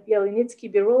of the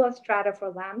Bielinitsky-Birula strata for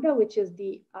lambda, which is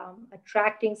the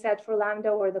attracting set for lambda,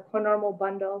 or the conormal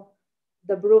bundle,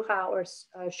 the Brucha or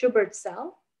Schubert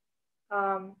cell,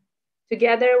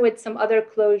 together with some other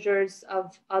closures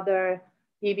of other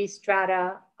BB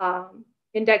strata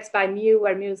indexed by mu,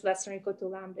 where mu is less than or equal to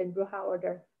lambda in Brucha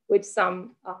order, with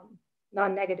some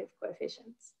non-negative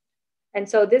coefficients. And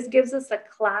so this gives us a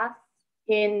class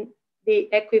in the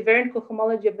equivariant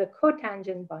cohomology of the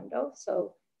cotangent bundle,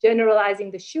 so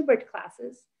generalizing the Schubert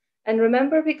classes. And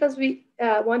remember, because we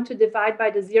want to divide by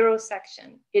the zero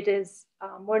section, it is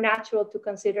more natural to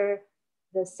consider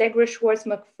the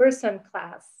Segre-Schwarz-McPherson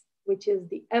class, which is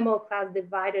the MO class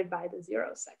divided by the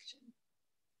zero section.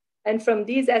 And from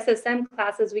these SSM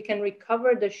classes, we can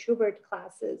recover the Schubert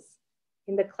classes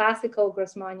in the classical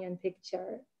Grassmannian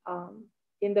picture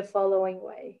in the following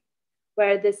way,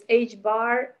 where this H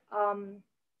bar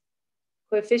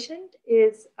coefficient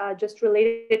is just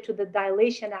related to the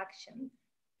dilation action.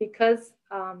 Because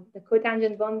the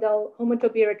cotangent bundle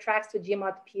homotopy retracts to G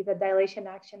mod P, the dilation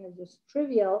action is just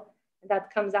trivial, and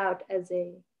that comes out as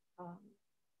a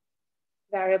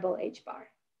variable H bar.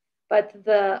 But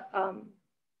the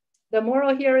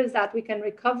moral here is that we can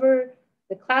recover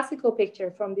the classical picture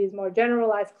from these more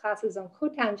generalized classes on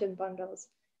cotangent bundles,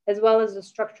 as well as the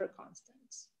structure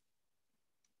constants.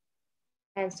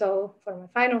 And so for my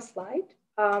final slide,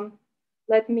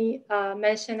 let me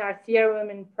mention our theorem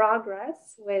in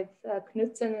progress with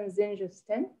Knudsen and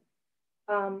Sinn-Justin,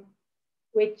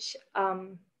 which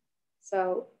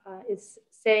is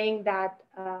saying that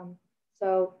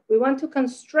so we want to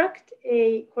construct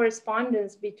a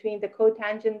correspondence between the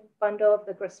cotangent bundle of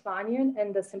the Grassmannian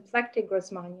and the symplectic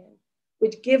Grassmannian,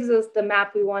 which gives us the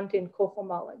map we want in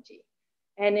cohomology.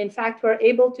 And in fact, we're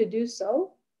able to do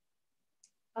so,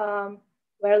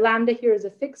 where lambda here is a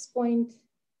fixed point.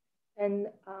 And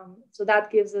so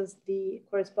that gives us the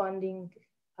corresponding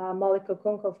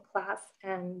Mollico-Kunkov class.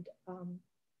 And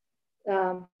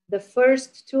the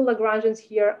first two Lagrangians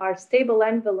here are stable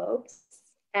envelopes.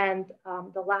 And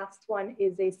the last one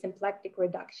is a symplectic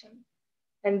reduction.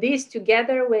 And these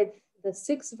together with the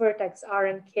 6 vertex R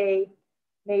and K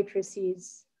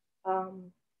matrices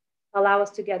allow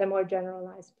us to get a more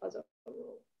generalized puzzle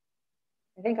rule.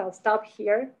 I think I'll stop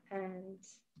here and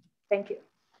thank you.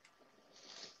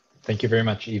 Thank you very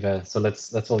much, Eva. So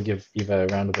let's all give Eva a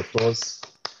round of applause.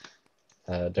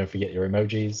 Don't forget your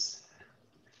emojis.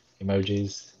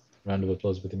 Emojis. Round of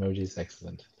applause with emojis.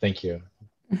 Excellent. Thank you.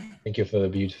 Thank you for the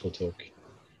beautiful talk.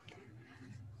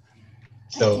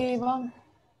 So, thank you, Ivan.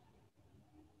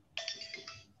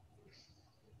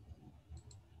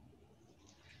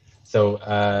 So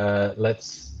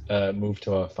let's move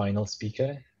to our final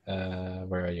speaker.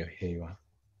 Where are you? Here you are.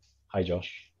 Hi,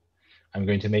 Josh. I'm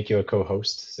going to make you a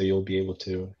co-host, so you'll be able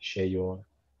to share your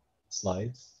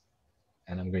slides.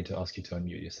 And I'm going to ask you to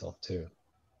unmute yourself too.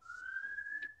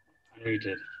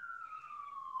 Unmuted.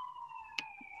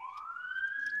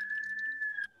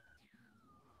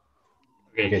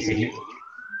 Okay, so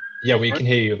yeah, we can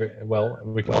hear you very well.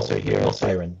 We can also hear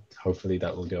Fairon. Hopefully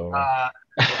that will go away.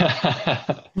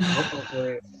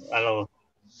 Hopefully that'll.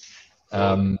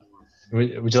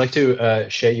 Would you like to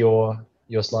share your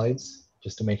slides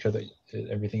just to make sure that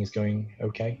everything is going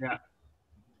okay? Yeah.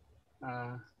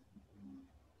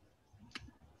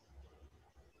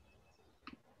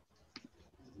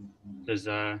 Does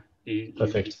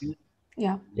Perfect.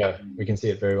 Yeah. Yeah, we can see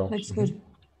it very well. Looks good.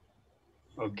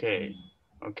 Okay.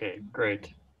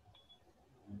 Great.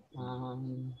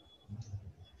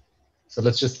 So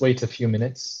let's just wait a few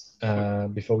minutes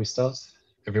before we start.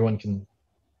 Everyone can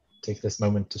take this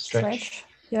moment to stretch.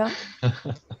 Yeah.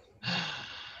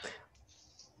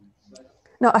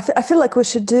 No, I feel like we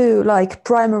should do like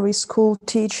primary school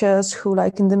teachers who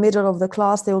like in the middle of the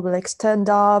class, they will be like stand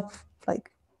up,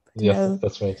 like, you know.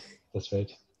 That's right. That's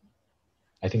right.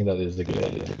 I think that is a good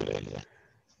idea.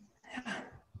 Yeah.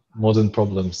 Modern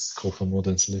problems call for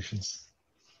modern solutions.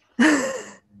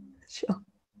 Sure.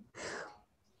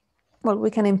 Well,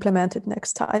 we can implement it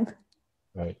next time.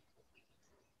 Right.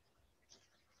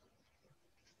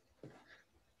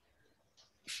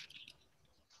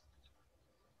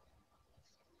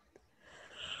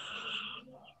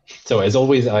 So as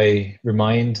always, I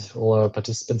remind all our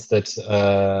participants that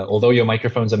although your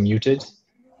microphones are muted,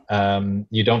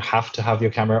 you don't have to have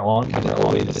your camera on.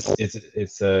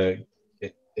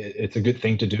 It's a good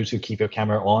thing to do to keep your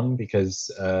camera on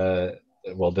because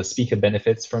well, the speaker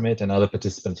benefits from it and other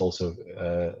participants also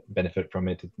benefit from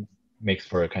it. It makes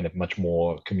for a kind of much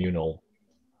more communal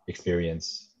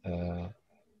experience.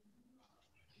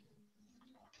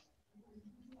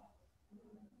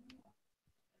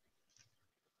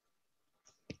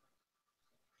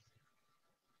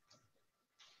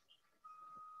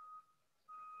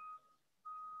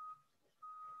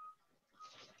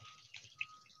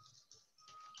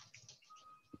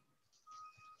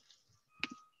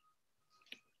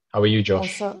 How are you,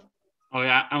 Josh? Also, oh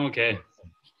yeah, I'm okay.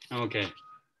 How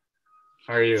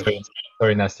are you?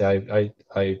 Sorry, Nastya,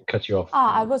 I cut you off.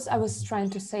 I was trying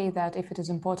to say that if it is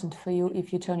important for you,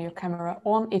 if you turn your camera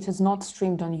on, it is not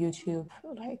streamed on YouTube.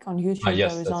 Like on YouTube,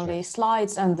 Yes, there is that's only right.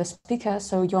 slides and the speaker,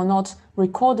 so you're not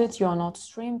recorded, you're not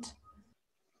streamed.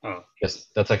 Oh. Yes,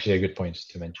 that's actually a good point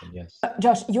to mention. Yes.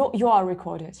 Josh, you are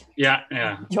recorded. Yeah.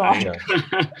 You are. Yeah.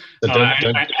 So So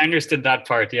I understood that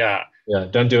part. Yeah. Yeah,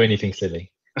 don't do anything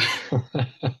silly.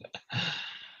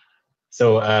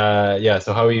 So yeah,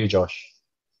 so how are you, Josh?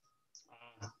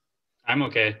 I'm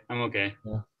okay.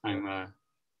 Yeah. I'm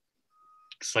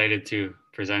excited to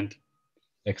present.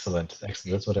 Excellent.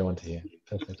 That's what I want to hear.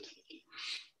 Perfect.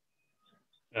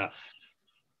 Yeah.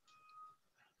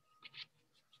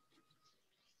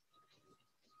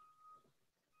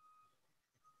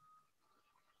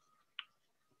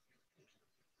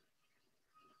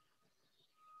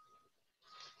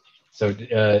 So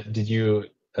did you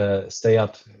stay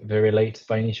up very late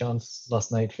by any chance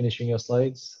last night finishing your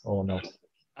slides or not?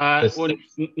 Well,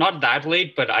 not that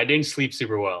late, but I didn't sleep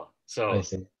super well. So I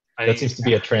see. That seems to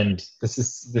be a trend. This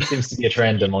seems to be a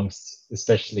trend amongst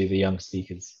especially the young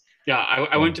speakers. Yeah,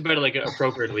 I went to bed like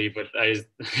appropriately, but I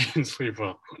didn't sleep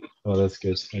well. Oh, that's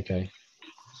good. Okay.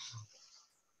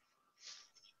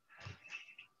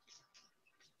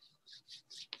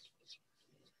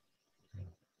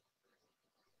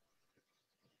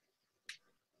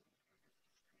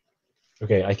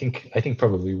 Okay, I think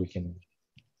probably we can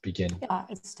begin. Yeah,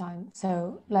 it's time.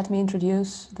 So let me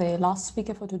introduce the last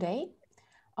speaker for today,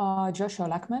 Joshua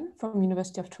Lackman from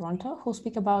University of Toronto, who'll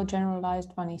speak about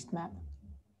generalized Van East map.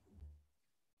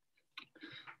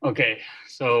 Okay,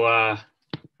 so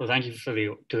thank you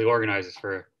to the organizers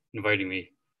for inviting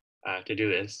me to do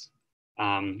this. Today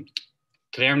I'm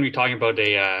going to be talking about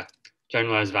a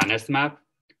generalized Van Eest map.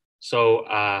 So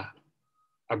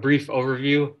a brief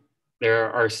overview.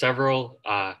 There are several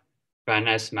Van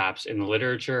Eest maps in the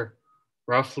literature.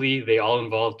 Roughly, they all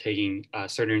involve taking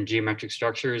certain geometric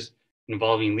structures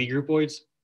involving Lie groupoids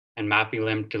and mapping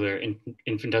them to their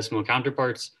infinitesimal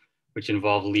counterparts, which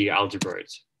involve Lie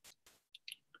algebroids.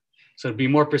 So to be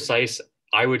more precise,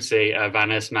 I would say a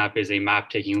Van Eest map is a map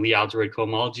taking Lie algebroid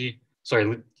cohomology,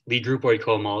 Lie groupoid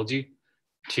cohomology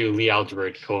to Lie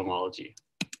algebroid cohomology.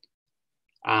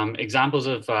 Examples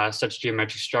of such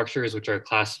geometric structures, which are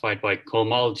classified by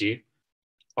cohomology,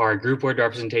 are groupoid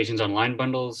representations on line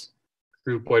bundles,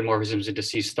 groupoid morphisms into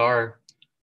C star,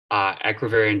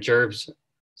 equivariant gerbs,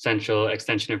 central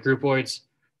extension of groupoids,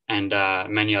 and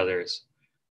many others.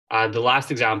 The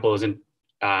last example is in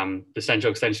the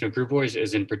central extension of groupoids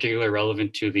is in particular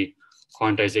relevant to the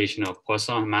quantization of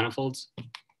Poisson manifolds.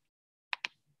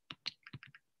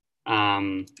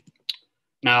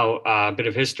 Now, a bit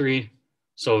of history.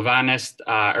 So Van Nest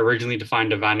originally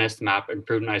defined a Van Nest map and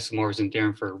proved an isomorphism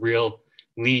theorem for real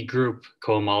Lie group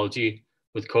cohomology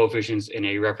with coefficients in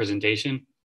a representation.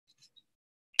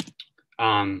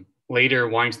 Later,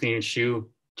 Weinstein and Shu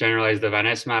generalized the Van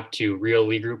Nest map to real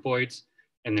Lie groupoids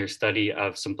in their study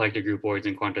of symplectic groupoids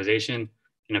and quantization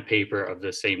in a paper of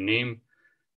the same name.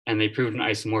 And they proved an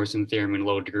isomorphism theorem in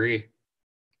low degree.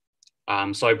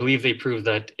 So I believe they proved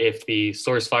that if the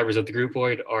source fibers of the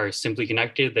groupoid are simply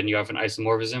connected, then you have an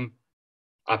isomorphism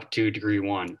up to degree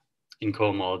 1 in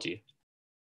cohomology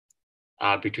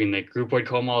between the groupoid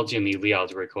cohomology and the Lie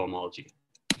algebraic cohomology.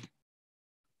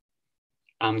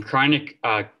 Kreinick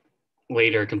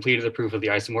later completed the proof of the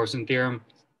isomorphism theorem,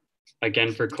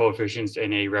 again for coefficients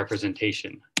in a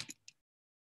representation.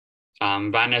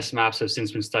 Van Nest maps have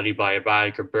since been studied by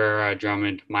Abad, Cabrera,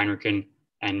 Drummond, Meinrchen,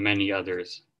 and many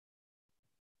others.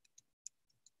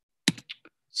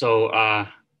 So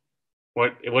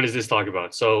what does this talk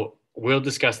about? So we'll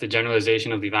discuss the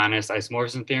generalization of the Van Nest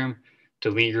isomorphism theorem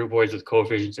to Lie groupoids with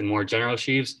coefficients in more general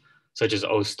sheaves, such as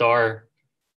O star,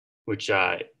 which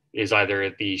is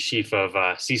either the sheaf of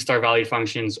C star valued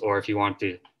functions, or if you want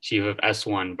the sheaf of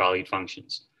S1 valued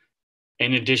functions.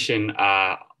 In addition,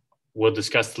 we'll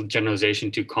discuss the generalization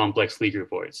to complex Lie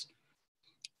groupoids.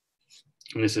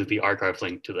 And this is the archive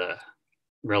link to the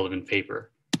relevant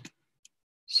paper.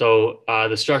 So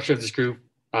the structure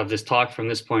of this talk from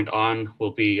this point on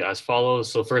will be as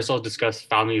follows. So first I'll discuss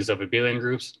families of abelian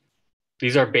groups.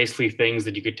 These are basically things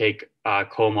that you could take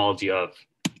cohomology of.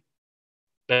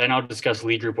 Then I'll discuss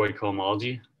Lie groupoid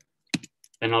cohomology.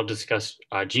 Then I'll discuss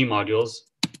G modules.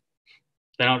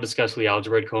 Then I'll discuss Lie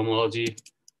algebraic cohomology.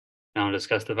 Then I'll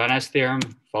discuss the Van Nest theorem,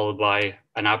 followed by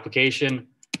an application.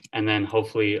 And then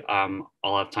hopefully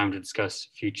I'll have time to discuss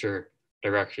future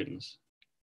directions.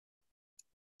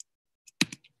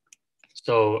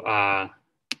 So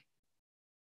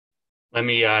let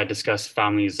me discuss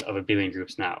families of abelian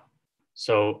groups now.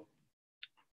 So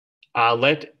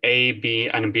let A be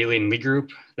an abelian Lie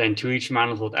group, then to each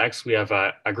manifold X, we have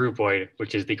a groupoid,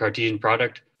 which is the Cartesian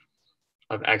product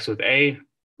of X with A,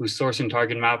 whose source and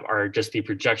target map are just the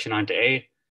projection onto A,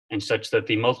 and such that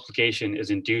the multiplication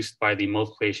is induced by the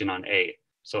multiplication on A.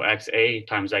 So XA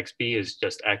times XB is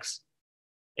just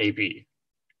XAB.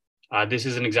 This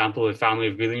is an example of a family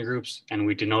of abelian groups, and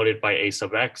we denote it by A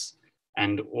sub X,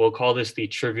 and we'll call this the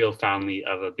trivial family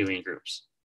of abelian groups.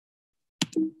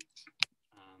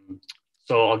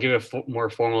 So I'll give a more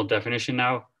formal definition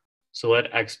now. So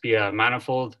let X be a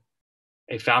manifold.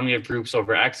 A family of groups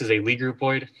over X is a Lie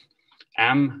groupoid,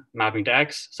 M mapping to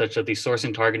X, such that the source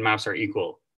and target maps are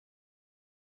equal.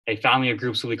 A family of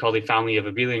groups will be called a family of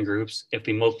abelian groups if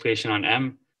the multiplication on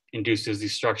M induces the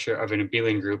structure of an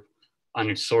abelian group on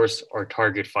its source or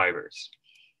target fibers.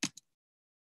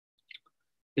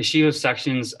 The sheaf of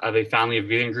sections of a family of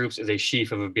abelian groups is a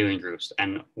sheaf of abelian groups,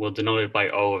 and we'll denote it by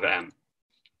O of M.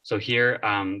 So here,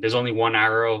 there's only one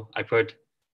arrow I put.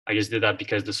 I just did that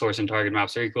because the source and target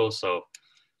maps are equal, so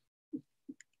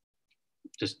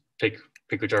just pick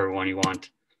whichever one you want.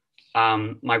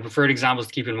 My preferred examples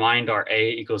to keep in mind are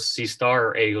A equals C star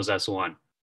or A equals S1.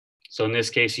 So in this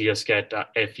case, you just get,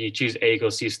 if you choose A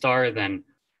equals C star, then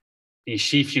the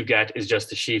sheaf you get is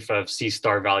just a sheaf of C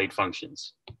star valued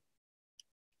functions.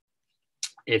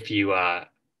 If you,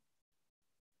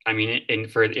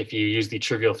 if you use the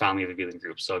trivial family of abelian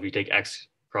groups. So if you take X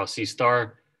cross C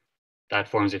star, that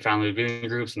forms a family of abelian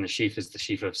groups, and the sheaf is the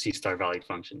sheaf of C star valued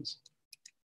functions.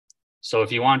 So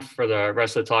if you want, for the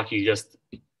rest of the talk, you just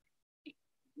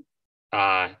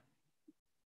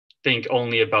think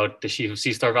only about the sheaf of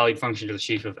C star valued functions or the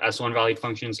sheaf of S1 valued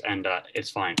functions, and it's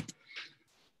fine.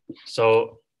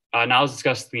 So now let's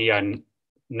discuss the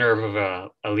nerve of a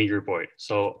Lie groupoid.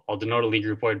 So I'll denote a Lie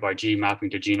groupoid by G mapping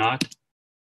to G naught.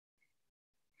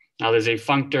 Now there's a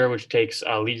functor which takes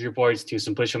Lie groupoids to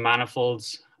simplicial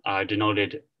manifolds,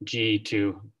 denoted G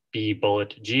to B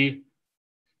bullet G.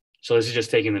 So this is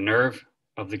just taking the nerve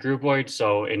of the groupoid.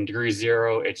 So in degree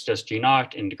 0, it's just G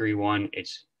naught. In degree 1,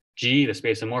 it's G, the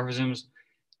space of morphisms.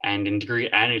 And in degree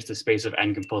n, it's the space of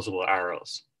n composable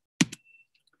arrows.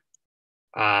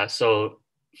 So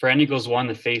for n equals 1,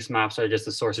 the face maps are just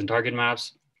the source and target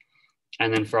maps.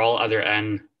 And then for all other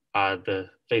n, the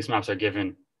face maps are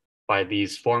given by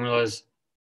these formulas.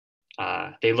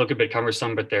 They look a bit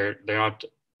cumbersome, but they're not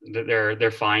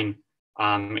they're fine.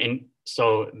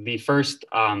 So the first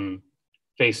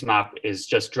face map is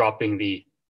just dropping the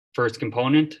first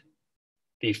component.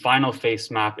 The final face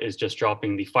map is just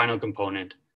dropping the final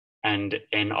component. And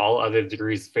in all other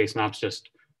degrees, face maps just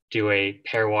do a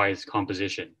pairwise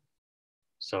composition.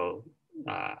 So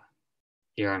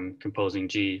here I'm composing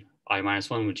gi minus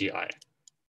 1 with gi.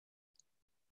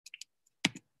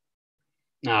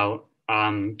 Now,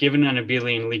 given an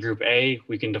abelian Lie group A,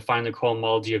 we can define the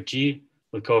cohomology of G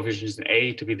with coefficients in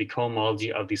A to be the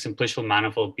cohomology of the simplicial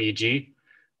manifold BG,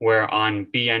 where on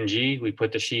B and G, we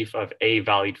put the sheaf of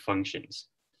A-valued functions.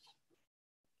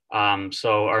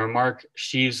 So our remark,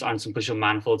 sheaves on simplicial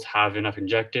manifolds have enough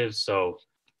injectives, so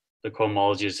the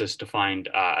cohomology is just defined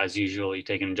as usual. You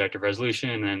take an injective resolution,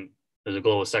 and then there's a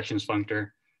global sections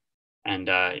functor, and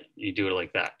you do it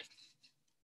like that.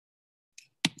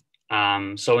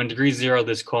 So in degree 0,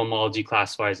 this cohomology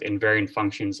classifies invariant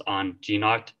functions on G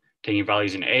naught, taking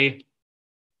values in A.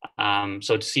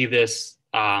 So to see this,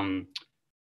 in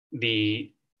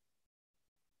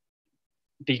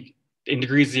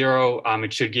degree 0,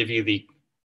 it should give you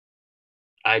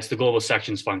it's the global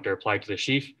sections functor applied to the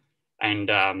sheaf. And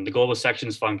the global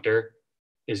sections functor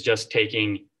is just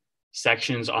taking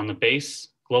sections on the base,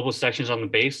 global sections on the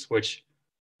base,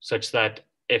 such that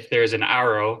if there's an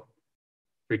arrow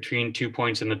between 2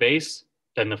 points in the base,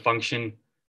 then the function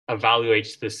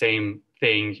evaluates the same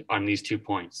thing on these 2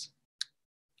 points.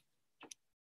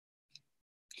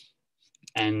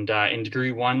 And in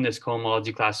degree 1, this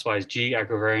cohomology classifies G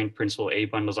equivariant principal A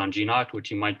bundles on G naught, which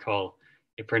you might call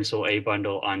a principal A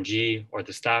bundle on G or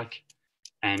the stack.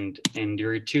 And in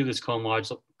degree 2, this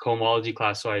cohomology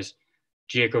classifies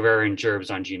G equivariant gerbs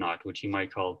on G naught, which you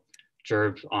might call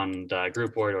gerbs on the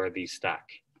groupoid or the stack.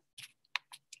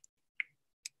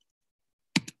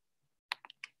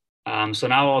 So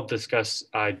now I'll discuss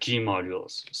G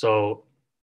modules. So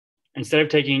instead of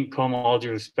taking cohomology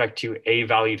with respect to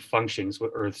A-valued functions or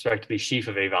with respect to the sheaf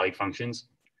of A-valued functions,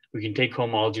 we can take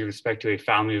cohomology with respect to a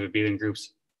family of abelian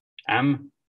groups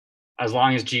M, as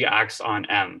long as G acts on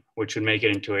M, which would make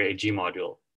it into a G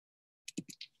module.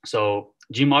 So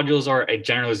G modules are a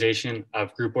generalization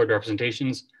of groupoid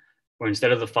representations, where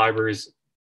instead of the fibers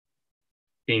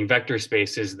being vector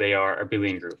spaces, they are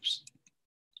abelian groups.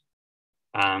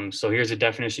 So here's a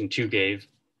definition Tu gave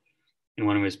in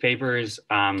one of his papers.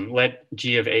 Let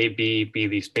G of AB be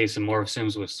the space of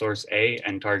morphisms with source A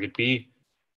and target B.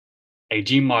 A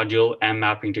G module, M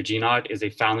mapping to G naught, is a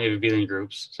family of abelian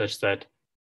groups such that,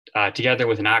 together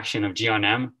with an action of G on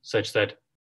M, such that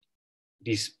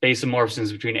the space of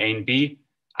morphisms between A and B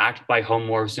act by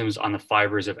homomorphisms on the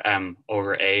fibers of M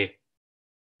over A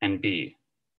and B.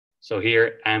 So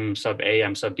here, M sub A,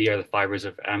 M sub B are the fibers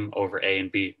of M over A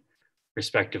and B,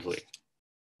 respectively.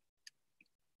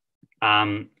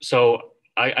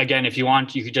 Again, if you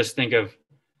want, you could just think of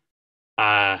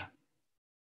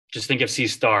C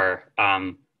star,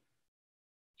 and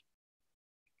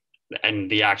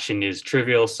the action is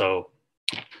trivial. So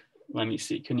let me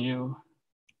see, can you?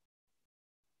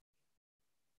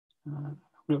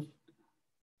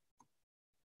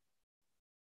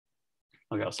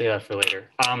 Okay, I'll say that for later.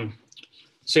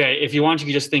 So yeah, if you want, you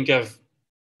could just think of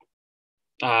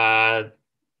the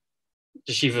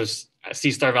sheaf of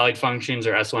C star valued functions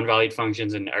or S1 valued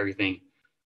functions, and everything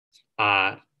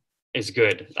is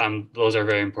good. Those are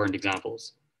very important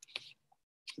examples.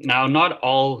 Now, not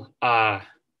all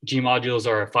G modules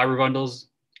are fiber bundles.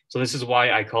 So this is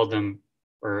why I called them,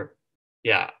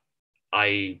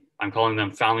 I'm calling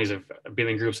them families of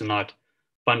abelian groups and not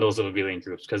bundles of abelian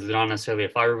groups, because they're not necessarily a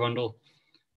fiber bundle.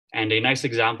 And a nice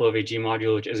example of a G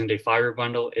module which isn't a fiber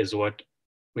bundle is what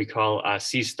we call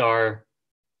C star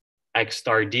X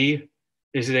star D.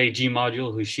 This is a G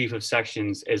module whose sheaf of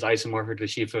sections is isomorphic to the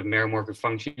sheaf of meromorphic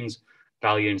functions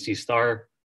valued in C star,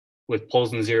 with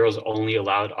poles and zeros only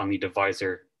allowed on the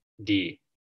divisor D.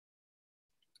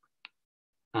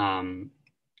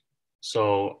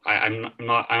 So I'm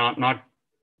not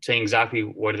saying exactly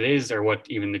what it is or what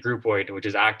even the groupoid, which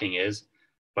is acting, is,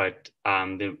 but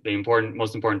the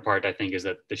most important part, I think, is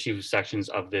that the sheaf of sections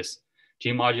of this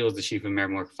G module is the sheaf of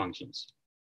meromorphic functions.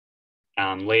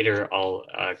 Later, I'll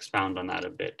expound on that a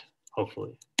bit,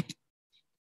 hopefully.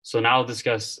 So now I'll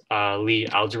discuss Lie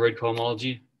algebroid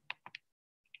cohomology.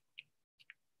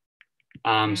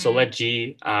 So let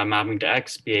G mapping to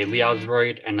X be a Lie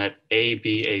algebroid, and let A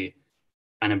be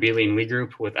an abelian Lie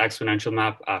group with exponential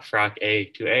map frac A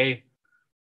to A.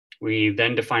 We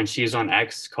then define sheaves on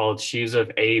X called sheaves of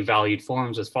A-valued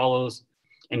forms as follows.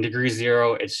 In degree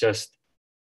 0, it's just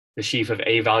the sheaf of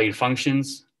A-valued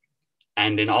functions.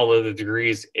 And in all other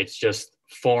degrees, it's just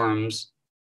forms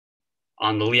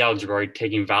on the Lie algebroid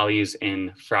taking values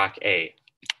in frac A.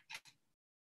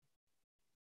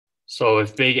 So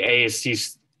if big A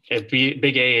is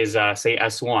big A is say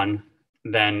S1,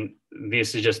 then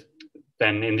this is just,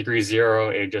 then in degree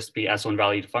 0, it would just be S1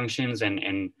 valued functions, and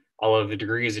in all of the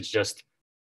degrees, it's just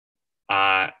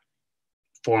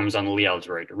forms on the Lie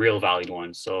algebroid, real valued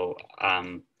ones. So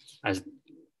as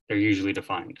they're usually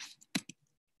defined.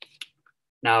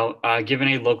 Now, given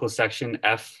a local section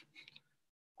F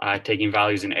taking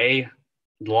values in A,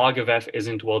 log of F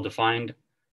isn't well defined.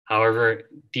 However,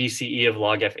 DCE of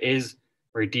log F is,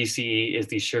 where DCE is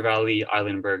the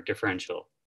Shirvali-Eilenberg differential.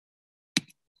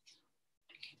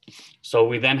 So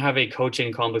we then have a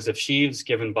cochain complex of sheaves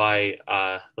given by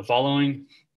the following.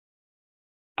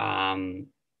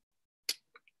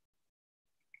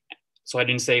 So I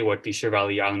didn't say what the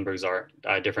Shirvali-Eilenberg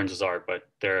differentials are, but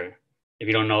they're, if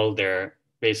you don't know, they're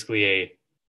basically a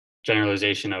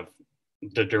generalization of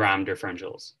the de Rham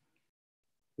differentials.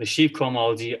 The sheaf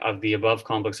cohomology of the above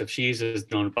complex of sheaves is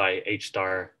known by H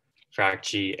star frac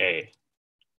G A.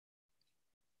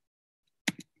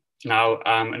 Now,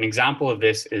 an example of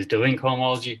this is de Link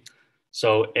cohomology.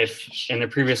 So if in the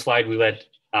previous slide we let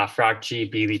frac G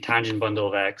be the tangent bundle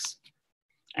of X,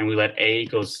 and we let A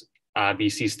equals be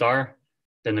C star,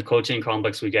 then the cochain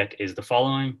complex we get is the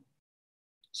following.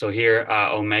 So here,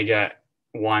 omega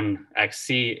 1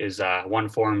 XC is 1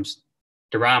 forms,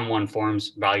 de Rham 1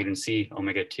 forms valued in C,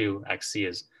 omega 2 XC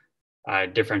is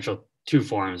differential 2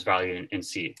 forms valued in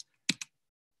C.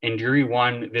 In degree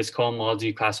 1, this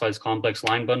cohomology classifies complex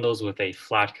line bundles with a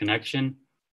flat connection.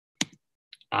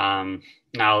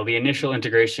 Now, the initial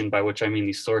integration, by which I mean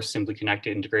the source simply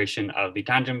connected integration of the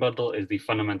tangent bundle, is the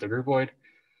fundamental groupoid.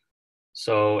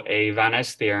 So a Van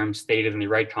Ness theorem stated in the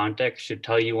right context should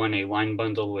tell you when a line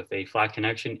bundle with a flat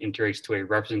connection integrates to a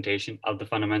representation of the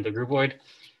fundamental groupoid.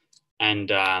 And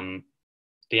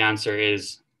the answer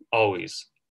is always.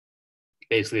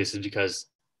 Basically, this is because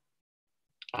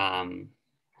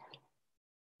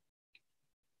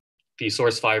the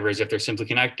source fibers, if they're simply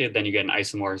connected, then you get an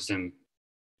isomorphism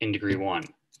in degree 1.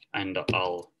 And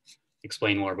I'll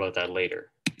explain more about that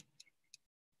later.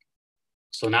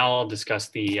 So now I'll discuss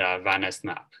the Van Ness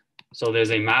map. So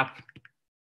there's a map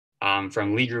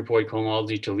from Lie groupoid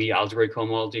cohomology to Lie algebroid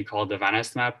cohomology called the Van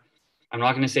Ness map. I'm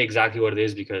not going to say exactly what it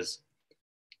is because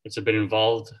it's a bit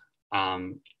involved.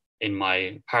 In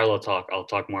my parallel talk, I'll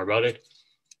talk more about it,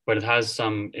 but it has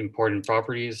some important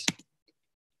properties.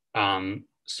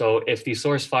 So if the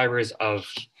source fibers of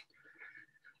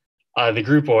the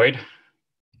groupoid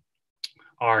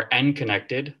are n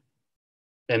connected,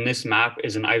 then this map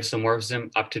is an isomorphism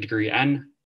up to degree n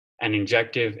and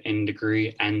injective in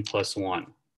degree n plus 1.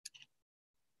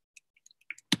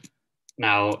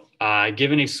 Now,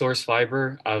 given a source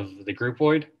fiber of the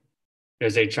groupoid,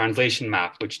 there's a translation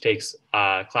map which takes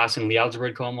a class in Lie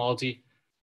algebroid cohomology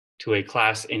to a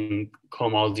class in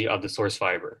cohomology of the source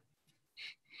fiber.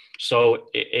 So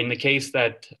in the case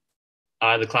that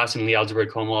the class in Lie algebroid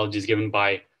cohomology is given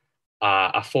by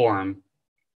a form,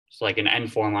 so like an n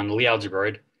form on the Lie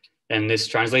algebroid, then this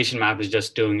translation map is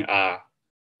just doing a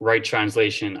right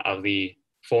translation of the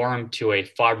form to a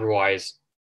fiber-wise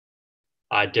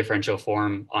differential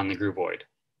form on the groupoid.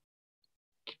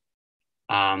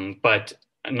 But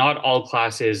not all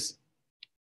classes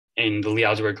in the Lie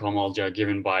algebroid cohomology are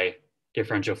given by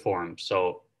differential forms.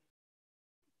 So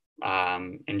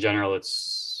in general,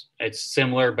 it's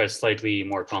similar, but slightly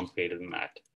more complicated than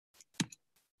that.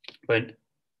 But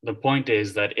the point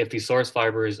is that if the source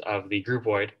fibers of the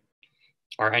groupoid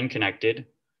are n connected,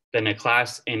 then a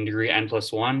class in degree n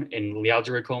plus 1 in Lie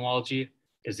algebroid cohomology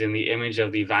is in the image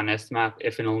of the Van Ness map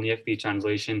if and only if the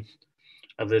translation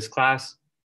of this class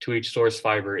to each source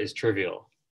fiber is trivial.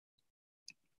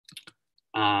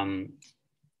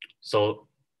 So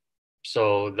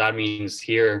that means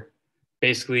here,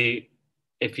 basically,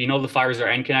 if you know the fibers are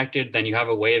n connected, then you have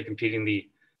a way of computing the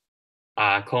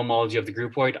cohomology of the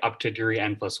groupoid up to degree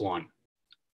n plus 1.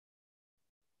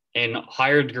 In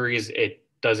higher degrees, it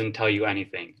doesn't tell you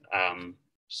anything.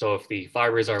 So if the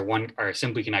fibers are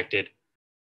simply connected,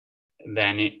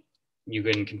 then you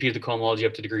can compute the cohomology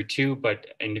up to degree 2, but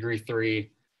in degree 3,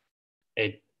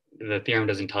 the theorem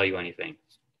doesn't tell you anything.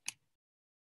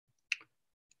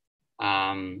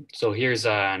 So here's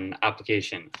an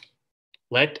application.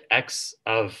 Let x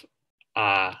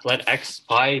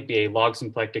pi be a log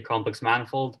symplectic complex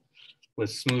manifold with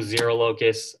smooth zero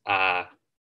locus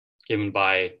given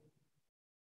by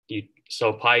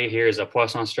so pi here is a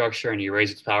Poisson structure and you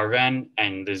raise it to the power of n,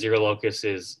 and the zero locus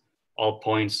is all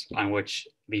points on which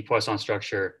the Poisson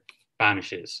structure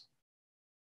vanishes.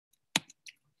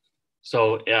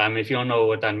 So if you don't know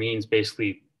what that means,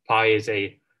 basically pi is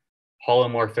a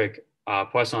holomorphic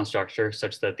Poisson structure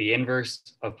such that the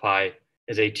inverse of pi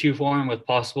is a two form with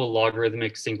possible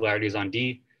logarithmic singularities on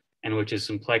D, and which is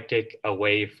symplectic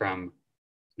away from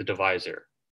the divisor.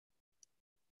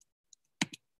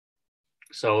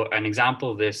 So an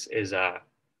example of this is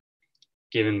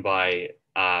given by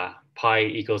pi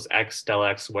equals x del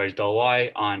x wedge del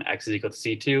y on x is equal to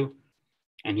C2.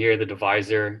 And here the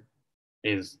divisor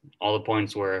is all the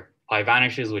points where pi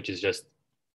vanishes, which is just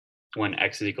when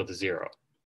x is equal to 0.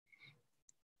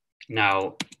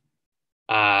 Now,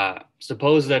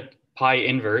 suppose that pi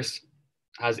inverse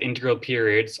has integral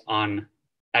periods on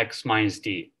x minus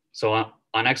d. So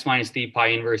on x minus d, pi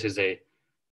inverse is a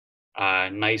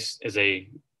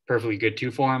perfectly good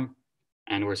two form,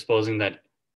 and we're supposing that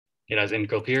it has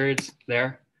integral periods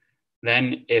there.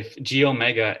 Then if g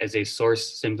omega is a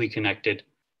source simply connected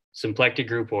symplectic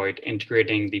groupoid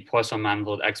integrating the Poisson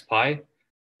manifold x pi,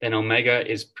 then omega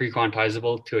is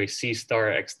pre-quantizable to a C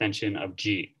star extension of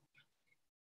G.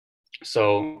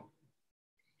 So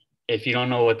if you don't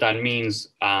know what that means,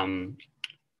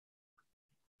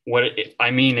 what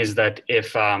I mean is that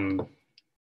if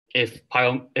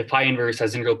pi inverse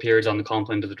has integral periods on the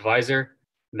complement of the divisor,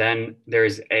 then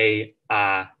there's a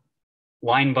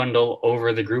line bundle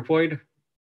over the groupoid,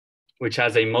 which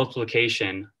has a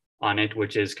multiplication on it,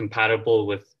 which is compatible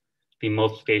with the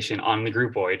multiplication on the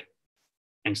groupoid,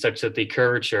 and such that the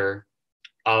curvature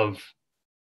of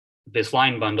this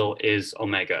line bundle is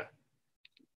omega.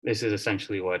 This is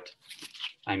essentially what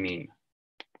I mean.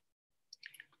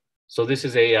 So this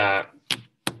is a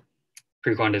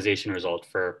pre-quantization result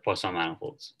for Poisson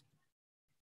manifolds.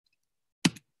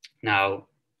 Now,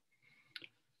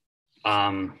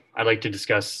 I'd like to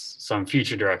discuss some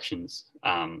future directions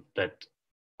that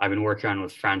I've been working on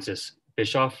with Francis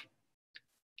Bischoff.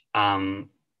 So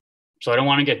I don't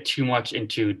want to get too much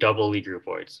into double Lie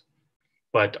groupoids,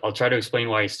 but I'll try to explain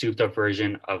why a souped up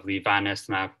version of the Van Nest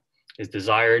map is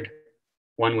desired,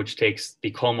 one which takes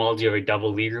the cohomology of a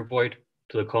double Lie groupoid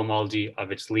to the cohomology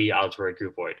of its Lie algebraic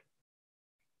groupoid.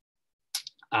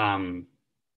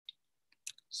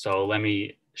 So let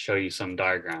me show you some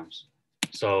diagrams.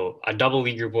 So a double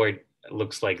Lie groupoid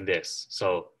looks like this.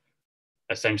 So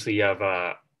essentially you have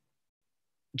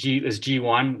is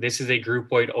G1. This is a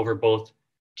groupoid over both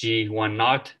G1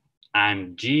 naught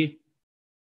and G.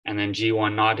 And then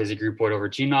G1 naught is a groupoid over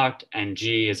G naught, and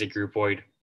G is a groupoid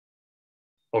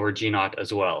over G naught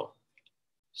as well.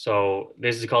 So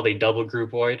this is called a double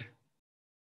groupoid.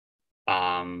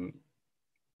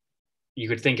 You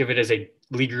could think of it as a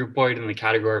Lie groupoid in the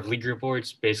category of Lie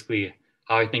groupoids. Basically,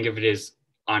 how I think of it is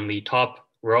on the top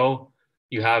row,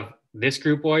 you have this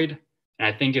groupoid, and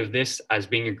I think of this as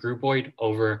being a groupoid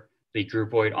over the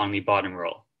groupoid on the bottom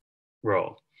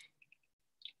row.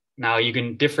 Now you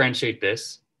can differentiate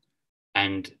this,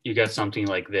 and you get something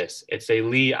like this. It's a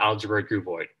Lie algebraic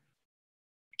groupoid.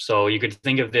 So you could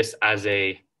think of this as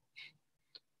a,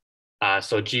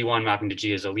 so G1 mapping to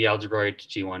G is a Lie algebroid,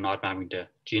 G1 naught mapping to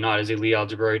G naught is a Lie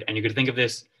algebroid, and you could think of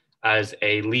this as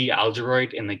a Lie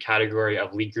algebroid in the category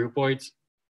of Lie groupoids.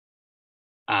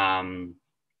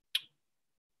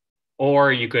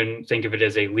 Or you can think of it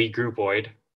as a Lie groupoid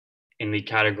in the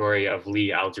category of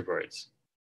Lie algebroids.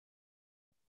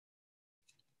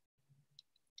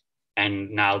 And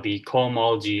now the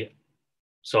cohomology,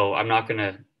 so I'm not going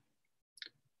to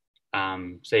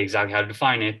say exactly how to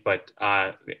define it, but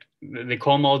the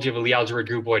cohomology of a Lie algebroid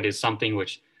groupoid is something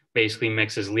which basically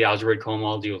mixes Lie algebroid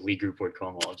cohomology with Lie groupoid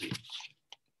cohomology.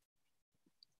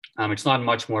 It's not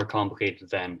much more complicated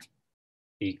than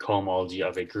the cohomology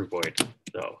of a groupoid,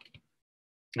 though.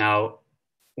 Now,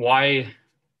 why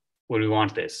would we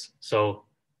want this? So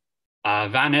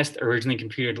Van Nest originally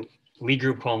computed Lie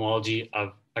group cohomology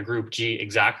of a group G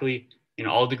exactly in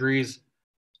all degrees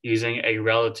using a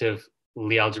relative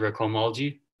Lie algebra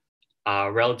cohomology,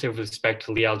 relative with respect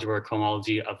to Lie algebra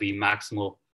cohomology of the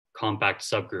maximal compact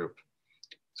subgroup.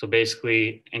 So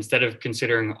basically, instead of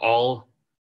considering all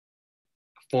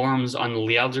forms on the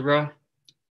Lie algebra,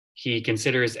 he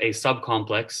considers a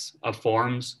subcomplex of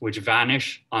forms which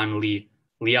vanish on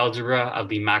Lie algebra of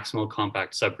the maximal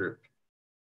compact subgroup.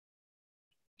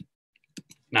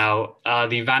 Now,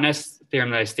 the Van Nest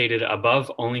theorem that I stated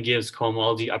above only gives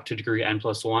cohomology up to degree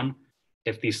n+1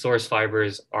 if the source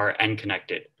fibers are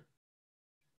n-connected.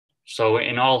 So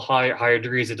in all higher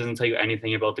degrees, it doesn't tell you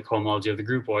anything about the cohomology of the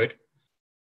groupoid.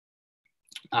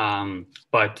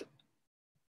 But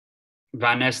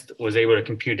Van Nest was able to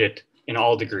compute it in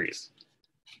all degrees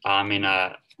in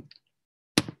a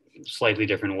slightly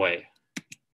different way.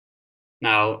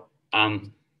 Now,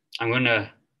 I'm going to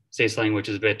say something which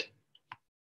is a bit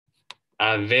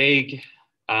vague,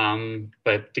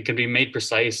 but it can be made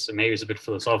precise. So maybe it's a bit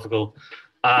philosophical.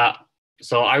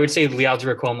 So I would say the Lie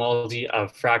algebra cohomology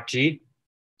of frac G.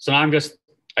 So now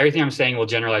everything I'm saying will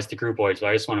generalize to groupoids, but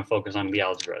I just want to focus on Lie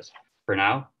algebras for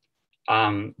now.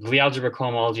 The Lie algebra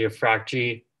cohomology of frac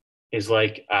G is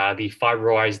like the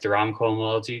fibroized de Rham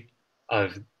cohomology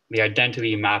of the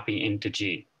identity mapping into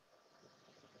G.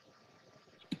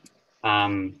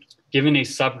 Given a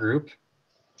subgroup,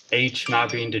 H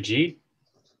mapping into G,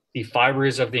 the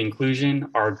fibers of the inclusion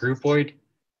are groupoid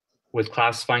with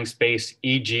classifying space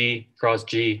EG cross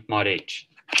G mod H.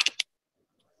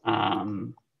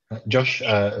 Josh,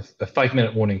 a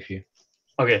 5-minute warning for you.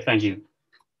 Okay, thank you.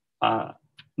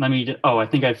 Let me, I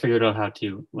think I figured out how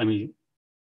to,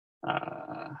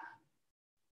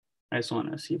 I just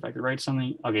want to see if I could write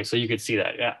something. Okay, so you could see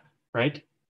that, yeah, right?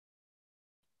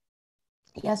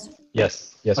 Yes.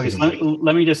 Yes. Okay, so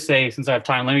let me just say, since I have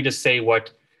time, let me just say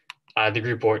what the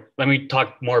groupoid, let me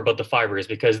talk more about the fibers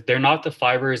because they're not the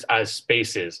fibers as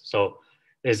spaces. So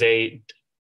there's if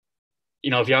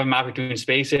you have a map between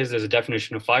spaces, there's a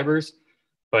definition of fibers.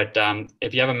 But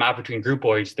if you have a map between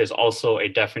groupoids, there's also a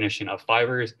definition of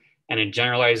fibers, and it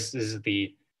generalizes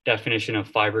the definition of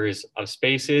fibers of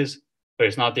spaces, but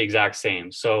it's not the exact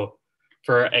same. So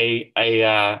for a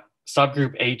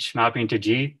subgroup H mapping to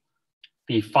G,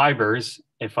 the fibers,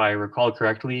 if I recall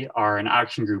correctly, are an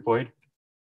action groupoid.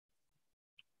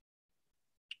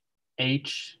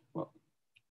 H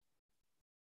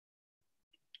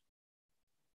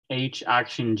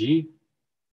action G.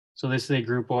 So this is a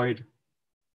groupoid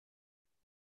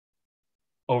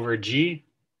over G.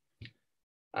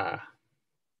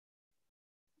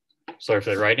 Sorry for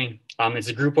the writing. It's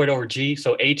a groupoid over G.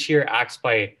 So H here acts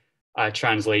by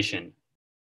translation.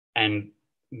 And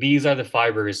these are the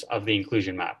fibers of the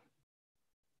inclusion map.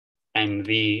 And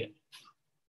the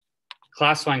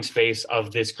classifying space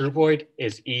of this groupoid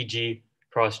is EG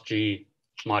cross G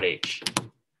mod H.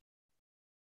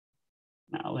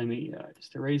 Now let me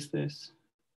just erase this.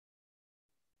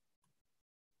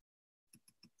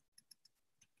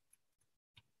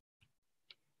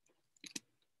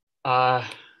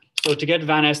 So to get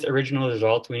Van Est original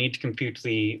result, we need to compute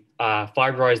the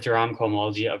fibroized de Rham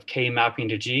cohomology of K mapping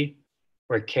to G,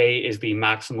 where K is the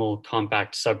maximal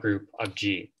compact subgroup of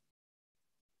G.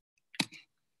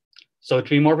 So to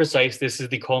be more precise, this is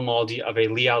the cohomology of a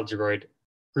Lie algebroid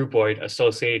groupoid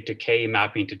associated to K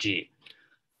mapping to G.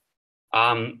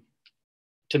 To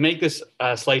make this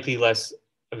slightly less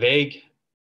vague,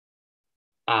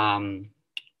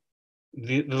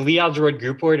 the Lie algebroid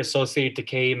groupoid associated to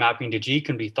K mapping to G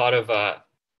can be thought of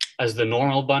as the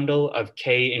normal bundle of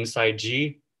K inside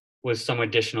G with some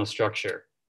additional structure.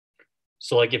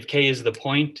 So like if K is the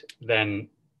point, then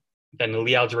the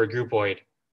Lie algebroid groupoid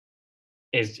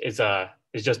is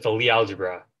just a Lie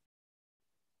algebra.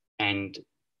 And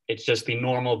it's just the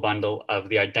normal bundle of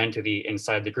the identity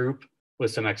inside the group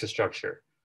with some extra structure.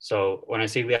 So when I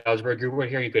say Lie algebroid groupoid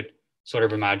here, you could sort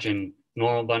of imagine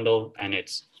normal bundle, and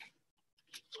it's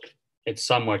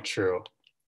somewhat true.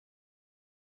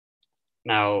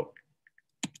 Now,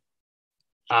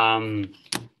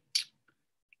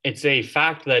 it's a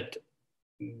fact that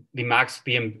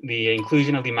the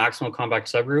inclusion of the maximal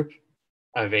compact subgroup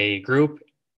of a group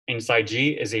inside G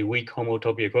is a weak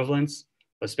homotopy equivalence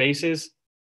of spaces.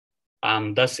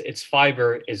 Thus, its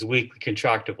fiber is weakly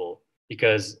contractible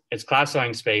because its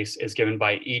classifying space is given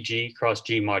by EG cross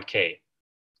G mod K.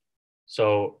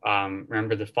 So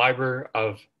remember, the fiber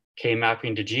of K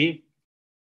mapping to G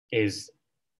is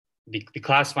the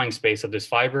classifying space of this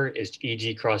fiber is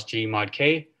EG cross G mod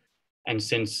K. And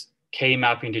since K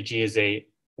mapping to G is a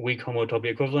weak homotopy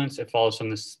equivalence, it follows from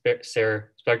the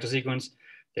Serre spectral sequence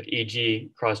that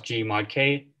EG cross G mod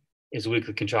K is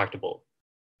weakly contractible.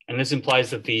 And this implies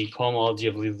that the cohomology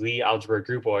of the Lie algebroid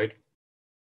groupoid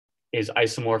is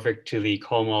isomorphic to the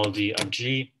cohomology of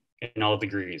G in all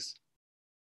degrees.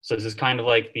 So this is kind of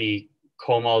like the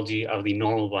cohomology of the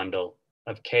normal bundle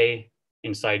of K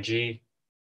inside G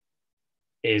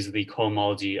is the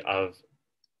cohomology of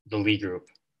the Lie group.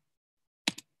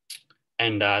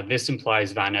 And this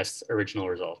implies Van Est's original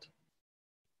result.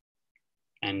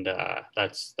 And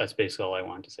that's basically all I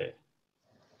want to say.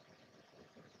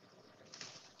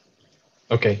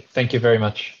 Okay, thank you very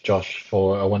much, Josh,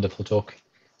 for a wonderful talk.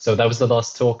 So that was the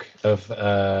last talk of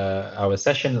our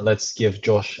session. Let's give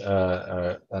Josh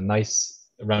a nice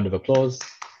round of applause,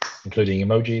 including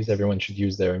emojis. Everyone should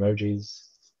use their emojis.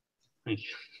 Thank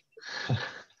you.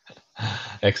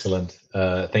 Excellent.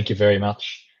 Thank you very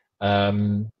much.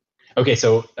 Okay,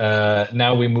 so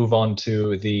now we move on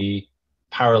to the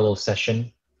parallel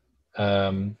session.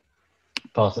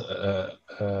 part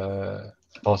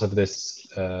of this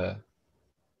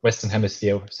Western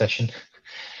Hemisphere session.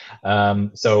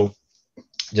 So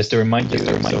just to remind you,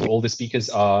 so all the speakers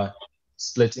are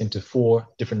split into 4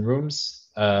 different rooms.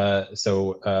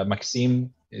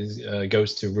 Maxime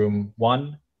goes to room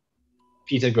 1,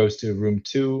 Peter goes to room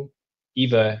 2,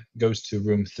 Eva goes to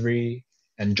room 3,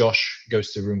 and Josh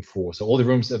goes to room 4. So all the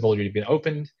rooms have already been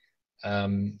opened.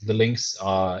 The links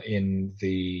are in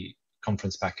the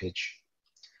conference package.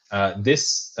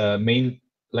 This main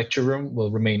lecture room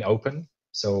will remain open.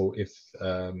 So if,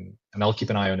 and I'll keep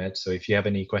an eye on it. So if you have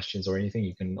any questions or anything,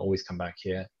 you can always come back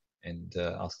here and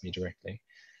ask me directly.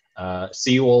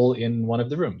 See you all in one of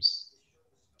the rooms.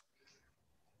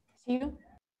 See you.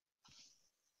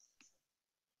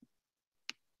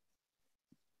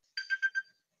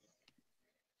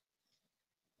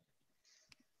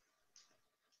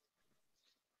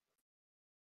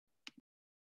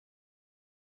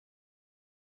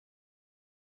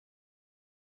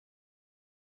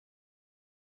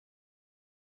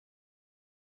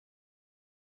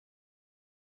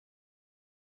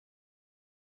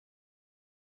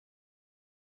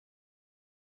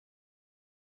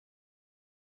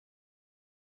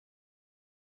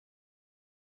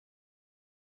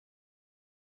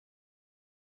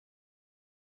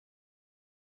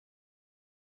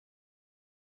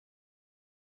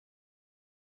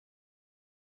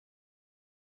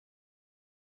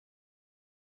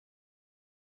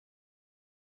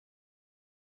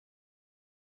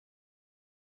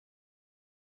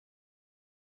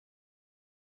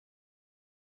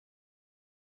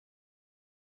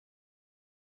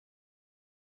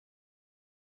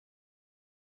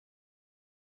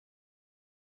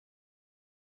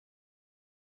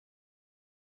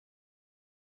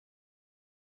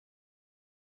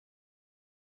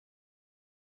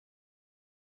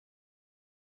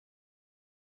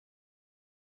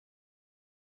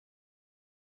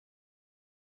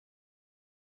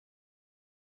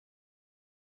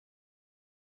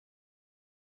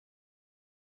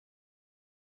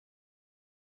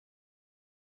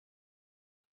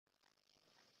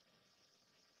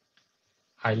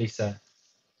 Hi, Lisa.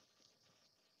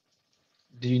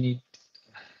 Do you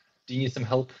need some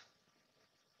help?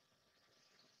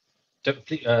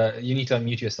 Please, you need to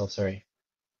unmute yourself, sorry.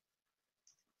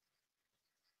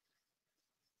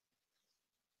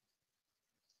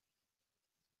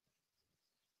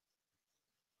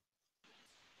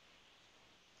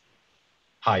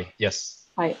 Hi, yes.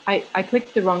 Hi, I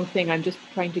clicked the wrong thing. I'm just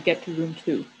trying to get to room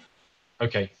 2.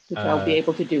 Okay. Which I'll be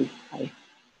able to do. Hi.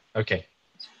 Okay.